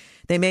associates.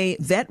 They may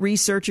vet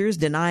researchers,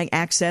 denying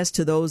access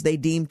to those they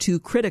deem too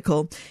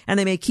critical, and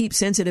they may keep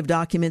sensitive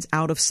documents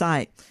out of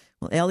sight.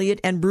 Well,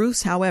 Elliott and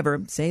Bruce,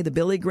 however, say the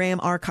Billy Graham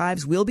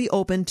archives will be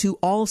open to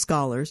all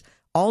scholars,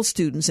 all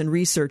students and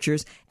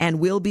researchers, and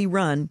will be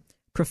run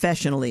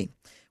professionally.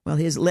 Well,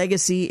 his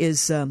legacy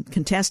is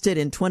contested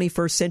in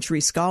 21st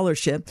century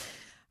scholarship.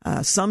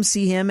 Some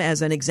see him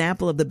as an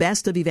example of the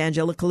best of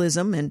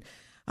evangelicalism and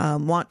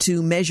want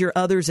to measure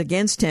others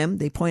against him.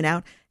 They point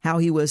out how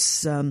he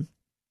was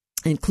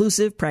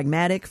inclusive,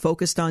 pragmatic,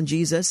 focused on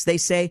Jesus. They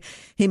say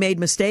he made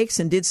mistakes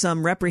and did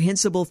some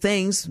reprehensible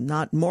things,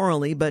 not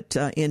morally, but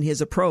in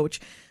his approach,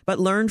 but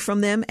learned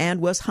from them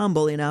and was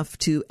humble enough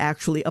to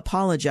actually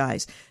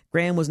apologize.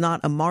 Graham was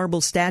not a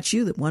marble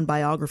statue, that one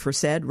biographer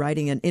said,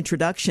 writing an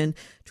introduction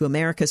to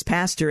America's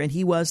pastor, and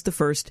he was the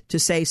first to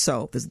say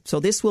so. So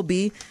this will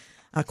be,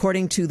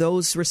 according to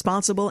those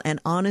responsible, an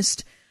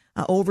honest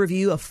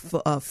overview,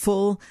 a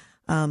full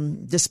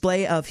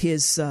display of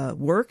his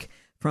work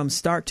from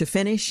start to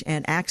finish,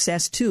 and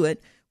access to it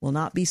will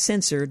not be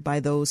censored by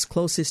those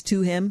closest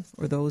to him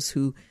or those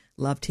who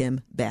loved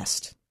him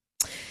best.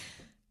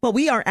 Well,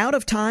 we are out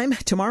of time.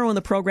 Tomorrow on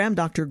the program,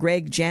 Dr.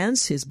 Greg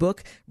Jans, his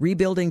book,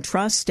 Rebuilding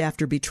Trust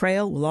After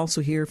Betrayal. We'll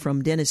also hear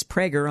from Dennis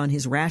Prager on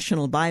his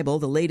Rational Bible,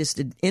 the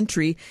latest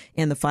entry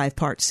in the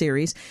 5-part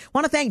series. I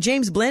want to thank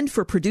James Blend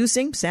for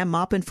producing, Sam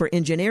Maupin for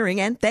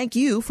engineering, and thank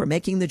you for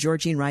making the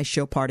Georgene Rice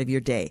Show part of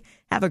your day.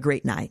 Have a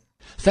great night.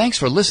 Thanks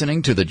for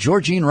listening to the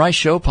Georgene Rice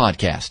Show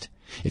podcast.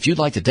 If you'd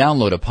like to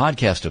download a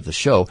podcast of the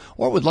show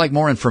or would like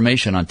more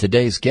information on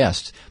today's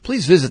guests,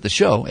 please visit the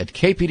show at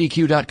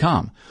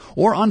kpdq.com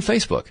or on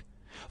Facebook.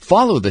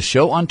 Follow the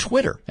show on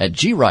Twitter at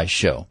GRice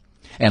Show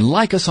and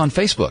like us on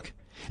Facebook.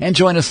 And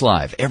join us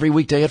live every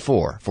weekday at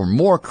 4 for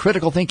more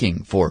critical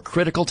thinking for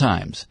critical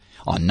times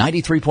on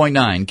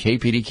 93.9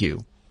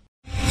 KPDQ.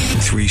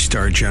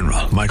 3-star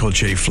General Michael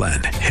J.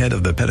 Flynn, head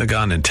of the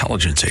Pentagon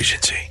Intelligence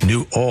Agency,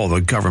 knew all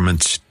the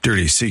government's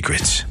dirty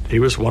secrets. He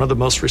was one of the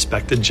most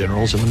respected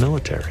generals in the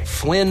military.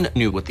 Flynn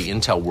knew what the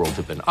intel world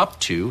had been up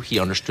to. He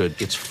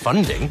understood its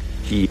funding.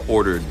 He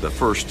ordered the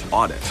first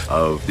audit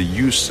of the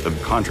use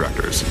of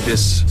contractors.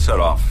 This set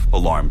off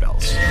alarm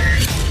bells.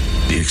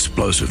 The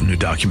explosive new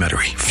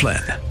documentary,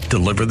 Flynn,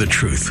 Deliver the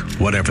Truth,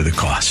 Whatever the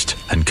Cost,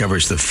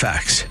 uncovers the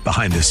facts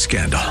behind this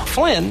scandal.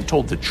 Flynn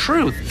told the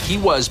truth. He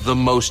was the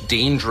most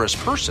dangerous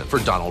person for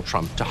Donald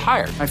Trump to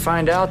hire. I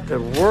find out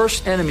the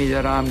worst enemy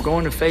that I'm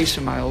going to face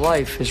in my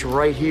life is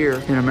right here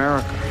in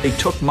America. They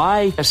took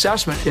my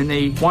assessment and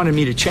they wanted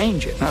me to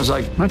change it. And I was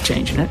like, I'm not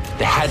changing it.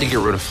 They had to get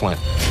rid of Flynn.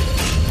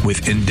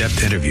 With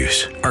in-depth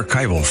interviews,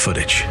 archival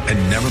footage,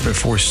 and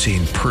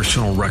never-before-seen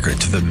personal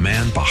records of the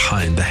man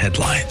behind the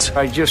headlines.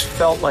 I just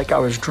felt like I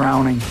was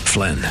drowning.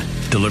 Flynn,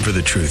 Deliver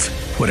the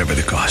Truth, Whatever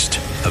the Cost.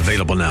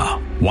 Available now.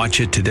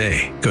 Watch it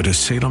today. Go to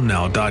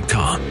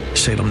salemnow.com.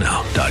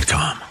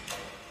 salemnow.com.